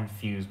being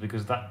confused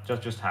because that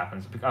just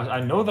happens. Because I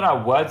know there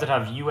are words that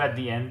have U at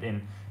the end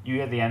in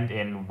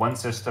one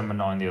system and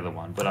not in the other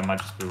one, but I might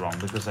just be wrong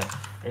because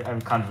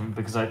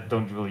because I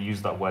don't really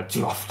use that word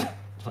too often.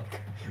 Like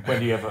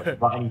when you ever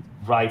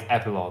write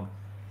epilogue.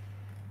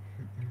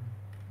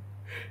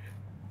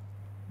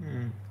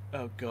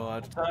 Oh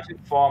God. Alternative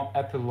form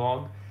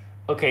epilogue.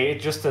 Okay, it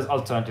just says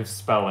alternative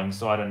spelling,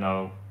 so I don't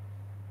know.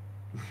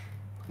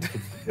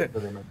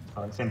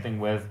 Same thing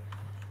with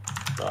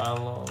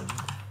dialogue.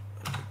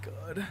 Oh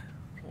God.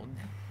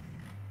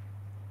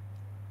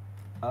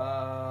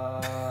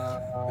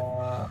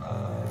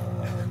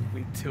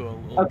 We do a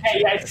little.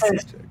 Okay, yeah, it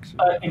says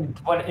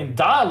in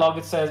dialogue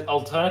it says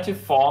alternative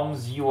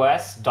forms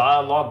US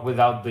dialogue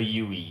without the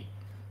UE.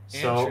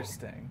 So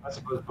Interesting. I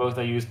suppose both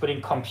are used, but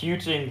in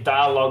computing,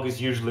 dialogue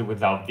is usually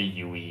without the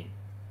UE.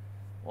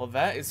 Well,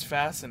 that is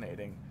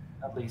fascinating.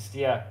 At least,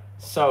 yeah.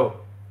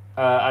 So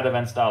add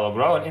events dialog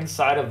row, and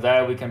inside of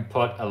there we can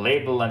put a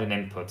label and an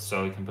input.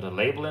 So you can put a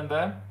label in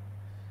there.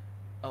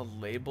 A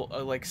label,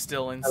 like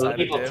still inside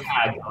a div?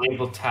 A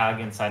label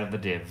tag inside of the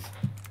div.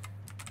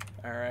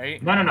 All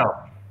right.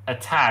 No. A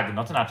tag,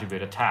 not an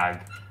attribute, a tag.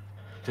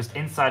 Just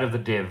inside of the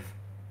div.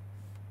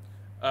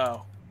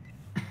 Oh.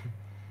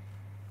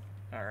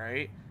 All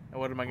right. And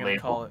what am I gonna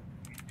call it?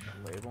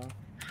 Label.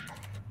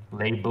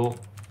 Label.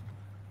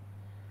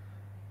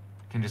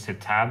 You can just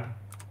hit tab.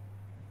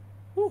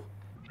 Woo.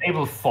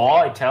 Label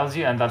for, it tells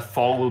you, and that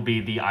for will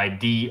be the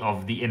ID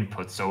of the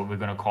input. So we're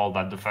going to call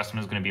that, the first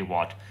one is going to be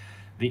what?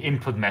 The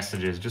input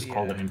messages. Just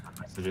call them input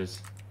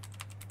messages.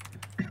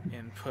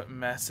 Input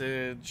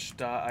message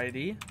dot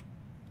ID?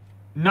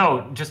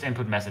 No, just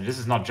input message. This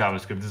is not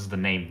JavaScript. This is the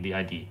name, the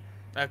ID.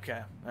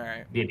 Okay, all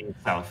right. The ID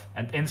itself.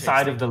 And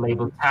inside of the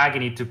label tag, you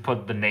need to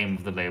put the name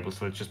of the label.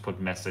 So let's just put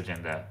message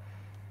in there.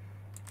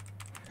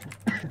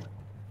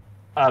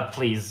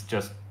 Please,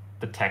 just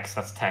the text.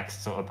 That's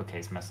text, so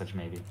uppercase message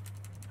maybe.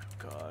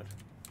 God.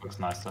 Looks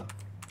nicer.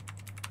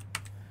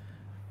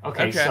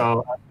 Okay,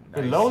 so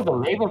below the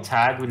label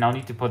tag, we now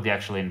need to put the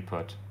actual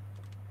input.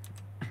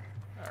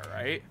 All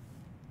right.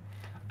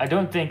 I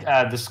don't think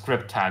the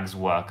script tags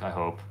work, I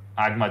hope.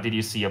 Agma, did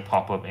you see a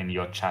pop-up in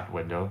your chat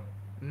window?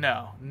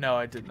 No,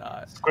 I did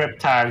not.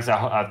 Script tags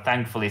are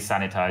thankfully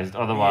sanitized,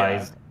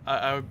 otherwise... Yeah,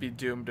 I would be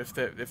doomed if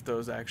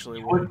those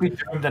actually work. You would be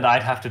doomed and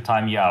I'd have to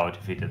time you out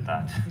if you did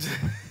that.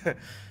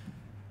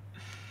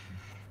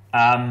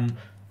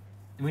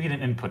 We need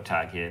an input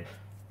tag here.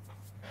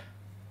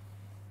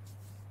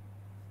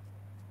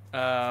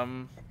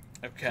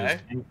 Okay.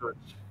 Input.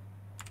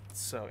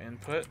 So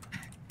input.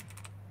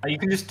 You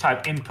can just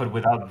type input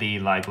without the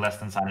less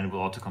than sign and it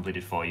will auto-complete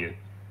it for you.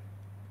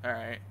 All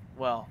right.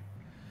 Well,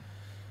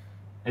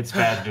 it's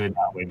better to do it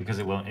that way because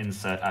it will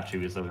insert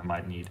attributes that we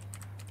might need.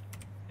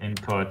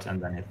 Input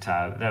and then hit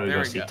tab. There we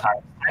go. See,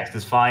 type text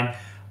is fine.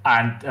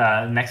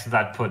 And next to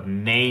that, put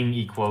name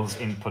equals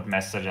input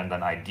message and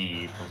then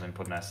ID equals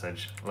input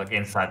message, like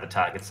inside the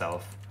tag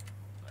itself.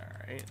 All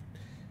right.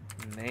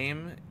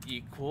 Name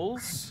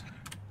equals,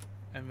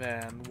 and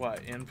then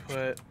what?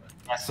 Input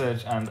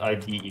message and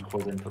ID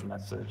equals input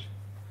message.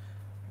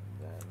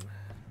 Then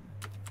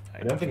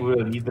I don't think we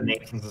really need the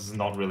name since this is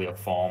not really a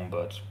form,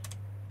 but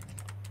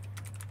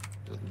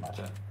doesn't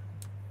matter.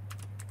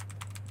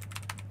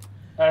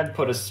 And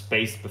put a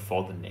space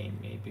before the name,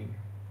 maybe.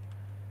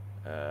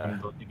 I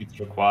don't think it's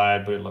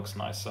required, but it looks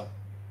nicer.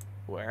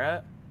 Where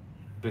at?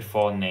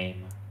 Before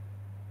name.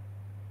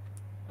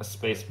 A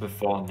space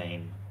before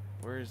name.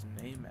 Where is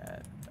name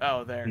at?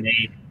 Oh, there.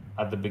 Name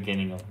at the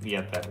beginning of...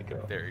 Yeah, there we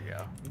go. There you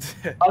go.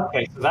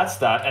 Okay, so that's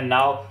that. And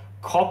now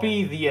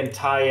copy the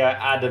entire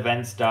add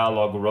events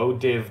dialog row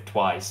div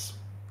twice.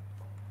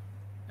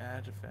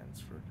 Add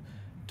events for...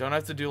 Don't I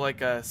have to do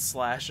like a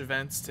slash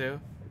events too?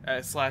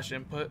 Slash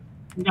input?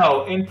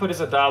 No, input is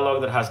a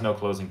dialog that has no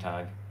closing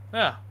tag.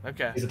 Oh,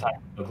 okay. It's a tag,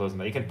 no closing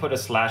tag. You can put a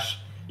slash.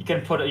 You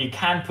can put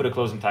a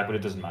closing tag, but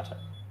it doesn't matter.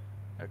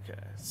 Okay.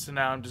 So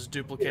now I'm just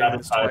duplicating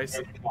this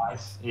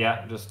twice.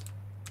 Yeah, just.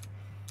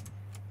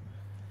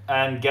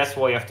 And guess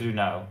what you have to do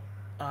now?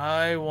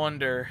 I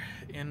wonder.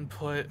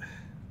 Input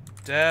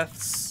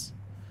deaths,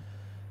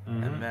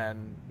 and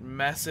then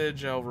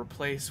message I'll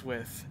replace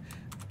with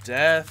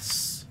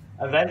deaths.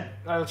 And then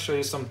I'll show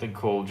you something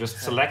cool. Just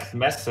select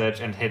message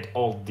and hit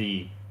Alt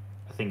D.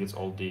 I think it's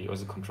Alt D, or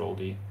is it Control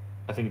D?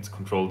 I think it's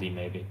Control D,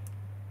 maybe.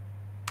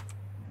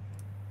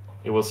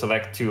 It will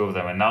select two of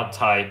them, and now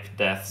type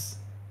deaths.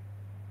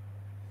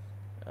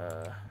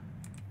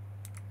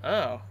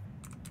 Oh.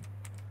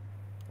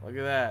 Look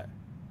at that.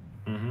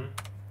 Mm-hmm.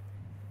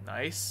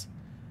 Nice.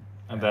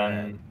 And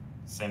then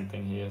same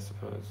thing here, I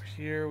suppose.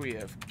 Here we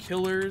have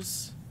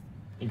killers.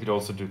 You could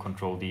also do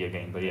Control D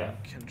again, but yeah.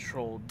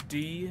 Control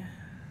D.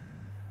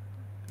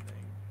 And then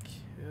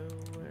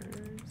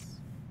killers.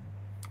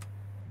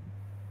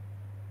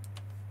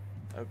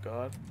 Oh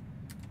God.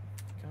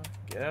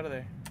 Get out of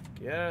there.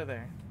 Get out of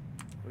there.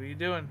 What are you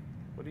doing?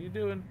 What are you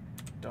doing?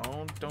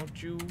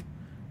 Don't you.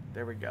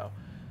 There we go.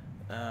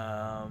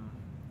 And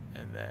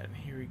then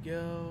here we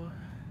go.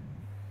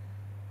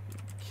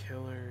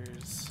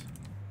 Killers.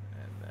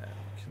 And then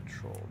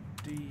Control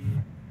D.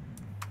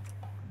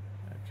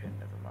 Okay,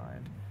 never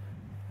mind.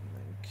 And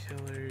then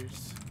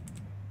killers.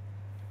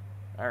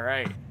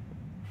 Alright.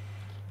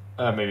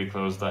 Maybe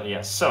close that,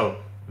 yeah. So,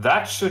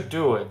 that should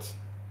do it.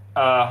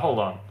 Hold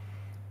on.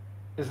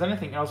 Is there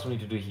anything else we need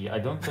to do here? I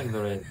don't think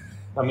there is.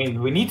 I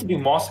mean, we need to do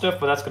more stuff,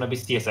 but that's going to be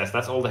CSS.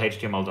 That's all the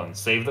HTML done.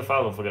 Save the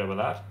file, don't forget about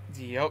that.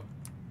 Yep.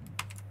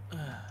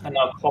 And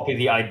now copy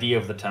the ID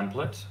of the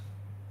template.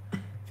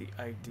 The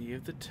ID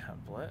of the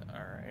template,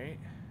 alright.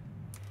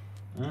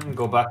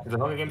 Go back to the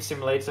Hunger Games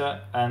Simulator,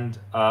 and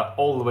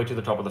all the way to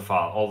the top of the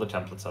file. All the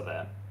templates are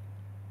there.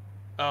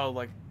 Oh,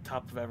 like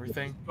top of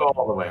everything? Go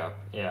all the way up,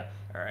 yeah.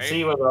 Alright.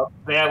 See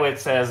there where it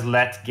says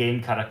let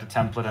game character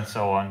template and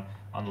so on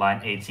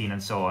line 18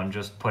 and so on,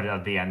 just put it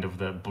at the end of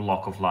the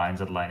block of lines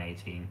at line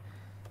 18.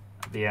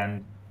 At the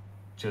end,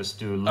 just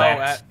do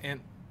let.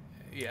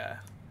 Yeah.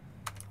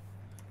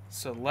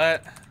 So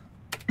let,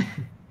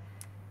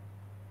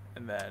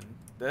 and then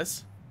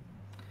this?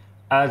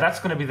 That's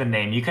going to be the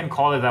name. You can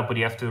call it that, but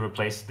you have to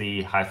replace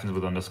the hyphens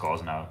with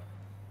underscores now.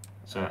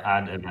 So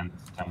add event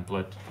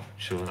template.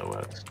 Sure, that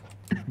works.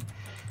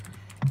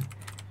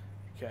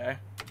 Okay.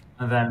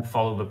 And then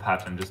follow the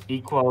pattern, just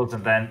equals,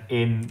 and then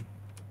in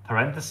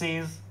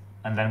parentheses,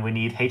 and then we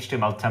need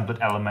HTML template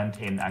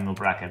element in angle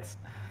brackets.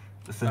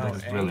 The syntax Oh,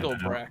 is brilliant.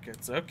 angle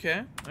brackets.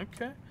 Okay,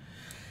 okay.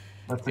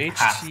 That's a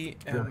cast.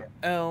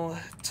 HTML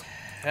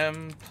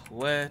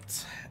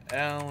template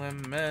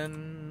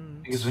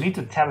element. Because we need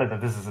to tell it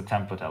that this is a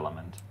template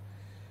element.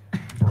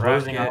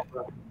 Closing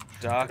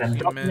Bracket out. Then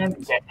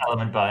document get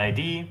element by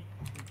ID.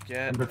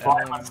 get And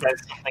before anyone element. says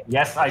something,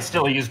 yes, I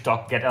still use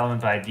get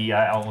element by ID.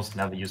 I almost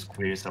never use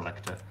query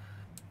selector.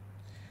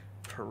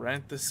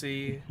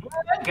 Parenthesis.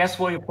 Guess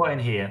what you put in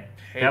here?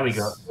 Paste. There we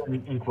go.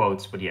 In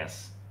quotes, but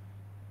yes.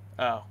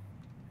 Oh.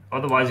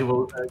 Otherwise, you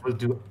will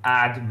do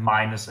add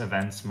minus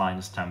events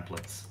minus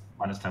templates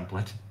minus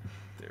template.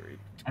 There we go.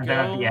 And then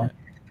at the end,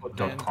 put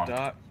and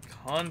content.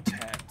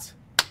 content.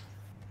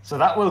 So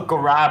that will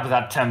grab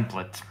that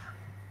template.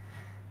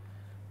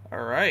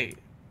 All right.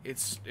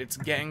 It's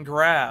getting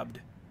grabbed.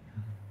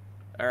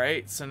 All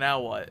right. So now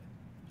what?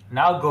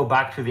 Now go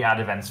back to the add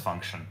events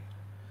function.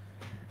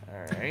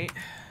 All right.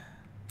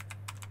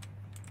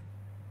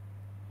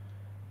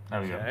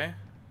 There we go. Okay.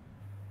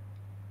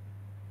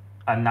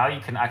 And now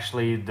you can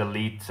actually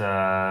delete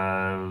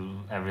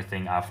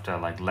everything after,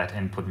 like let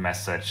input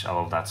message,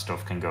 all of that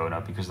stuff can go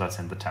now because that's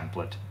in the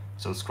template.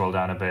 So scroll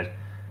down a bit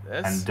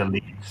and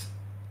delete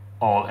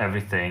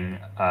everything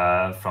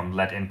from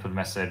let input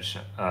message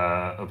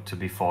up to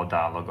before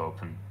dialog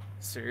open.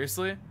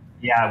 Seriously?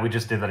 Yeah, we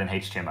just did that in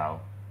HTML.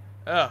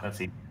 Oh. That's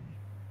it.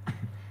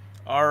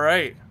 All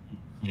right.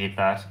 Yeet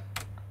that.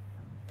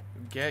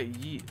 Get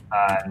yeet.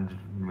 And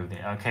move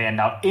it. Okay, and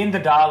now in the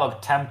dialog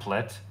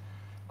template,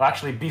 well,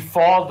 actually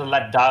before the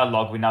let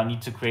dialog, we now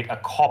need to create a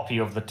copy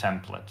of the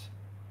template.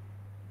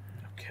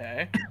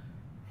 Okay.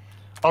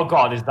 Oh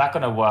god, is that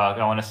going to work?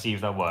 I want to see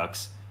if that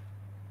works.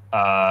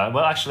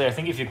 Well, actually, I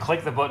think if you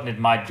click the button, it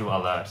might do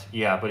alert.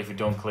 Yeah, but if you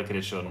don't click it,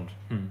 it shouldn't.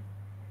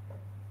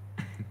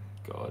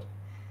 God.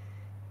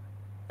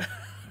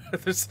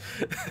 there's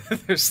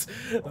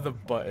the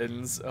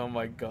buttons. Oh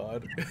my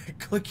god.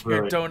 Click here,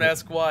 Really? don't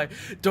ask why.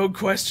 Don't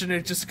question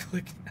it, just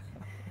click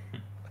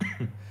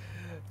now.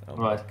 Oh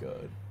my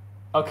god.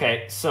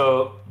 Okay,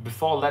 so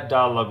before let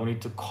dialog, we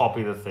need to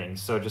copy the thing.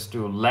 So just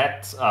do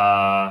let,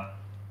 I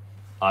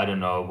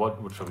don't know, what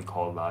should we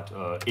call that?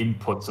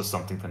 Inputs or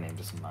something, the name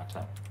doesn't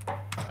matter.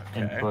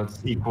 Okay. Inputs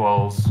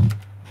equals,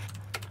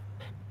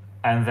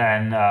 and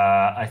then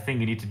I think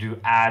you need to do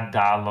add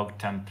dialog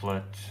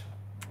template.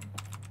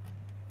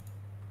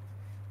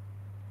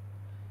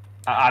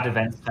 Add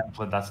events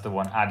template, that's the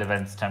one. Add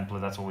events template,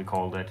 that's what we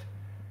called it.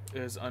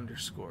 It was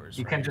underscores.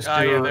 You can just do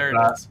yeah, there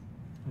it is.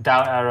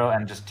 Down arrow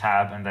and just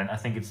tab, and then I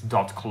think it's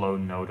dot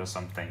clone node or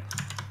something.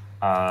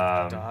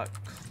 Dot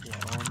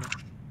clone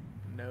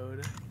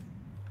node.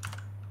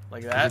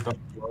 Like that? Is it dot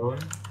clone?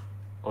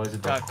 Or is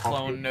it dot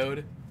clone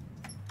node?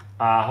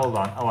 Hold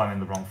on. Oh, I'm in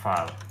the wrong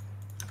file.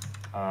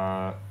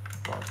 Dot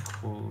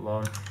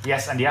clone.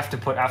 Yes, and you have to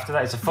put after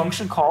that, it's a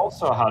function call.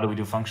 So how do we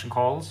do function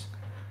calls?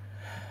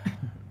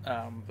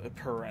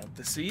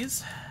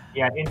 Parentheses.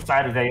 Yeah,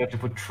 inside of there you have to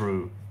put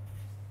true.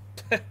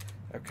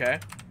 Okay.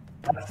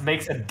 That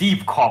makes a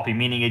deep copy,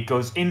 meaning it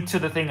goes into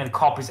the thing and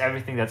copies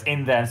everything that's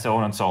in there and so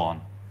on and so on.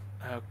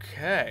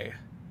 Okay.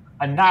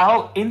 And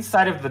now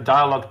inside of the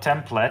dialog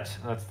template,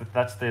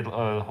 that's the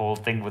whole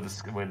thing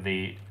with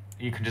the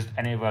you can just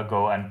anywhere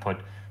go and put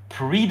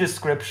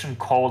pre-description :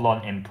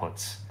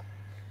 inputs.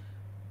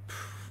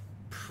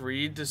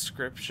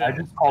 Pre-description. I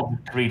just called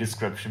it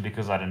pre-description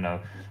because I don't know.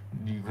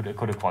 You could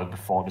have called it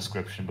before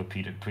description, but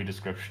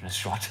pre-description is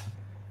short.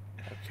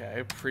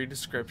 Okay,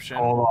 pre-description. :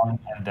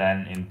 and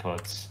then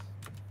inputs.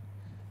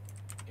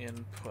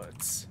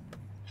 Inputs.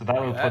 So that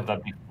will put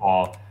that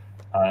before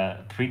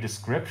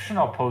pre-description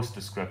or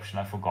post-description.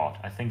 I forgot.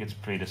 I think it's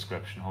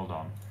pre-description. Hold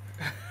on.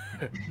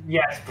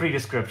 Yes,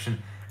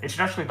 pre-description. It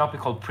should actually not be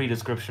called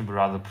pre-description, but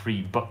rather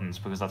pre-buttons,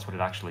 because that's what it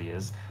actually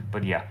is.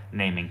 But yeah,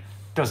 naming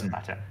doesn't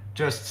matter.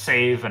 Just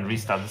save and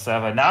restart the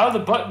server. Now the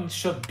buttons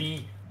should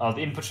be, the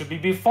input should be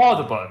before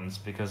the buttons,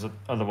 because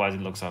otherwise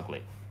it looks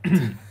ugly.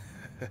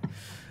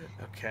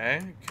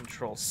 Okay,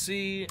 Control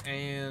C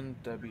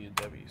and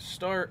www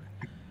start,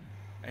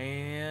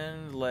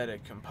 and let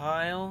it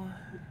compile.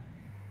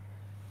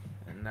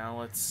 And now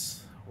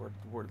let's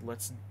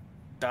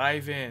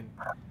dive in.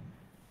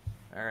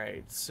 All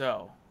right,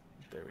 so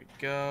there we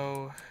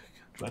go.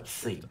 Let's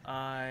see.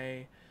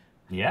 I.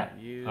 Yeah.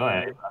 Oh,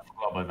 I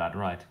forgot about that.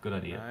 Right. Good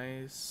idea.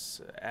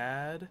 Nice.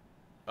 Add.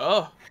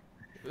 Oh.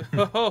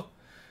 Oh.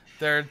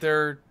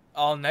 They're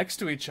all next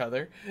to each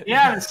other.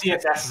 Yeah, the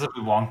CSS is a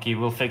bit wonky.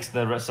 We'll fix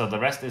the rest. So the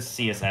rest is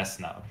CSS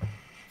now.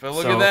 But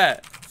look at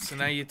that. So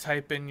now you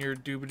type in your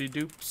doobity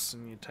doops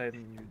and you type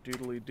in your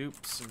doodly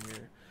doops and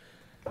your.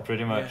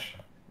 Pretty much.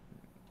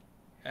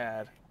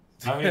 Add.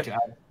 Now we need to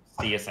add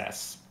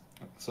CSS.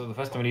 So the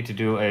first thing we need to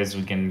do is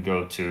we can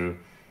go to.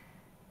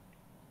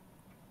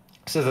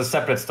 So there's a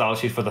separate style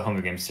sheet for the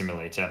Hunger Games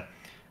simulator.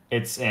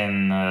 It's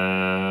in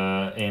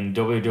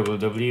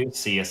www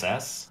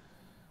CSS.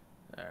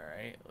 All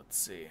right, let's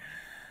see.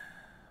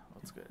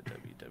 Let's go to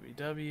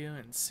www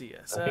and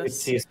CSS. I think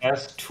it's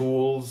CSS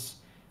tools.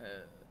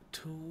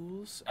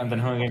 DevTools. And then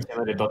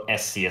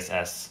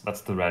 .scss.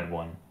 That's the red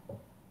one.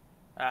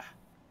 Ah.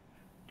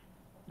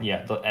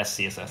 Yeah,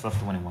 .scss. That's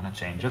the one you want to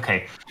change.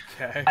 Okay.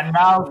 Okay. And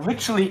now,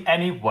 literally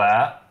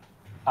anywhere,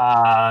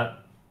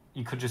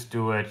 you could just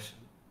do it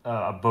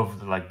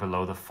above, like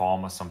below the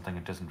form or something.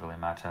 It doesn't really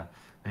matter.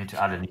 We need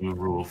to add a new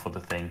rule for the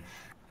thing.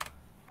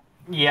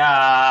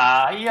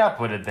 Yeah,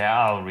 put it there.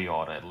 I'll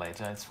reorder it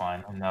later. It's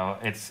fine. No,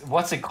 it's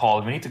what's it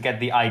called? We need to get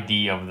the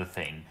ID of the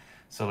thing.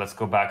 So let's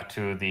go back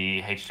to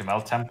the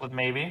HTML template,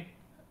 maybe.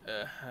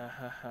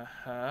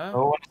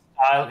 So what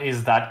style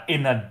is that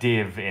inner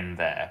div in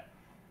there?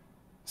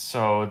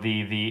 So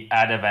the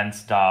add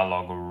events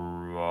dialog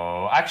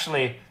row.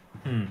 Actually,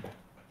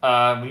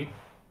 we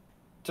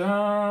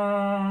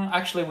don't.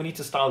 Actually, we need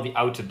to style the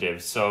outer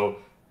div. So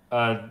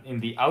in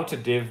the outer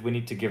div, we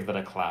need to give that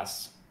a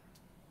class.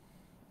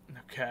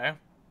 Okay.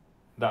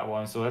 That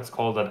one. So let's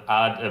call that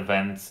add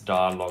events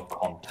dialog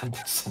content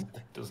or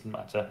something. Doesn't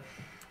matter.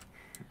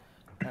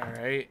 All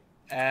right.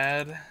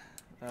 Add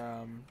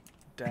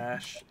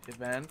dash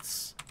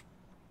events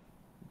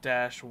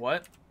dash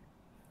what?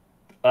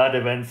 Add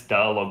events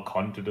dialog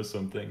content or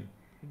something.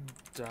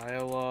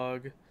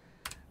 Dialogue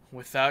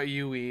without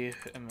UE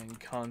and then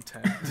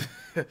content.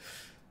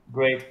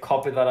 Great.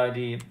 Copy that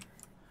ID.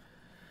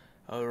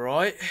 All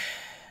right.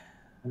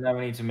 And then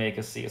we need to make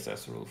a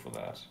CSS rule for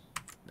that.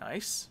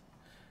 Nice.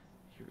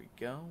 Here we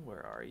go.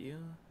 Where are you?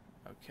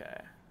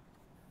 Okay.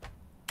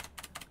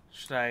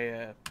 Should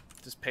I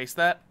just paste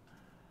that?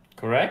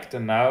 Correct.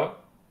 And now,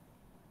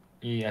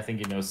 I think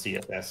you know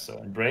CSS. So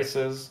in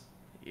braces.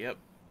 Yep.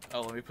 Oh,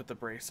 let me put the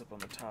brace up on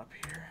the top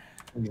here.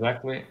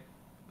 Exactly.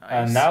 Nice.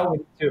 And now we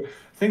need to.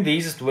 I think the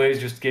easiest way is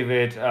just give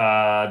it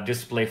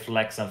display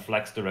flex and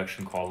flex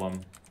direction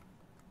column.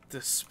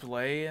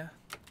 Display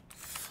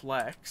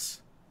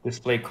flex.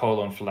 Display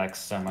colon flex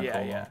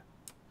semicolon. Yeah.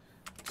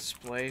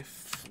 Display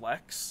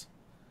flex.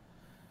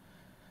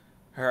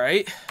 All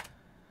right.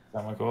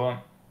 Semicolon.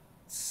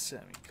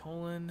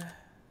 Semicolon.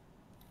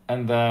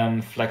 And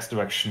then flex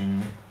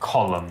direction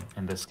column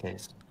in this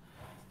case.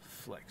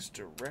 Flex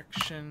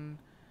direction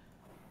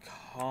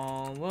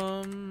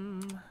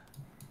column.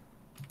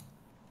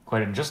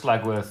 Quite just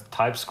like with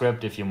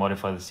TypeScript, if you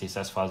modify the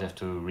CSS files, you have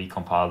to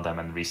recompile them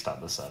and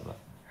restart the server.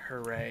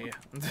 Hooray.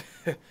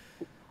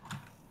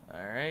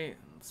 All right.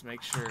 Let's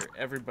make sure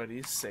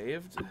everybody's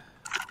saved.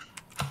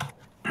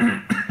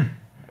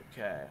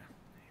 Okay.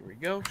 Here we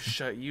go.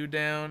 Shut you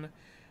down.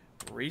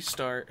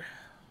 Restart.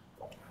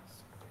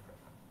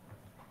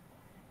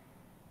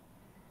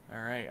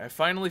 Alright, I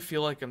finally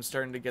feel like I'm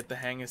starting to get the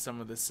hang of some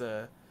of this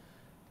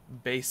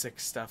basic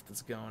stuff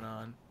that's going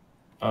on.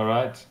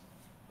 Alright.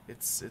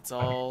 It's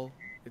all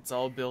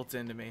built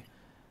into me.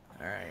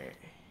 Alright.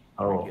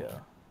 Oh. Here we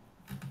go.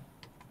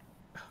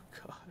 Oh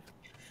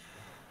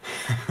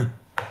god.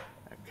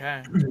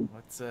 Okay.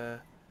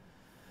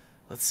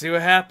 Let's see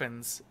what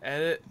happens.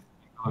 Edit.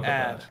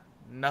 Add.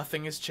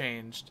 Nothing has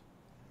changed.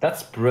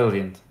 That's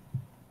brilliant.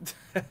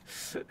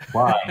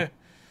 Why?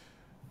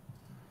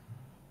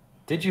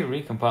 Did you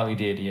recompile? You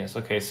did, yes.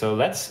 Okay, so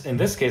let's, in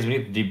this case, we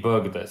need to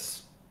debug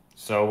this.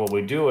 So what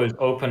we do is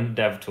open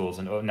DevTools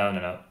and,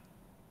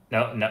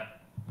 no.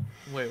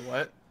 Wait,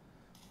 what?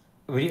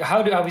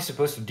 How are we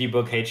supposed to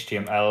debug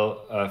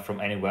HTML from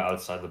anywhere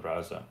outside the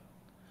browser?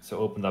 So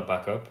open that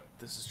back up.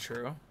 This is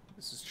true.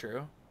 This is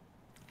true.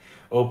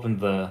 Open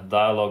the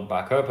dialog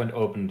back up and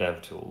open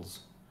DevTools.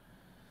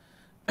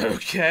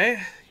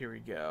 Okay, here we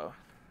go.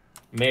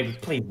 Maybe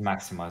please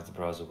maximize the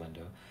browser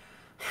window.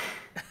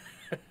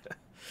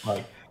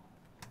 Like,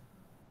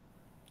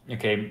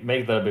 okay,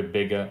 make that a bit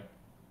bigger.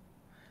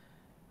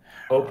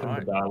 Open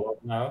the dialog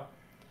now.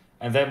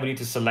 And then we need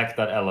to select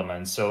that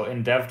element. So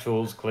in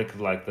DevTools, click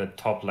like the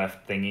top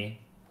left thingy.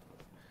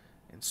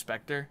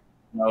 Inspector?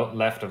 No,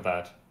 left of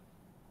that.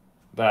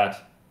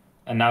 That.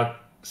 And now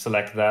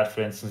select that,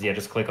 for instance. Yeah,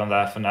 just click on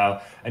that for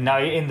now. And now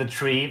in the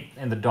tree,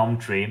 in the DOM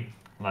tree,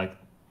 like,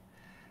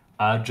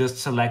 just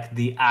select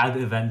the Add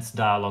Events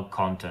dialog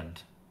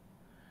content.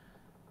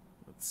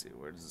 Let's see,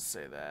 where does it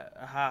say that?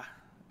 Aha.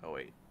 Oh,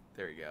 wait.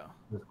 There you go.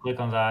 Just click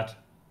on that.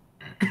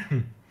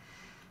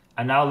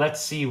 And now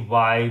let's see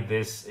why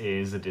this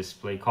is a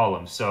display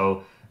column.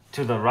 So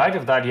to the right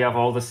of that, you have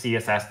all the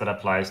CSS that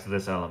applies to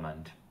this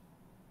element.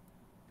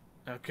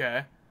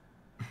 Okay.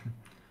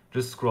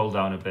 Just scroll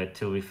down a bit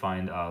till we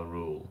find our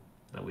rule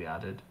that we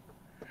added.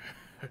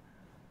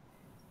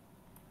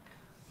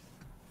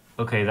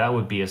 Okay, that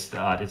would be a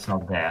start. It's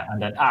not there.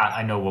 And then,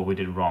 I know what we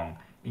did wrong.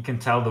 You can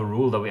tell the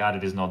rule that we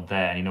added is not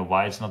there. And you know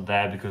why it's not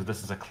there? Because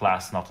this is a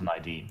class, not an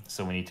ID.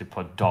 So we need to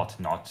put dot,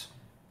 not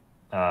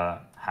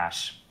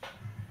hash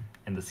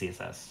in the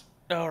CSS.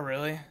 Oh,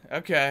 really?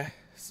 Okay.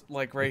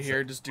 Like right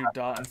here, just do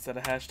dot instead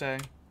of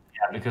hashtag?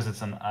 Yeah, because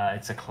it's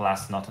a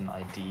class, not an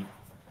ID.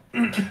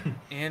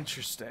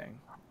 Interesting.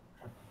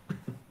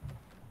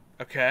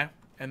 Okay.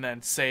 And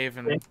then save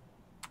and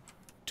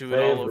do it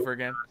all over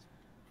again?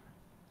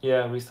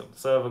 Yeah, restart the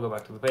server, go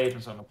back to the page,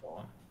 and so on and so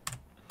on.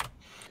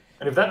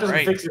 And if that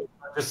doesn't fix it,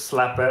 just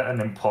slap an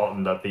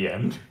important at the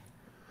end.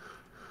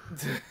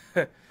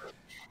 All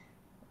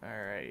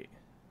right.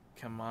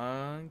 Come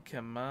on,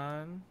 come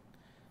on.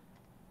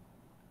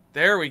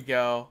 There we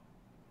go.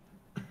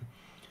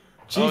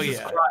 Jesus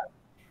yeah. Christ.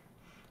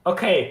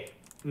 Okay,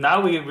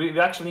 now we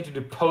actually need to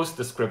do post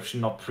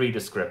description, not pre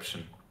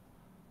description.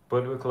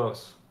 But we're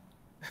close.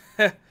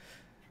 And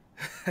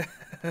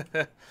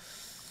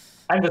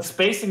the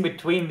spacing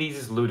between these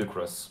is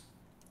ludicrous.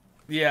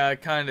 Yeah,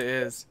 it kind of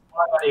is.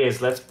 What it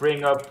is, let's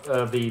bring up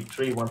the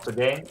tree once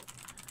again.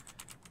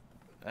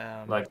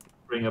 Um, Like,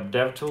 bring up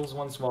DevTools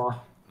once more.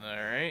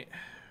 all right.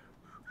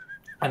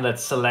 And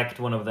let's select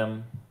one of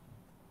them.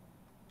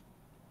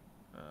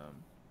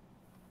 Um,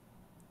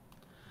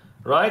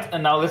 Right,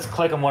 and now let's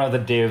click on one of the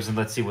divs and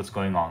let's see what's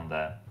going on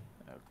there.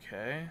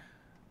 okay.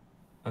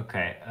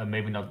 Okay,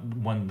 maybe not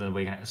one that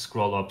we can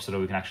scroll up so that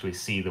we can actually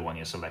see the one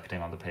you're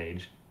selecting on the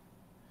page.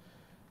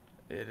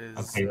 It is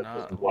Okay, that not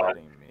doesn't work.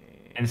 letting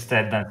me.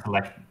 Instead, then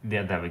select,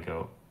 yeah, there we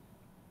go.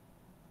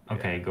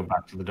 Okay, Yeah. go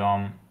back to the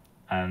DOM,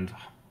 and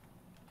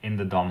in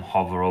the DOM,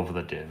 hover over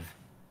the div.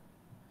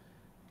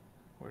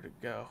 Where'd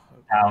it go?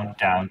 Okay. Down,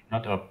 down,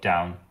 not up,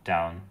 down,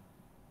 down.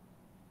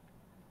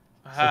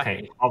 Aha.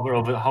 Okay, hover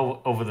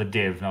over the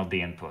div, not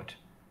the input.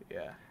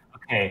 Yeah.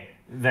 Okay,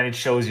 then it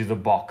shows you the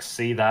box.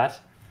 See that?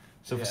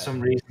 So for Yeah.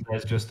 some reason,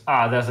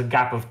 there's a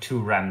gap of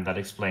 2 rem that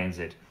explains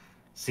it.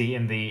 See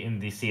in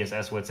the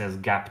CSS where it says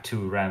gap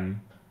 2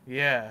 rem.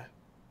 Yeah.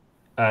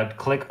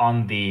 Click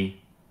on the,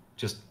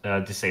 just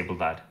disable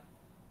that.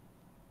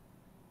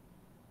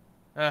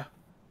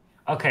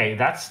 Okay,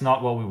 that's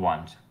not what we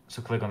want.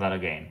 So click on that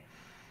again.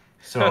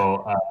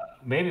 So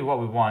maybe what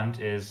we want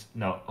is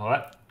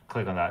what?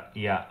 Click on that.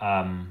 Yeah.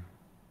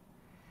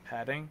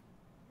 Padding.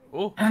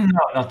 Oh.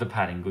 No, not the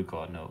padding. Good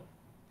God, no.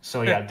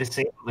 So yeah,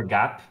 disable the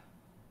gap.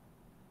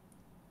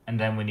 And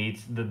then we need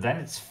then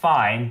it's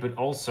fine, but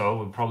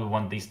also we probably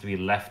want these to be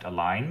left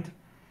aligned.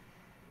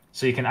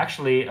 So you can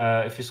actually,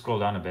 if you scroll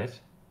down a bit,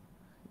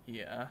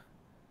 Yeah.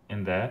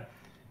 in there,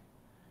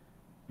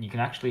 you can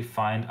actually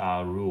find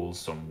our rule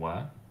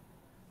somewhere.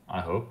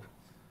 I hope.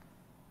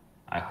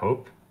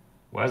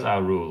 Where's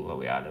our rule that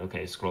we added?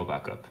 Okay, scroll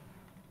back up.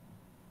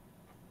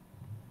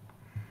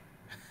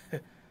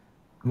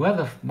 Where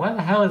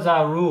the hell is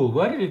our rule?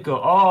 Where did it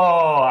go?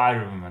 Oh, I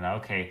remember now.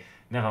 Okay,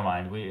 never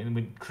mind.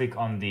 We click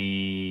on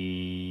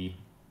the.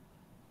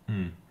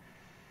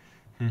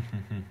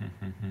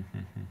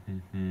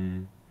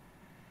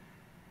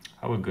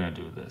 How are we gonna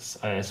do this?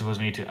 I suppose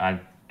we need to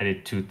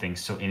edit 2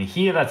 things. So in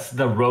here, that's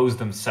the rows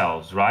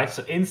themselves, right?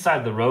 So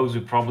inside the rows,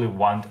 we probably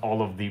want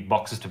all of the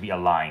boxes to be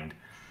aligned.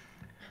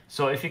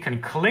 So if you can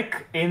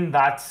click in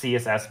that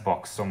CSS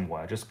box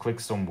somewhere, just click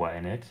somewhere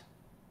in it.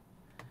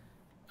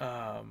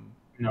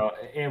 No,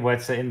 where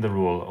it's in the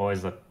rule, or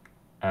is it?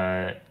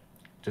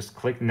 Just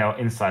click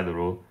inside the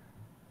rule.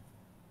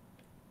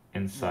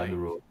 Inside the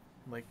rule.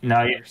 Like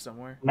No, here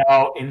somewhere.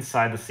 No,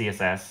 inside the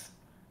CSS.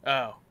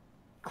 Oh.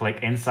 Click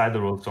inside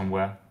the rule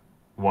somewhere.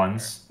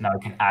 Once. Now you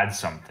can add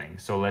something.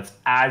 So let's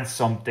add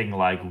something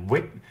like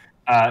width.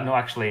 No,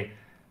 actually,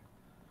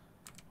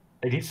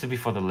 it needs to be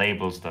for the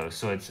labels though.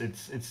 So it's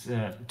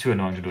too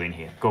annoying to do in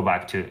here. Go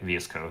back to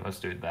VS Code. Let's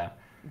do it there.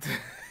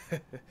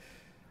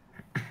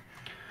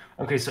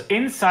 Okay, so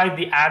inside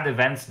the add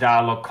events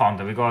dialog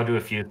content, we gotta do a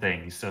few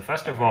things. So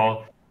first of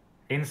all,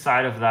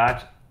 inside of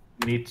that,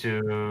 we need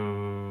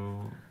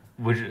to,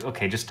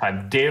 just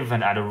type div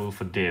and add a rule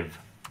for div.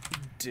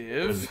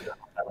 Div.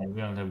 We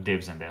don't have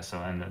divs in there, so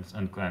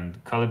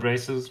and curly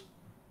braces.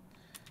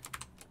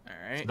 All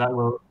right. So that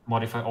will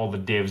modify all the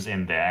divs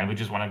in there, and we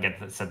just want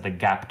to set the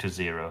gap to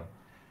 0.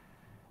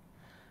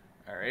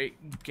 All right.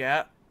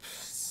 Gap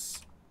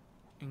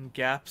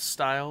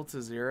style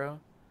to 0.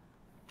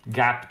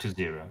 Gap to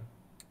 0.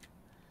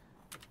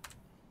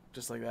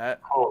 Just like that.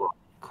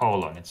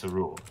 Colon. It's a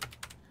rule.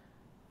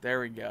 There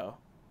we go.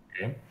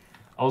 Okay.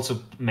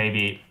 Also,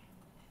 maybe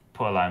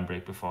put a line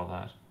break before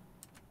that.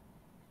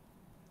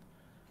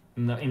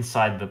 No,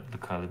 inside the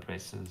curly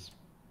braces.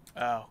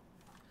 Oh.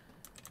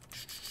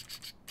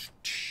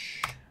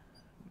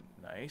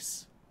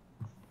 Nice.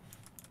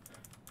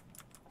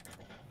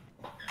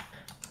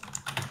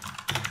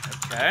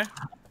 Okay.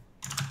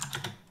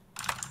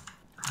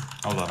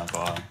 Hold on, I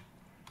got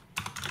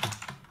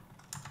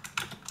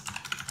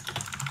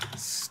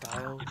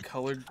Style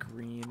colored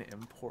green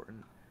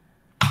important.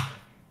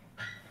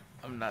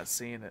 I'm not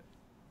seeing it.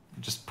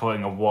 just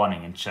putting a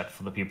warning in chat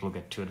for the people who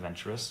get too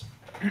adventurous.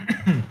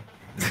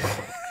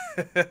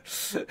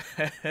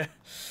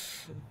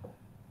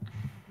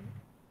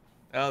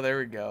 Oh, there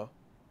we go.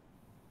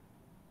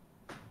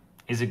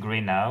 Is it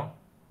green now?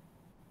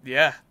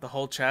 Yeah, the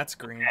whole chat's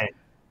green. Okay.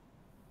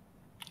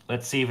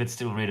 Let's see if it's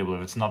still readable.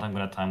 If it's not, I'm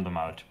gonna time them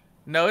out.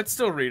 No, it's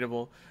still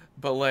readable,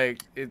 but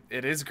like it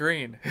is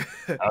green.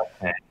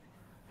 Okay.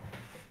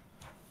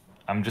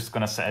 I'm just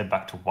gonna set it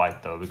back to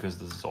white though because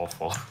this is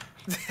awful.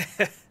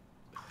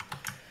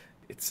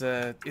 It's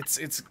a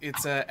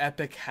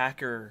epic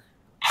hacker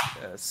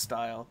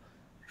style.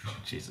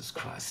 Jesus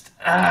Christ.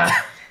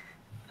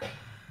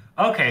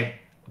 Okay,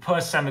 put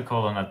a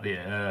semicolon at the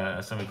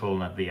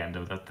end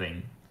of that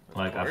thing,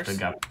 like after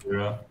gap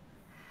 0.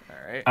 All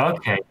right.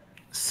 Okay.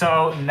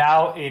 So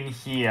now in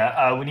here,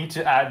 we need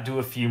to do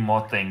a few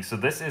more things. So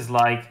this is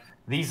like,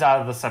 these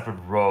are the separate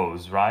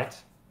rows, right?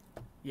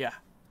 Yeah.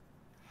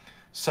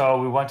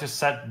 So we want to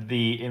set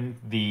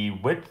the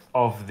width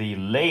of the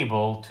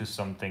label to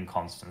something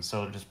constant.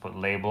 So just put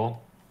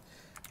label,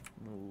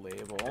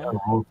 Label.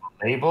 rule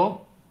for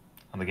label,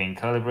 and again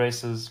curly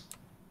braces.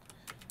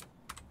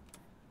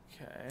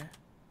 Okay.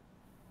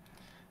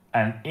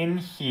 And in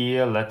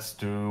here, let's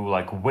do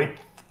like width.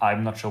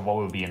 I'm not sure what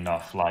will be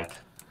enough. Like,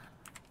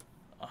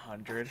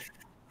 100.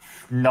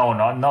 no,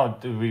 no,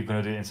 we're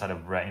gonna do it inside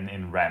of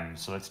in rem.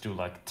 So let's do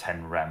like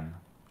 10 rem.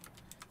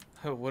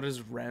 What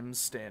does REM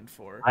stand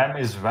for? Rem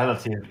is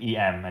relative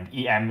EM, and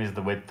EM is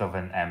the width of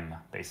an M,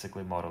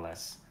 basically, more or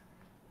less.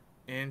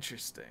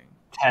 Interesting.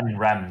 10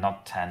 rem,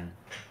 not 10.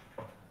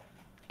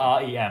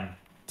 REM.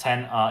 10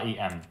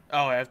 REM.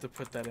 Oh, I have to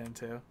put that in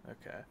too.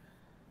 Okay.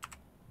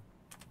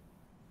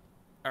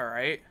 All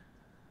right.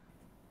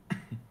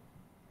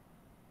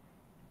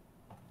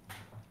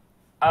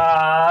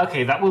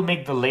 Okay, that will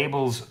make the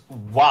labels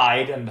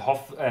wide and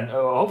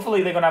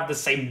hopefully they're gonna have the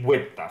same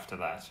width after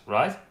that,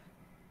 right?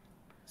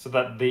 So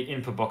that the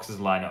input boxes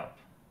line up.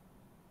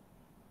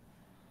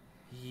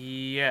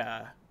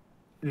 Yeah.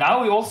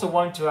 Now we also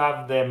want to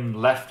have them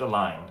left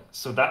aligned,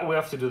 so that we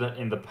have to do that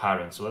in the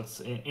parent. So let's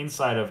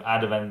inside of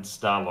add event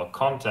style or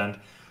content.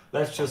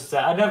 Let's just say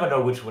I never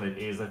know which one it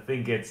is. I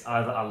think it's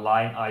either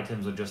align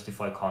items or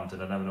justify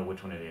content. I never know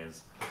which one it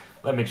is.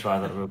 Let me try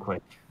that real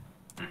quick.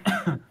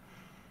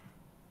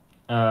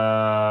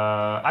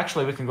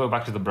 Actually, we can go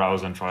back to the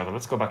browser and try that.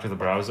 Let's go back to the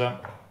browser.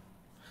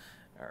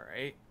 All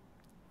right.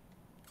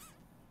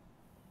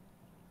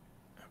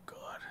 Oh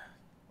God.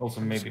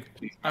 Also, maybe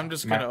please. I'm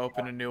just gonna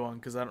open a new one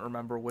because I don't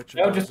remember which of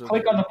No, those just are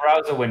click on the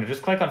browser window.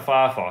 Just click on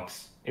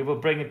Firefox. It will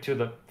bring it to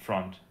the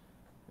front.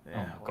 Oh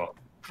Yeah. my God.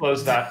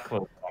 Close that.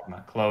 Close that,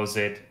 man. Close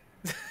it.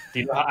 Do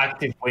you know how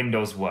active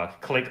Windows work?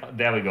 Click.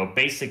 There we go.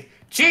 Basic.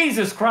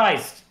 Jesus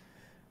Christ!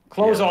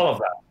 Close Yeah. all of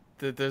that.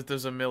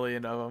 There's a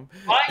million of them.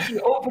 Why are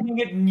you opening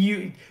it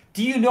new?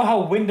 Do you know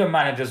how window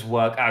managers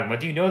work, Agma?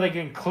 Do you know that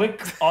you can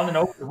click on an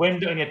open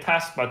window in your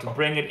taskbar to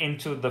bring it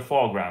into the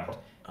foreground?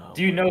 Oh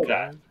Do you my know God.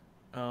 that?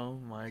 Oh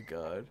my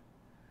God.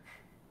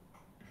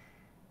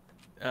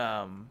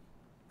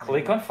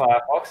 Click on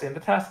Firefox in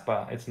the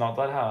taskbar. It's not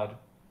that hard.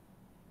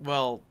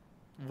 Well,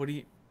 what do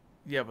you?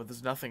 Yeah, but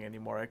there's nothing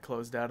anymore. I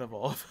closed out of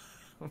all of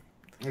them.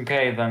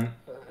 Okay, then.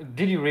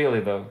 Did you really,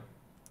 though?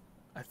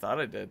 I thought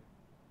I did.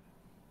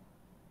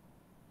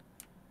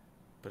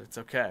 But it's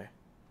okay.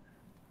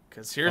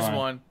 Because here's Fine.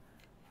 one.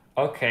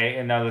 Okay,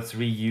 and now let's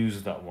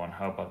reuse that one.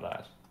 How about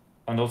that?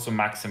 And also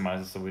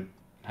maximize it so we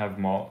have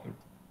more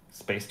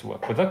space to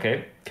work with.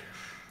 Okay,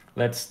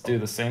 let's do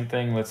the same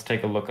thing. Let's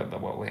take a look at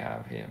what we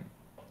have here.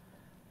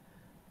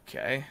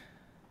 Okay.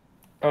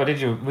 Oh, did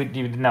you?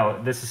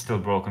 No, this is still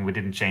broken. We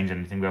didn't change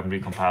anything. We haven't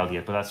recompiled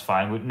yet, but that's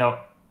fine. No.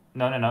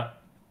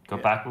 Go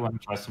Yeah. back. We want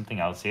to try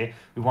something else here.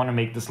 We want to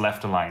make this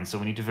left aligned, so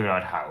we need to figure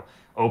out how.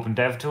 Open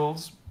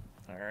DevTools.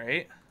 All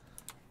right.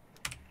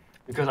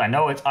 Because I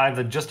know it's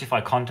either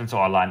justify contents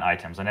or align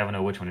items. I never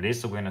know which one it is,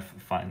 so we're going to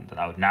find that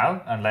out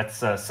now. And let's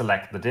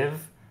select the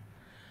div.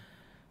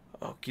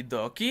 Okie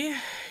dokie.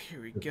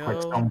 Here we Click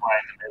go. somewhere in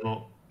the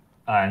middle.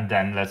 And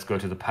then let's go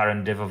to the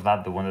parent div of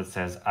that, the one that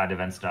says add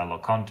event style or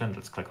content.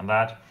 Let's click on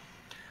that.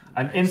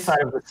 And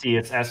inside of the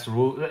CSS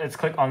rule, let's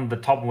click on the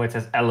top where it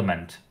says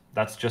element.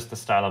 That's just the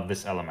style of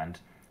this element.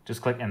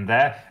 Just click in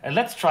there. And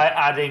let's try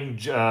adding,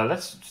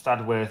 let's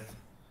start with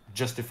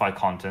justify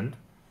content.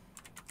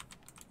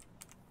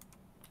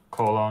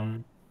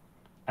 Colon,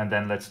 and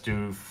then let's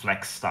do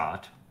flex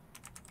start.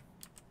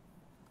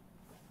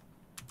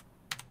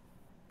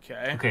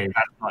 Okay. Okay,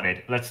 that's not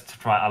it. Let's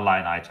try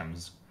align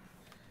items.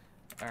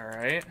 All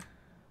right.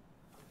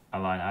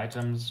 Align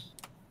items.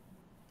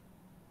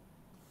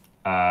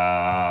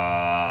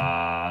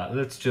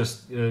 Let's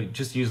just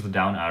use the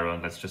down arrow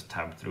and let's just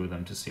tab through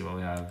them to see what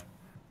we have.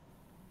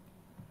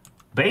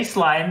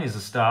 Baseline is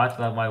a start.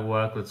 That might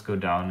work. Let's go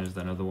down is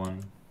another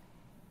one.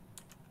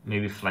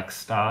 Maybe flex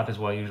start is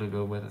what I usually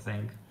go with, I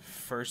think.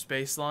 First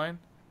baseline.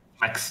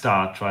 Flex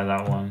start, try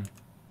that one.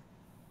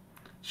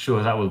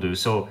 Sure, that will do.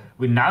 So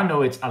we now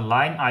know it's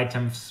align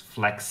items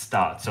flex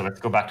start. So let's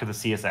go back to the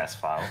CSS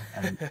file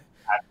and add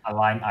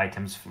align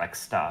items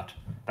flex start.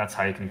 That's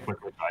how you can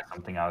quickly try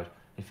something out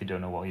if you don't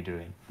know what you're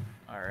doing.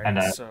 All right.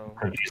 And So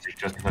usually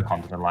just the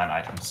content align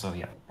items. So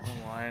yeah.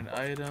 align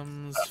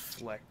items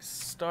flex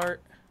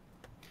start.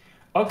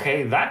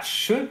 Okay, that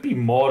should be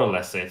more or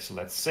less it. So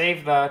let's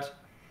save that.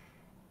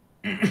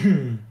 All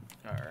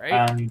right.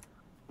 And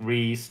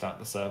restart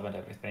the server and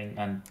everything.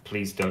 And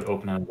please don't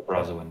open it in the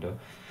browser window.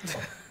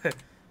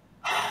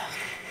 All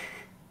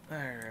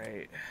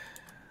right.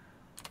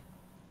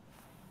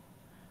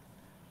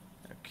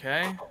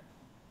 Okay.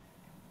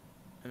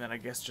 And then I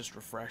guess just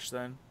refresh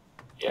then.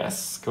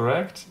 Yes,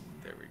 correct.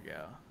 There we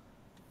go.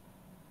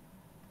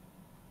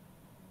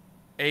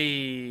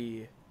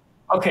 Hey.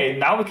 Okay,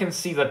 now we can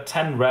see that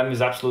 10 rem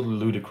is absolutely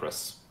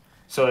ludicrous.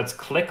 So let's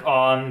click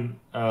on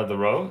the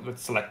row.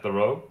 Let's select the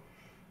row.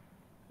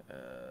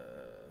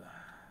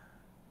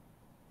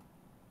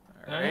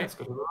 let's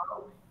go to the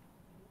row.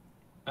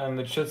 And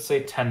it should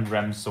say 10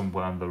 rems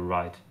somewhere on the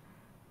right.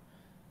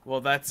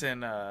 Well, that's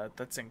in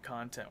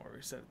content where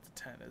we set it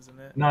to 10, isn't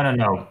it?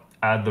 No.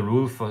 The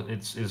rule for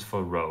it is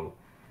for row.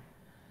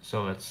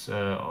 So let's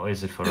or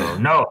is it for row?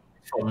 No,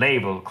 it's for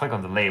label. Click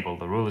on the label.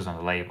 The rule is on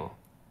the label.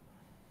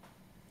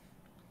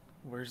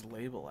 Where's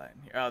label at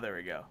in here? Oh, there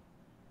we go.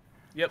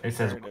 Yep, It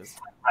says there it is.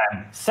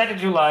 set it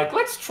you like.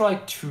 Let's try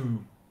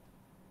 2.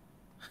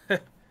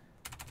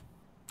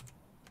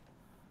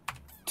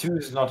 2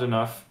 is not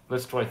enough.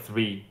 Let's try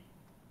 3.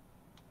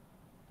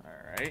 All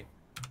right.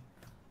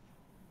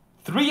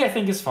 3 I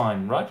think is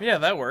fine, right? Yeah,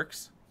 that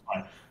works.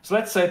 Fine. So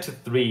let's set it to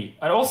 3.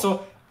 And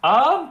also,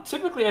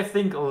 typically I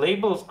think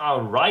labels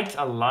are right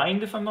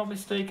aligned if I'm not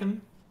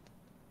mistaken.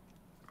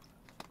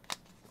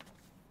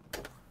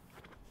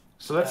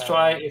 So let's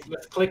try.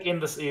 Let's click in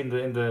this in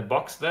the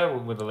box there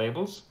with the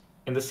labels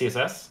in the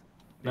CSS.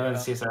 No, in the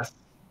CSS.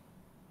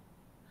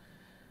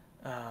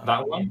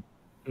 That one.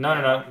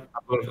 No.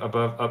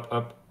 Above,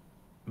 up.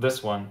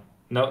 This one.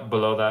 No,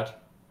 below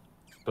that.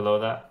 Below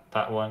that.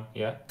 That one.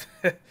 Yeah.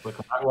 Click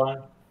on that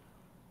one.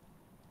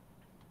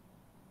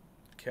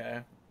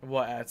 Okay.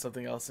 We'll add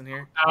something else in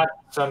here. Add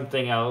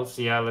something else.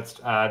 Yeah.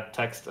 Let's add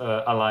text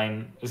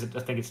align. Is it?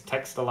 I think it's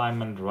text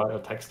alignment, right? Or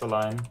text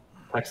align.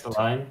 Text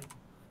align.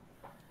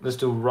 Let's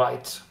do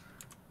right.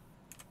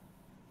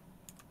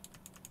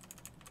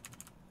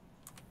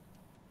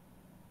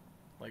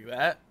 Like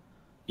that?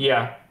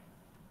 Yeah.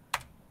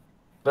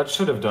 That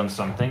should have done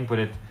something, but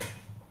it...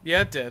 Yeah,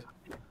 it did.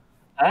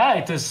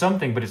 It does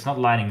something, but it's not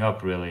lining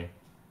up, really.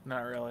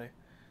 Not really.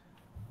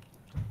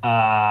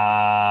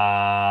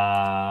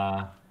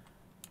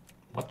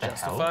 What the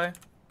Justify? hell?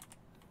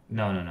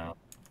 No.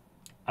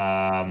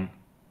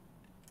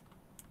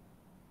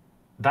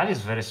 That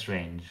is very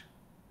strange.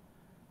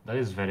 That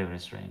is very, very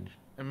strange.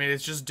 I mean,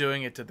 it's just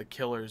doing it to the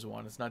killers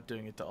one. It's not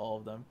doing it to all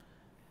of them.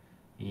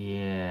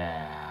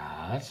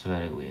 Yeah, that's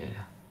very weird.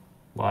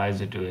 Why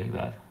is it doing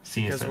that?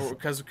 CSS.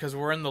 Because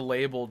we're in the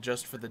label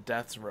just for the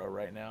deaths row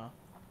right now.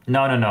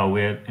 No.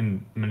 We're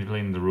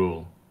manipulating the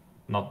rule,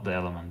 not the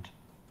element.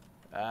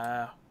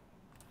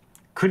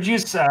 Could you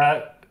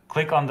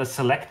click on the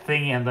select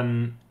thing and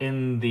then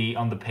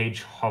on the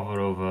page hover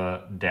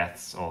over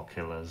deaths or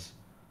killers?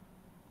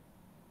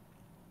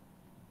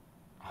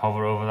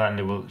 Hover over that and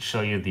it will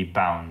show you the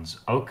bounds.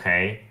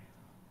 Okay.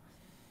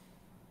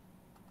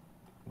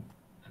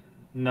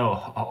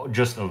 No,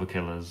 just over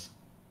killers.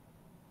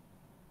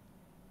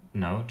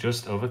 No,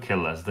 just over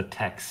killers. The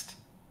text.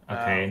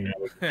 Okay, no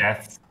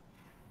deaths.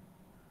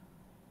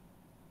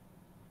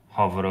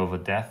 Hover over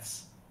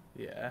deaths.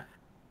 Yeah.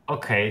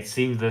 Okay, it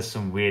seems there's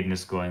some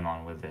weirdness going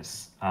on with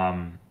this.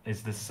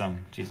 Is this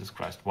some... Jesus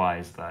Christ, why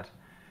is that?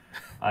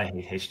 I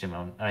hate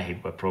HTML. I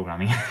hate web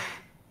programming.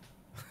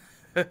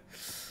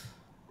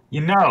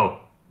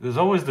 There's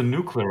always the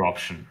nuclear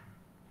option.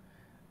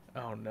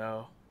 Oh,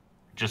 no.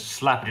 Just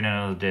slap it in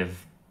another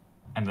div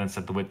and then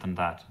set the width on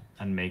that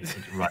and make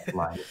it right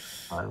line.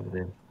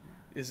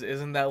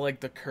 Isn't that like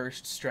the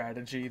cursed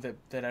strategy that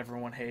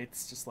everyone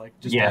hates? Just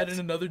yes. Add in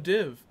another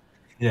div.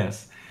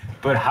 Yes.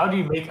 But how do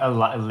you make a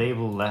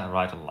label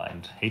right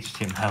aligned?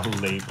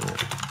 HTML label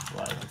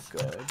right.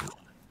 Good.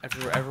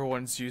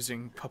 Everyone's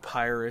using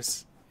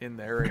papyrus in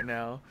there right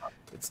now.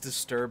 It's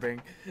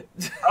disturbing.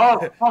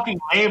 Oh, fucking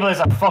label is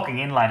a fucking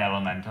inline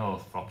element. Oh,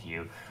 fuck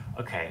you.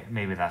 Okay,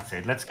 maybe that's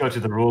it. Let's go to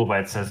the rule where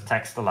it says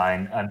text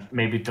align and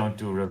maybe don't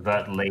do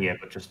revert layer,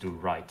 but just do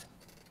right.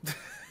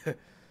 All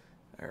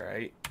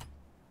right.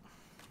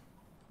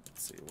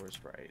 Let's see,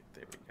 where's right?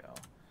 There we go.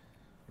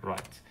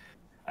 Right.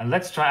 And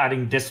let's try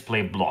adding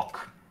display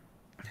block.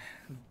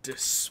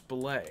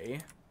 Display.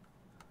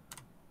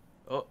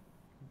 Oh,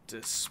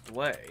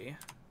 display.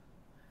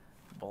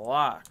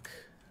 Block.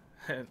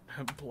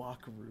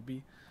 Block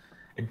Ruby.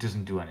 It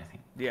doesn't do anything.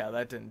 Yeah,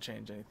 that didn't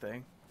change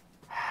anything.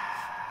 My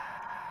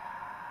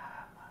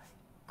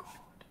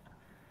God.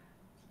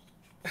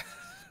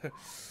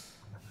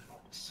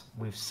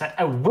 We've set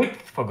a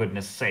width, for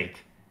goodness sake.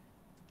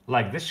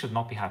 Like, this should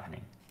not be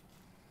happening.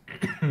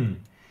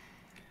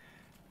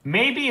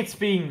 Maybe it's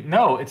being...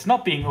 No, it's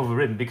not being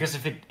overridden, because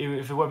if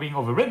it were being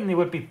overridden, it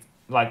would be,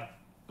 like,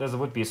 there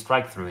would be a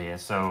strike through here,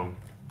 so...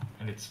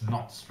 And it's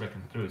not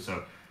stricken through,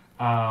 so...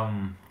 I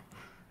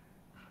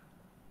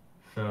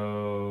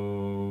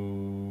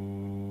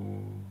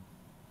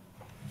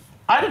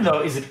don't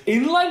know, is it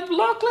inline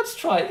block? Let's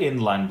try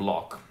inline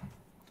block.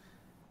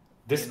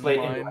 Display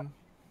inline.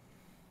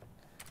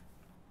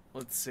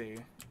 Let's see.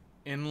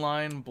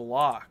 Inline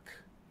block.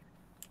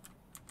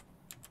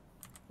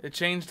 It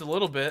changed a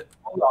little bit.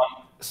 Hold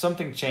on.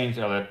 Something changed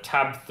earlier.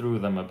 Tab through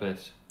them a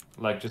bit.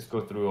 Like, just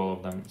go through all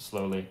of them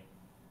slowly.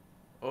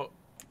 Oh.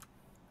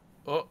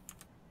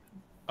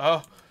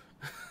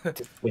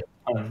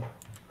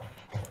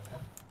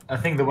 I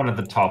think the one at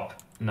the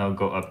top. No,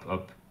 go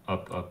up.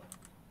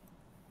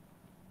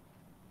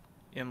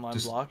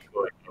 Inline block?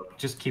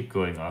 Just keep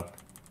going up.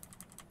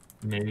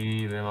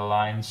 Maybe they'll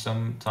align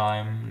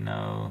sometime.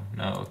 No,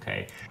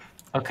 okay.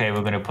 Okay,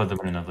 we're gonna put them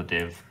in another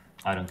div.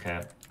 I don't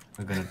care.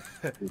 We're gonna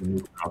do the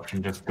new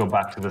option. Just go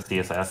back to the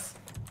CSS.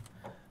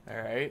 All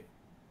right.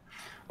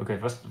 Okay,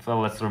 first of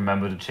all, let's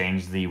remember to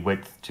change the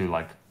width to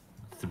like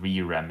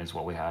 3 rem is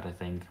what we had, I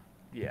think.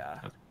 Yeah.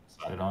 That's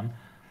what we decided on.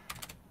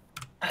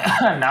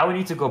 Now we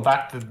need to go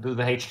back to do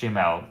the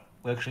HTML.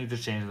 We actually need to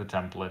change the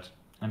template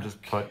and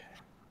just put.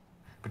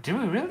 But do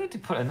we really need to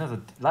put another?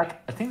 Like,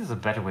 I think there's a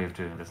better way of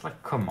doing this.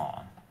 Like, come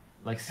on,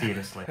 like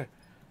seriously,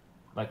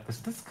 like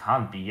this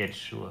can't be it,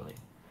 surely.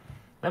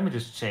 Let me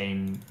just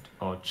change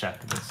or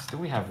check this. Do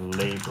we have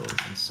labels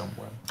in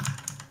somewhere?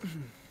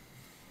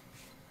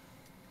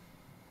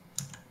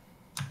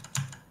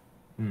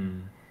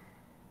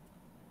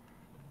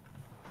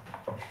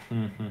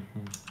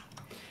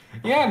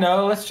 Yeah,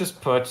 no, let's just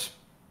put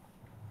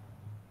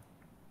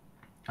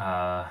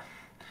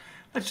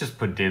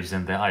divs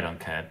in there. I don't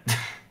care.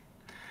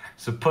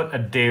 So put a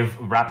div,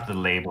 wrap the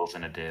labels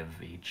in a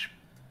div each.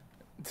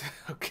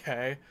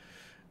 Okay.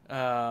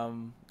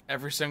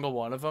 Every single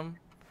one of them?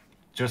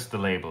 Just the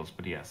labels,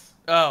 but yes.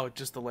 Oh,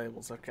 just the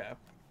labels. Okay.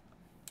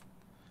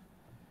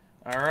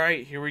 All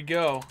right, here we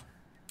go.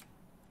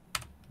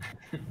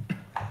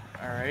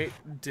 All right,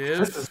 div.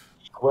 This is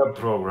web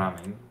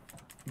programming.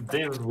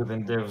 Divs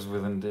within divs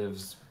within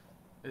divs.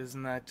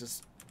 Isn't that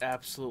just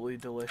absolutely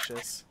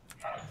delicious?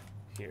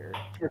 Here.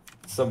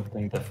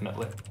 Something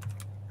definitely.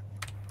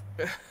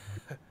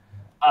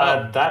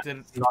 Oh, that's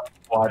not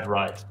quite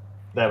right.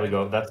 There we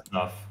go. That's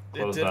enough.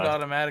 Close it did that. it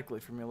automatically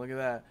for me. Look at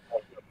that.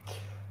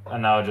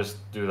 And now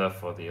just do that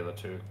for the other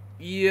two.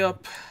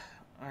 Yep.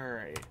 All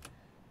right.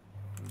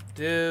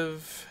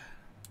 Div.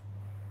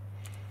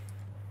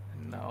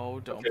 No,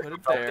 don't put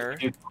it there.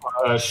 If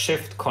you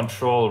shift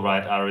control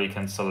right arrow, you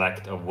can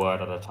select a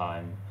word at a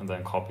time and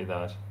then copy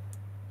that.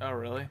 Oh,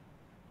 really?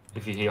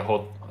 If you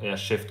hold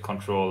shift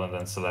control and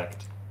then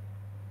select.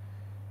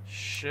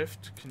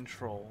 Shift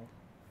control.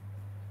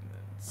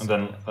 And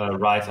then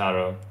right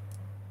arrow.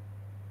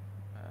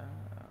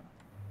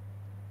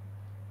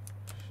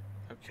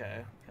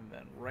 Okay, and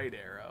then right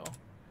arrow.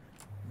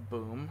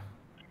 Boom.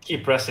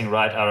 Keep pressing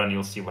right arrow and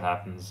you'll see what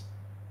happens.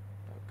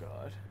 Oh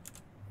god.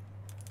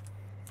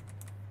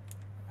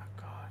 Oh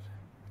god.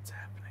 What's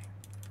happening?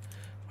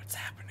 What's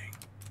happening?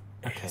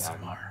 Okay,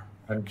 ASMR.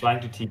 I'm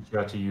trying to teach you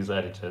how to use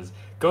editors.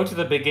 Go to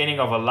the beginning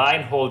of a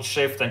line, hold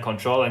shift and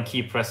control and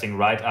keep pressing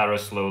right arrow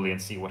slowly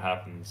and see what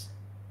happens.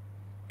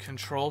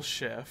 Control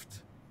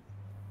shift.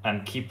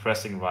 And keep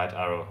pressing right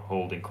arrow,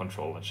 holding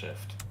control and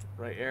shift.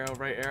 Right arrow,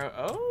 right arrow.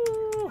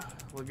 Oh,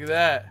 look at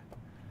that.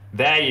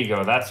 There you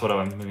go. That's what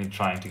I've been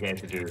trying to get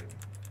to do.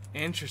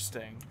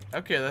 Interesting.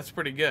 Okay, that's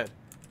pretty good.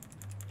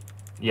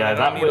 Yeah, I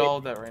don't need all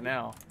of that right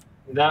now.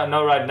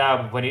 No, right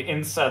now, when you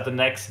insert the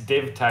next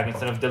div tag,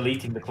 instead of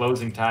deleting the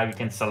closing tag, you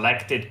can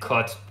select it,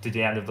 cut to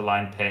the end of the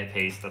line,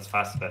 paste. That's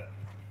faster.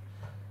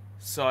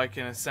 So I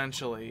can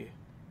essentially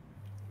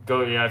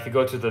go. Yeah, if you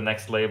go to the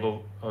next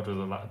label or to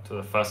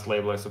the first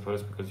label, I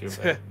suppose, because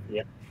you're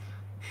yeah.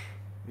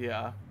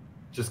 Yeah.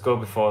 Just go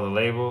before the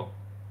label.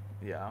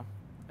 Yeah,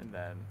 and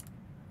then.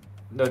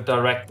 No,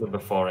 directly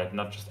before it,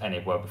 not just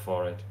anywhere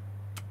before it.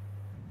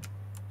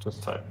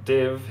 Just type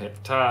div,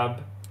 hit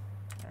tab.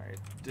 All right,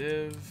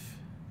 div.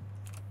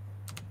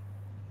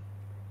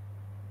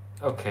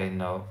 Okay,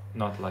 no,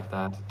 not like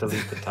that.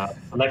 Delete the tab.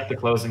 Select the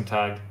closing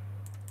tag.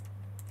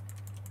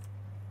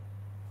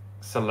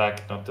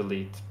 Select, not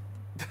delete.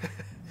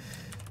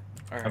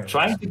 Right. I'm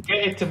trying to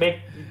get it to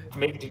make.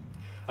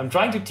 I'm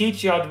trying to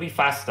teach you how to be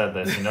fast at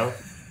this, you know,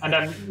 and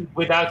I'm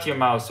without your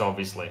mouse,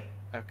 obviously.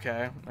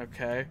 Okay.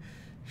 Okay.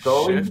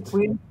 Go Shift.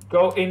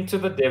 go into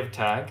the div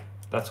tag.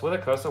 That's where the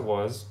cursor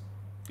was.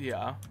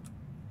 Yeah.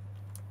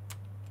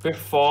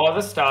 Before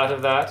the start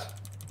of that.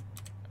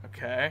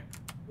 Okay.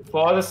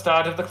 Before the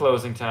start of the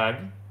closing tag.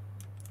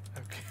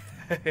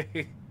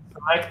 Okay.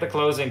 Select the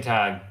closing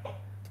tag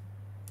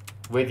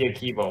with your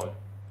keyboard.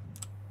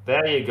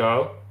 There you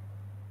go.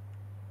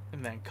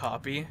 And then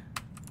copy.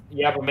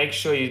 Yeah, but make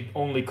sure you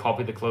only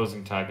copy the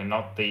closing tag and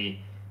not the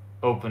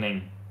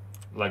opening,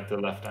 like the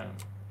left hand.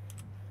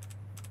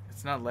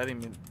 It's not letting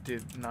me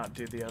not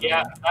do the other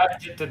Yeah,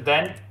 one.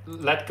 then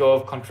let go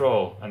of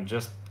control and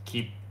just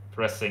keep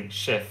pressing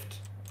shift.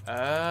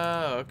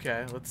 Oh,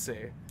 okay. Let's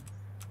see.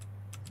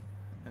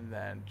 And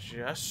then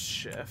just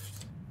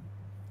shift.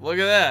 Look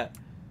at that.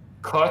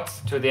 Cut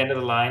to the end of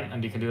the line,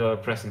 and you can do that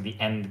by pressing the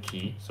end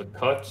key. So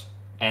cut,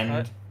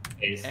 end,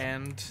 paste.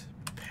 And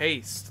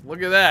paste.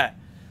 Look at that.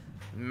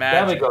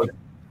 Magic. There we go.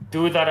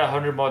 Do that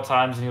 100 more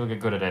times and you'll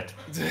get good at it.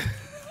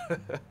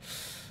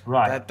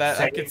 Right.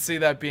 I could see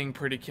that being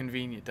pretty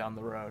convenient down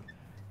the road.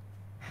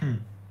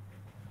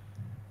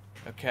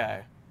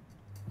 Okay.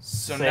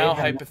 So now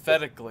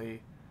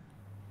hypothetically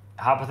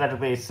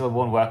it still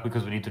won't work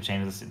because we need to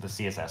change the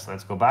CSS. So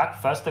let's go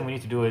back. First thing we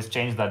need to do is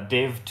change that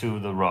div to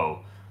the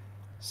row.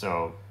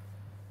 So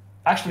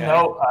actually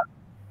no.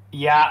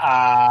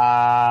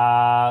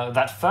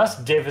 That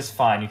first div is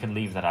fine. You can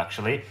leave that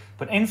actually.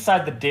 But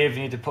inside the div,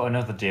 you need to put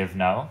another div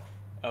now.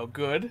 Oh,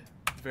 good.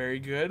 Very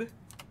good.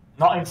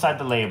 Not inside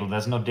the label.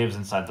 There's no divs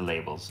inside the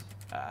labels.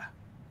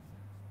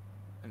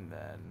 And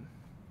then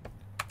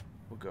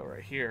we'll go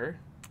right here.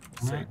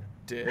 We'll say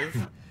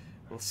div.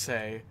 We'll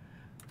say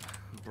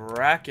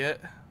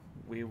bracket.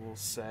 We will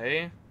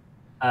say.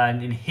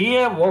 And in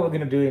here, what we're going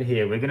to do in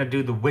here, we're going to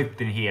do the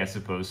width in here, I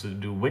suppose. So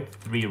do width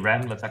 3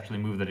 rem. Let's actually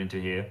move that into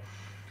here.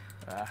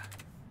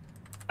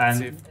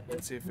 And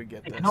let's see if we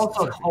get you this. can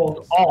also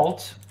hold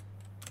Alt.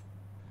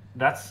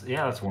 That's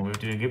one way of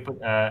doing it.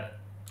 But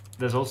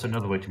there's also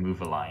another way to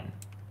move a line.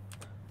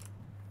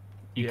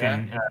 You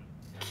can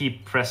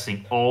keep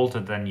pressing Alt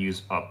and then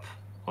use up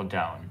or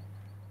down.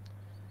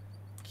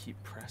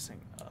 Keep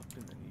pressing up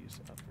and then use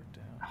up or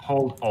down.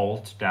 Hold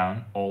Alt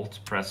down. Alt,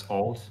 press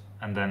Alt,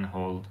 and then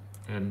hold.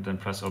 And then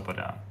press up or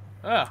down.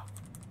 Oh,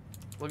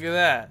 look at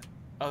that.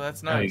 Oh,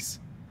 that's nice.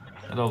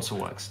 It also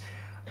works.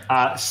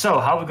 So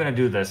how are we going to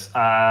do this?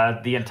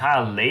 The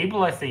entire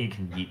label, I think you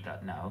can yeet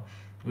that now.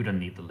 We don't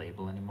need the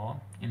label anymore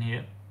in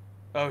here.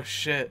 Oh,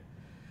 shit.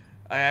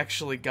 I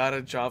actually got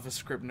a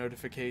JavaScript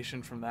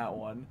notification from that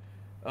one.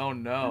 Oh,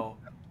 no.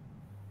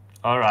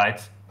 All right.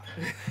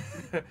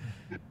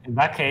 In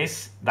that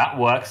case, that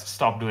works.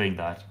 Stop doing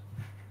that.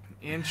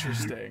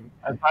 Interesting.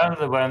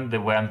 Apparently they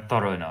weren't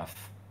thorough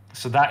enough.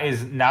 So that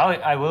is now.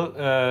 I will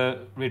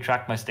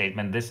retract my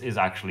statement. This is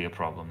actually a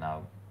problem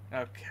now.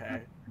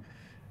 Okay.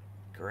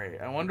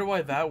 Great. I wonder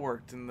why that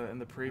worked and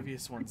the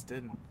previous ones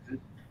didn't.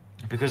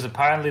 Because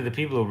apparently the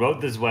people who wrote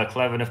this were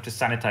clever enough to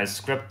sanitize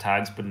script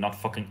tags, but not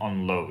fucking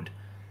unload.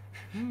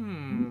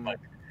 Like,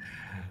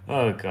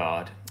 oh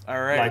god.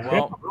 All right. Like,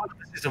 well,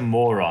 this is a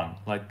moron.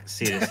 Like,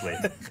 seriously.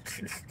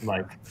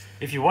 Like,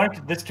 if you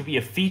want this to be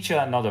a feature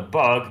and not a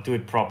bug, do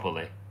it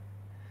properly.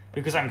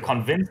 Because I'm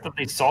convinced that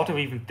they sort of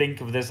even think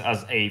of this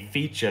as a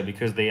feature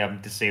because they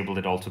haven't disabled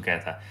it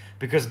altogether.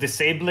 Because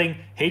disabling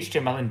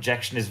HTML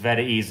injection is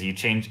very easy. You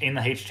change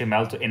inner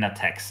HTML to inner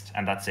text,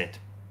 and that's it.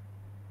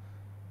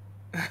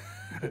 I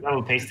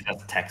will paste it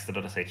as text,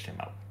 not as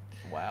HTML.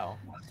 Wow.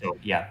 So,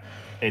 yeah,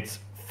 it's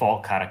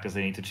 4 characters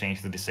they need to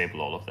change to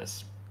disable all of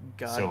this.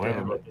 God so whoever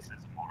damn wrote it. this is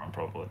a moron,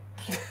 probably.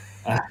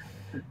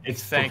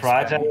 It's Thanks,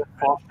 proprietary, Ben.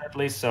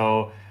 unfortunately,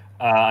 so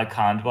I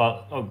can't.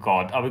 Well, oh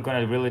god, are we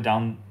going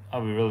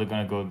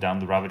to go down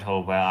the rabbit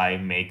hole where I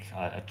make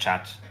a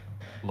chat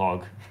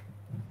log?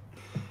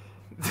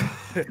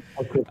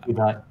 I could do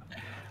that.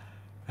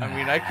 I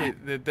mean, I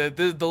could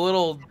the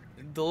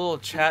little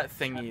chat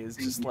thingy is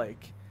just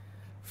like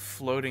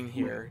floating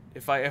here.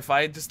 If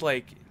I just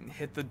like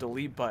hit the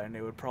delete button,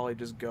 it would probably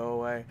just go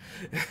away.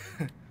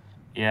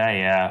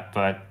 Yeah,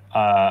 but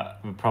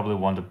we probably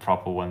want a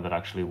proper one that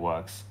actually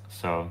works.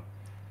 So,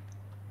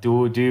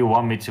 do you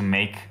want me to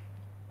make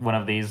one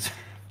of these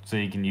so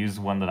you can use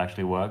one that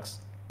actually works?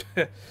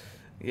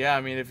 Yeah,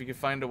 I mean, if you could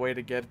find a way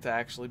to get it to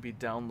actually be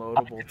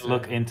downloadable.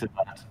 Look into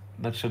that.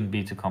 That shouldn't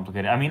be too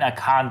complicated. I mean, I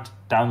can't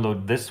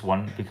download this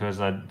one because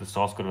the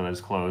source code of that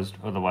is closed.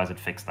 Otherwise, I'd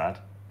fix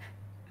that.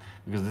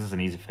 Because this is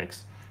an easy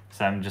fix.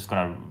 So I'm just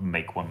gonna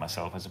make one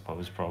myself, I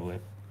suppose, probably.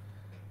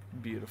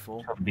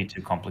 Beautiful. Shouldn't be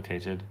too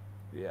complicated.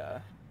 Yeah.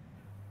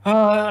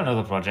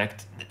 Another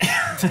project.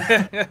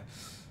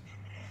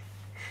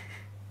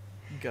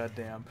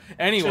 Goddamn.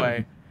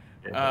 Anyway.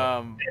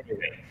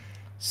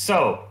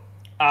 So,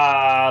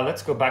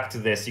 let's go back to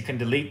this. You can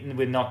delete.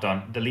 We're not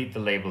done. Delete the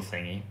label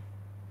thingy.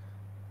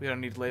 We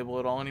don't need to label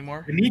it all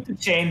anymore. We need to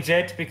change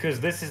it because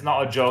this is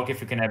not a joke. If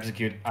you can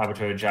execute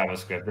arbitrary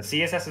JavaScript, the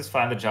CSS is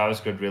fine. The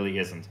JavaScript really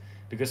isn't,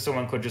 because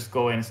someone could just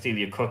go in and steal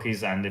your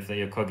cookies, and if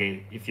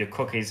your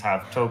cookies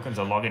have tokens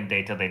or login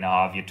data, they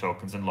now have your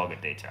tokens and login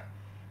data.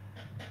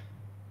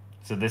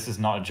 So this is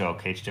not a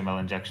joke. HTML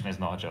injection is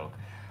not a joke,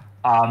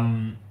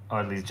 or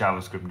at least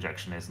JavaScript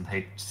injection isn't.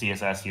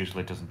 CSS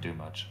usually doesn't do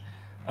much.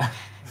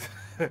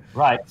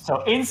 Right.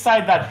 So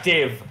inside that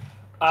div,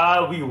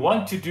 we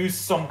want to do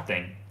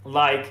something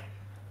like,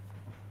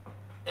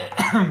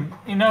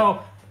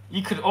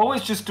 you could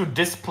always just do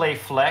display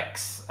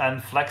flex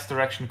and flex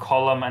direction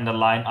column and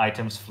align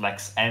items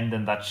flex end,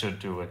 and that should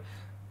do it.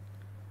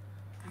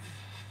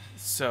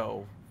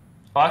 So,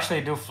 actually,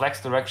 do flex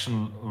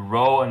direction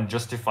row and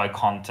justify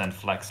content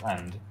flex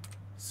end.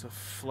 So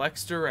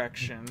flex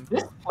direction.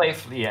 Display,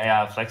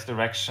 flex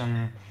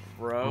direction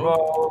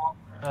row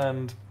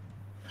and.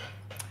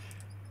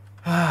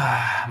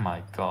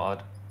 My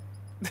god.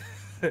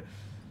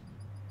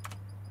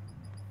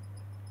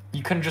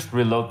 You can just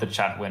reload the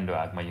chat window,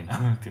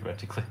 Agma,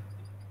 theoretically.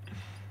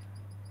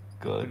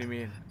 Good. What do you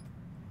mean?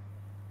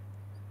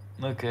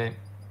 Okay.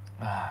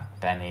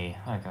 Benny.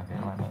 Okay,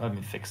 let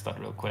me fix that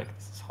real quick.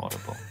 This is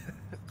horrible.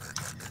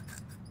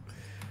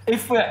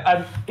 If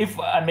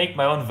I make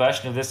my own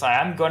version of this, I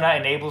am gonna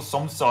enable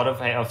some sort of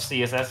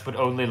CSS, but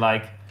only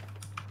like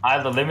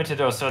either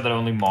limited or so that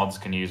only mods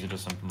can use it or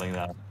something like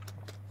that.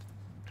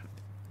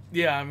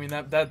 Yeah, I mean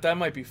that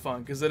might be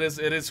fun because it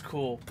is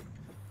cool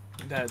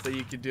that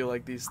you could do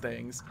like these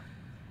things.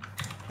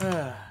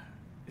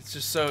 It's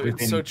just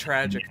so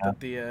tragic that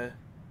the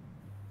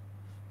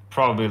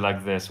probably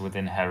like this with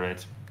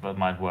inherit that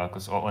might work,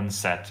 or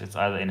unset. It's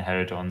either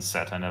inherit or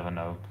unset. I never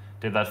know.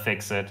 Did that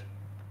fix it?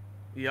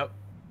 Yep.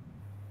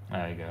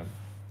 There you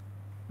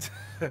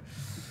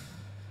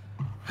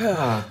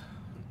go.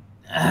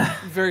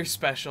 Very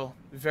special.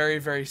 Very,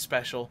 very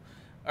special.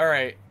 All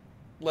right.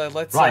 Right.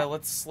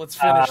 Let's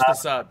finish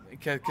this up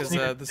because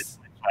Need a this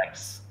display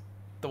flex.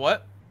 the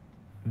what?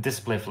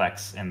 Display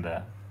flex in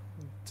there.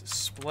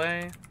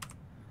 Display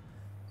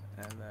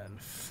and then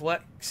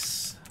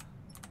flex.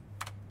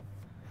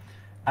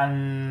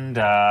 And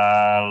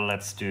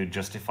let's do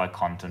justify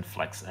content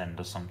flex end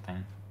or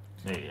something.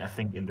 Yeah, I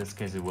think in this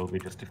case it will be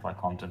justify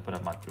content, but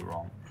I might be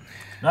wrong.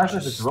 No, actually,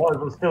 if it's wrong, it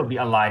will still be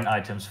align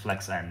items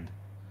flex end.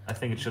 I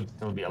think it should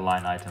still be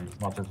align items,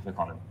 not justify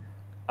content.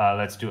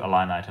 Let's do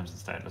align items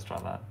instead. Let's try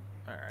that.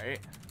 All right.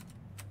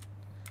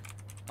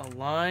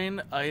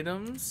 Align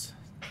items.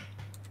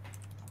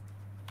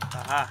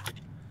 Aha.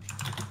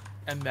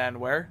 And then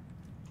where?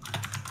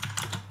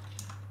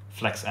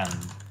 Flex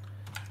end.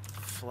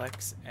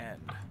 Flex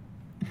end.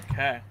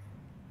 Okay.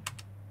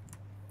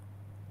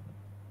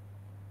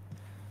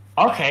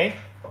 Okay,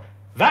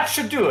 that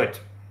should do it.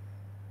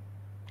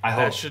 I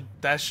hope.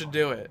 That should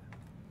do it.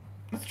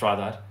 Let's try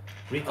that.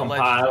 Allegedly.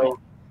 Recompile.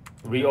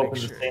 Reopen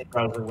Make the sure. same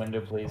browser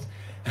window, please.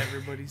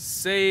 Everybody's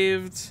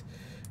saved.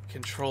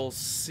 Control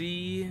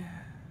C.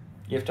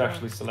 You have to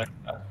actually select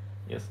that.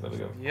 Yes, there we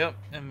go. Yep,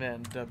 and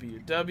then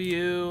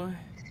WW.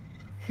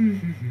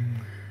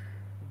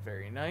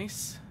 Very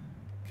nice.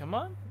 Come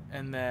on.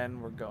 And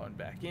then we're going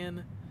back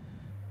in.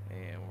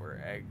 And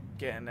we're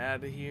getting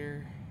out of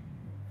here.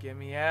 Get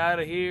me out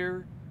of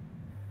here.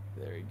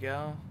 There you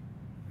go.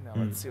 Now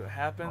let's see what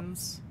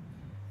happens.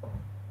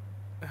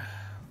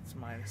 Let's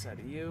minus out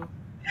of you.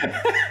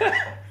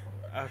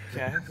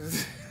 Okay.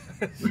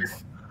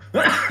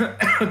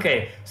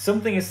 Okay,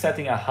 something is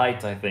setting a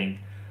height, I think.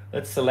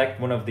 Let's select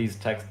one of these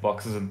text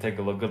boxes and take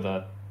a look at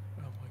that.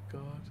 Oh my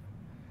god.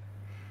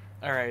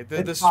 Alright,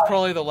 It's this is fine.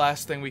 probably the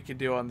last thing we could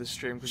do on this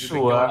stream because we've been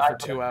Sure, going I for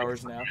 2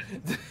 hours now.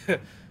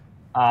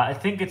 I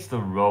think it's the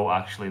row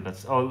actually.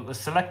 That's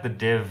select the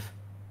div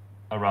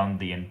around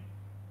the in.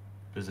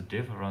 There's a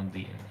div around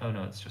the. Oh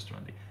no, it's just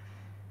around the.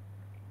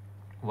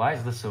 Why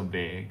is this so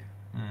big?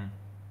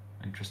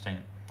 Interesting.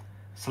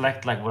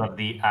 Select like one of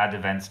the add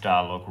events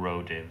dialog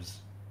row divs.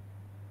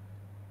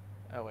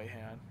 Oh wait,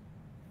 hang on.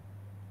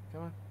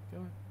 Come on,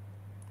 come on.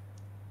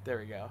 There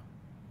we go.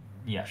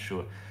 Yeah,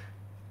 sure.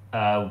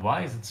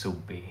 Why is it so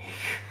big?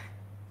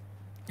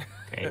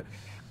 Okay.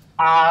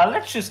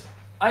 Let's just.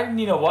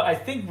 You know what? I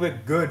think we're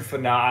good for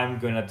now. I'm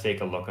gonna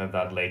take a look at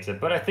that later.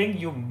 But I think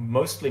you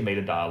mostly made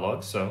a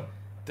dialogue, so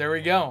There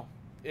we go.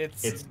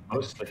 It's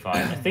mostly fine.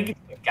 I think it's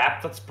the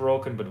gap that's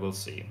broken, but we'll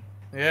see.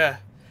 yeah.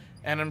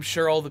 And I'm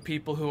sure all the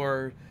people who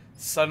are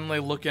suddenly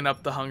looking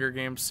up the Hunger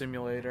Games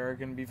simulator are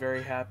going to be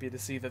very happy to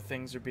see that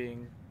things are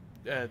being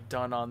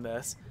done on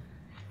this.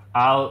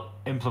 I'll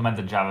implement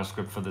the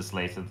JavaScript for this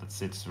later.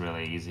 It's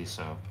really easy,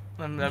 so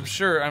I'm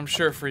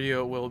sure for you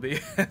it will be.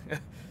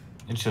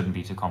 it shouldn't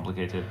be too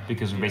complicated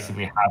because we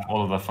basically have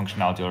all of the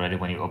functionality already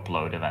when you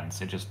upload events.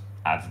 It just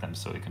adds them,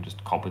 so you can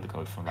just copy the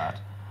code from that.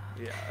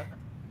 Yeah.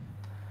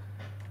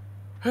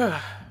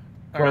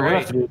 What we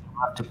have to do is we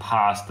have to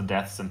pass the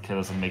deaths and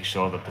kills and make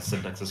sure that the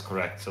syntax is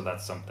correct. So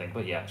that's something.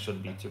 But yeah, it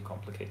shouldn't be too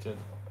complicated.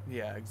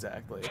 Yeah,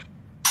 exactly.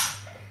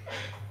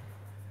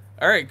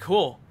 All right,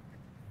 cool.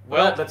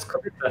 Well, let's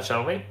commit that,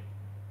 shall we?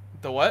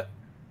 The what?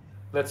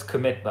 Let's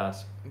commit that.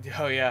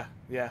 Oh yeah,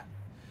 yeah.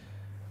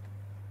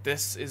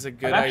 This is a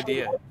good And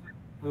actually, idea.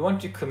 We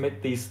want to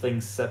commit these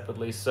things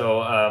separately. So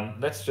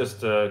let's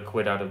just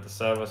quit out of the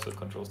server. So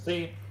Control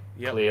C,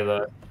 Yep. clear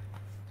that.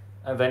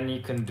 And then you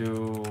can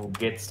do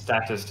git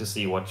status to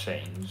see what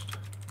changed.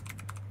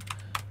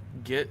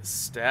 Get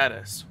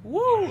status.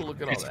 Woo!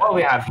 Look at all It's what that.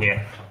 we have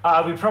here.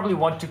 We probably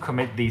want to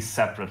commit these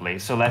separately.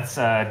 So let's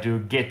do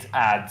git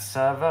add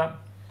server.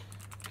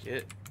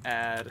 Git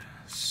add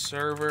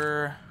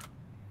server.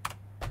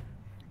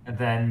 And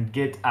then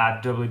git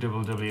add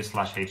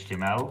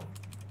www/html.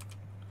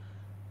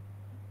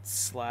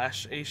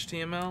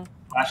 /HTML.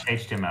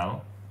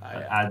 /HTML.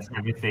 Yeah. Adds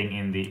everything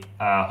in the.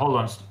 Hold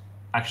on.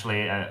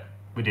 Actually,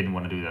 we didn't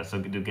want to do that. So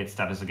do git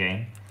status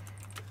again.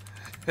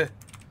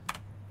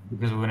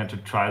 Because we're going to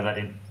try that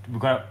in. We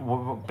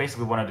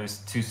basically want to do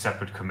two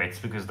separate commits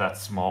because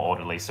that's more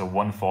orderly. So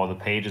one for the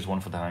pages, one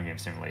for the Hunger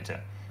Games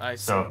simulator. I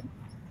see. So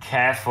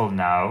careful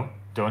now.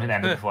 Don't hit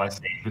enter before I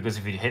say it, because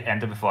if you hit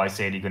enter before I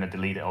say it, you're going to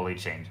delete all your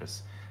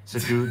changes. So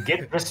do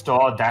git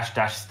restore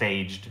 --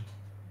 staged,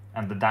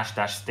 and the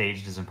 --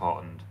 staged is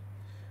important.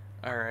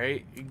 All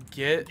right.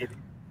 Get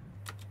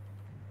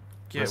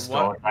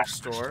Restore what? --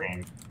 Restore.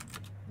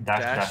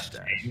 dash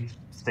Dash.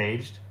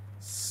 staged,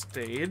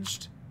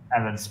 Staged.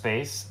 and then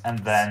space, and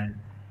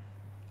then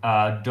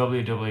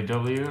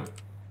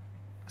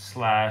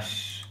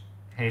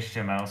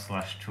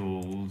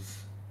www/html/tools,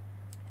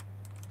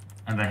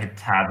 and then hit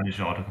tab and it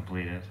should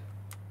auto-complete it.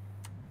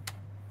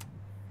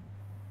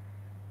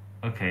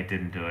 Okay, it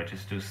didn't do it.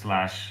 Just do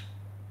 //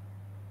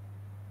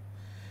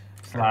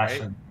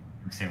 Alright.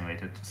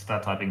 simulator.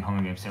 Start typing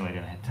Hunger Games simulator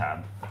and hit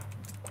tab.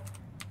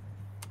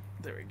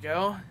 There we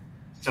go.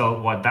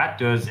 So what that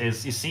does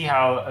is, you see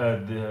how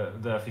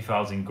the few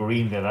files in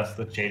green there, that's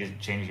the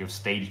change you've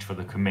staged for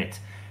the commit.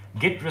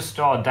 Git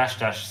restore dash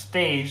dash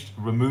staged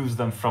removes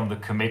them from the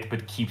commit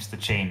but keeps the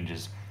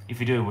changes. If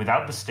you do it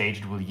without the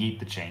staged, it will yeet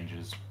the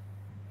changes,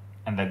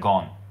 and they're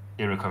gone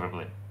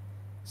irrecoverably.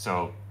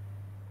 So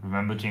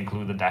remember to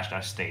include the dash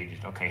dash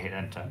staged. Okay, hit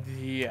enter.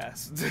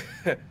 Yes.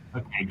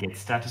 Okay, git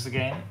status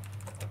again.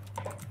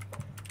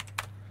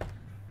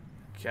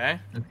 Okay.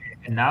 Okay,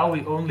 and now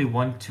we only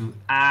want to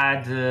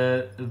add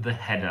the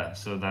header.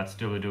 So that's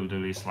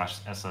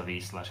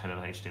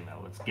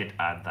www/srv/header.html. Let's git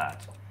add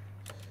that.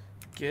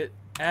 Git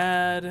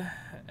add,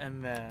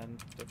 and then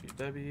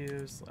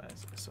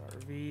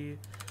www/srv.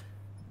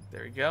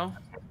 There we go.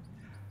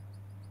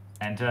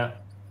 Enter.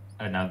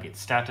 And now git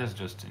status,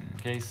 just in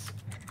case.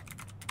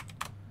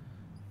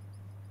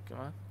 Come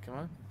on, come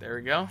on. There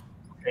we go.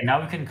 Okay,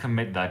 now we can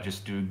commit that.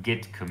 Just do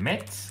git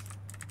commit,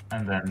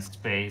 and then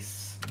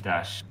space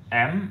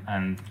 -m,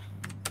 and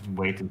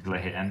wait until I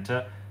hit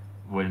enter.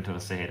 Wait until I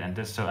say hit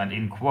enter. So, and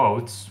in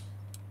quotes,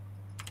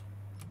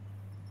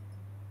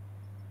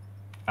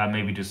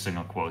 maybe do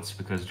single quotes,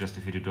 because just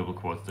if you do double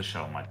quotes, the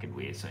shell might get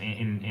weird. So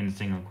in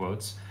single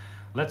quotes,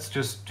 let's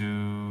just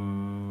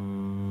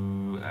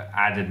do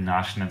added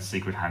national and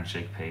secret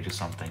handshake page or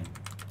something.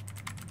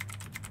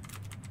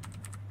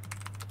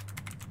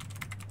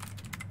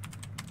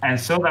 And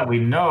so that we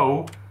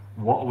know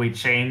what we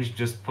changed,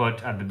 just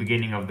put at the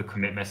beginning of the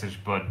commit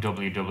message, but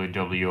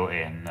www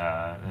in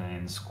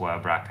square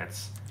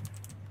brackets.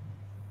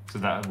 So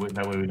that way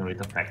we know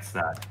it affects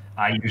that.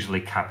 I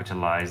usually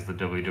capitalize the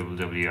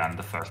www and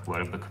the first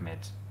word of the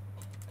commit.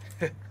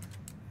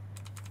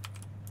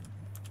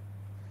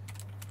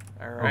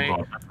 All right. Oh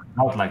God,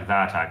 not like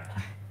that.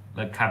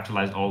 Like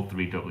capitalize all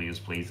 3 W's,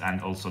 please, and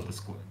also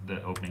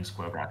the opening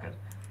square bracket.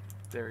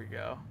 There we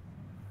go.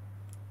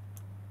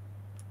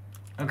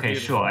 Okay,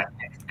 Beautiful. sure.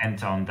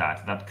 Enter on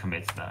that. That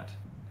commits that.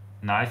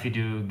 Now, if you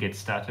do git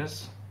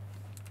status,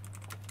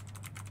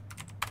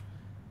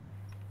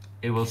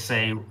 it will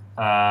say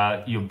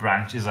your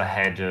branch is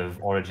ahead of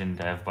origin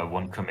dev by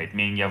 1 commit,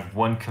 meaning you have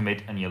 1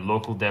 commit and your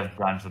local dev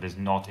branch that is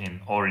not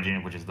in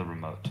origin, which is the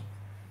remote.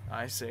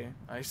 I see.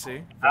 I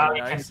see. Now Very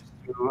you can nice.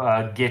 do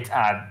git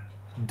add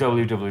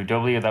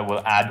www. That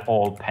will add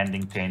all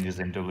pending changes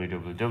in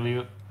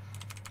www.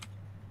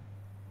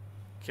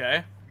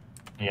 Okay.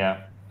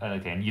 Yeah.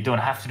 Again, you don't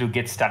have to do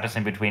git status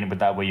in between, but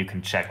that way you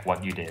can check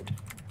what you did.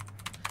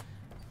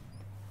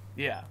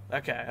 Yeah.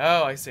 Okay.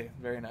 Oh, I see.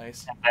 Very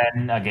nice.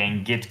 And then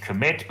again, git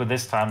commit, but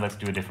this time let's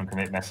do a different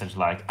commit message,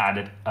 like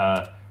added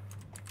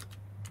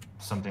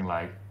something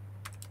like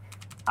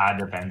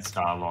add events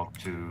dialog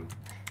to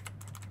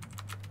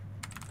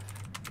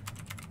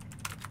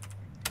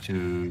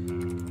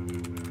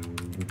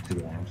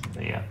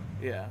yeah.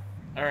 Yeah.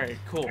 All right.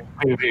 Cool.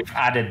 We've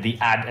added the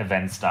add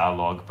events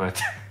dialog,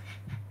 but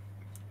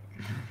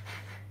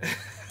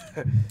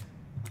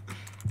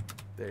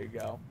There you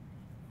go.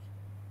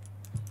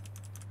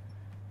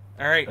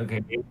 All right.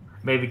 okay,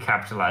 maybe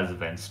capitalize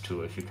events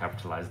too if you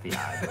capitalize the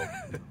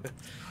add.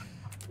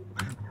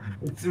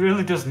 It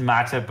really doesn't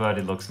matter, but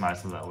it looks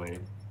nicer that way.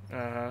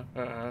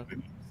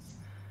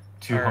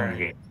 Two All Hunger right.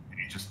 Games,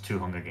 just 2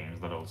 Hunger Games.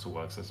 That also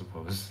works, I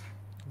suppose.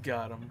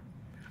 Got him.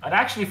 And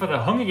actually, for the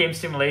Hunger Games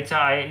simulator,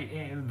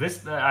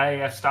 I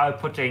have started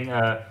putting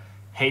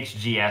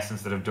HGS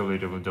instead of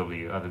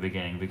www at the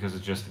beginning, because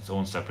it's just its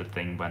own separate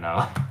thing by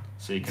now.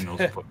 So you can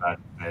also put that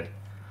instead.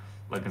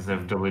 Like instead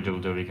of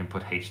www, you can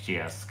put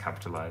HGS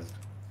capitalized.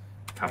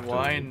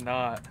 Why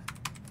not?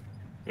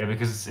 Yeah,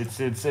 because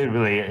it's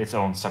really its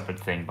own separate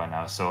thing by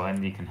now. So,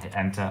 and you can hit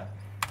enter,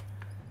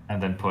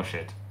 and then push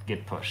it.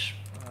 Git push.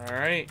 All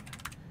right.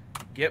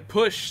 Get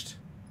pushed.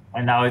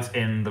 And now it's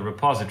in the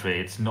repository.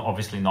 It's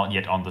obviously not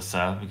yet on the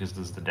server because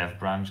there's the dev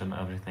branch and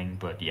everything.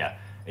 But yeah,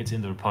 it's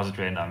in the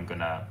repository, and I'm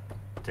gonna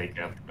take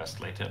care of the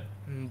rest later.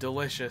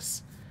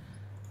 Delicious.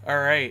 All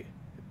right.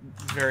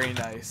 Very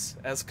nice.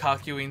 As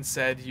Kakyoin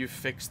said, you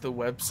fixed the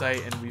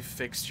website and we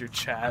fixed your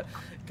chat.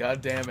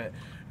 God damn it.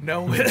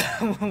 No,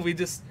 we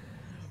just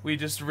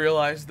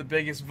realized the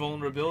biggest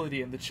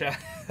vulnerability in the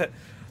chat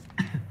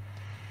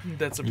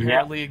that's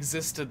apparently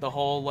existed the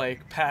whole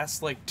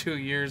past 2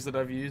 years that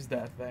I've used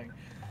that thing.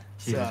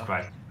 Jesus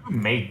Christ. Who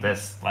made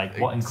this? Like,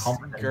 what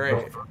incompetent...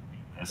 Great.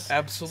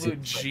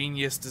 Absolute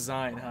genius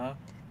design, huh?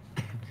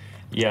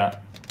 Yeah.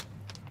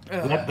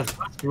 Like the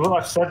first rule,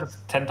 I've said this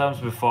 10 times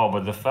before,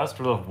 but the first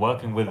rule of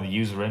working with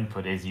user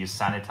input is you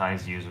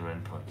sanitize user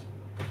input.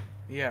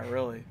 Yeah,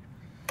 really.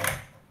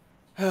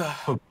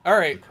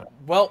 Alright,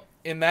 well,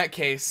 in that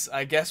case,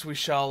 I guess we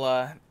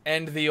shall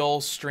end the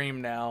old stream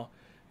now.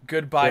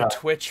 Goodbye,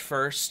 Twitch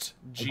first.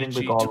 GG I think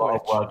we got Twitch. a lot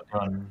of work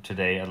done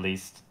today, at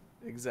least.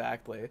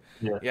 Exactly.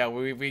 Yeah, yeah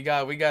we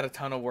got a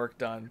ton of work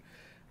done.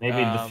 Maybe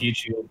in the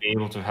future you'll be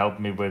able to help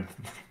me with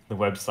the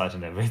website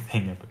and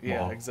everything a bit more.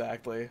 Yeah,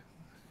 exactly.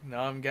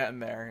 No, I'm getting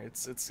there.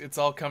 It's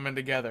all coming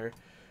together.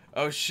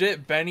 Oh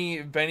shit, Benny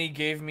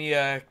gave me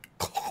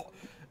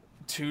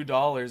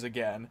 $2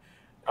 again.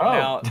 Oh.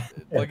 Now,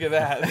 look at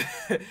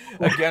that.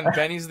 Again,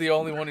 Benny's the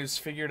only one who's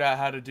figured out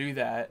how to do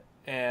that.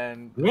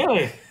 and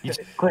Really? You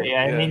just click,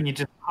 yeah, I yeah. mean, you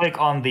just click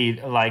on the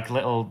like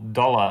little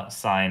dollar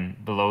sign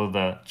below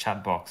the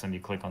chat box and you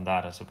click on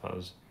that, I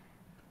suppose.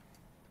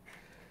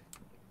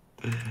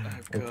 Oh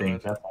I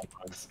think God. that's how it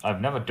works.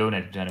 I've never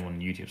donated to anyone on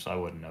YouTube, so I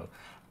wouldn't know.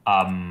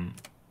 Um,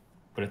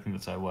 but I think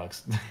that's how it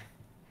works.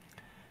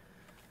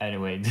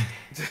 Anyway,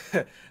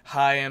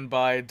 High and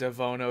by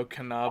Devono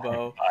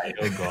Kanabo.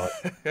 oh God.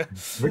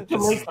 We're too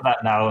late for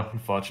that now, This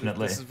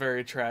unfortunately. is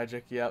very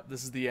tragic. Yep,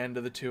 this is the end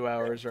of the 2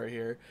 hours right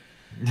here.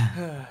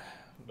 But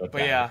But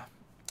damn it. yeah,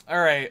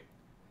 all right,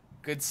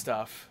 good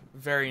stuff.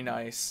 Very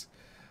nice.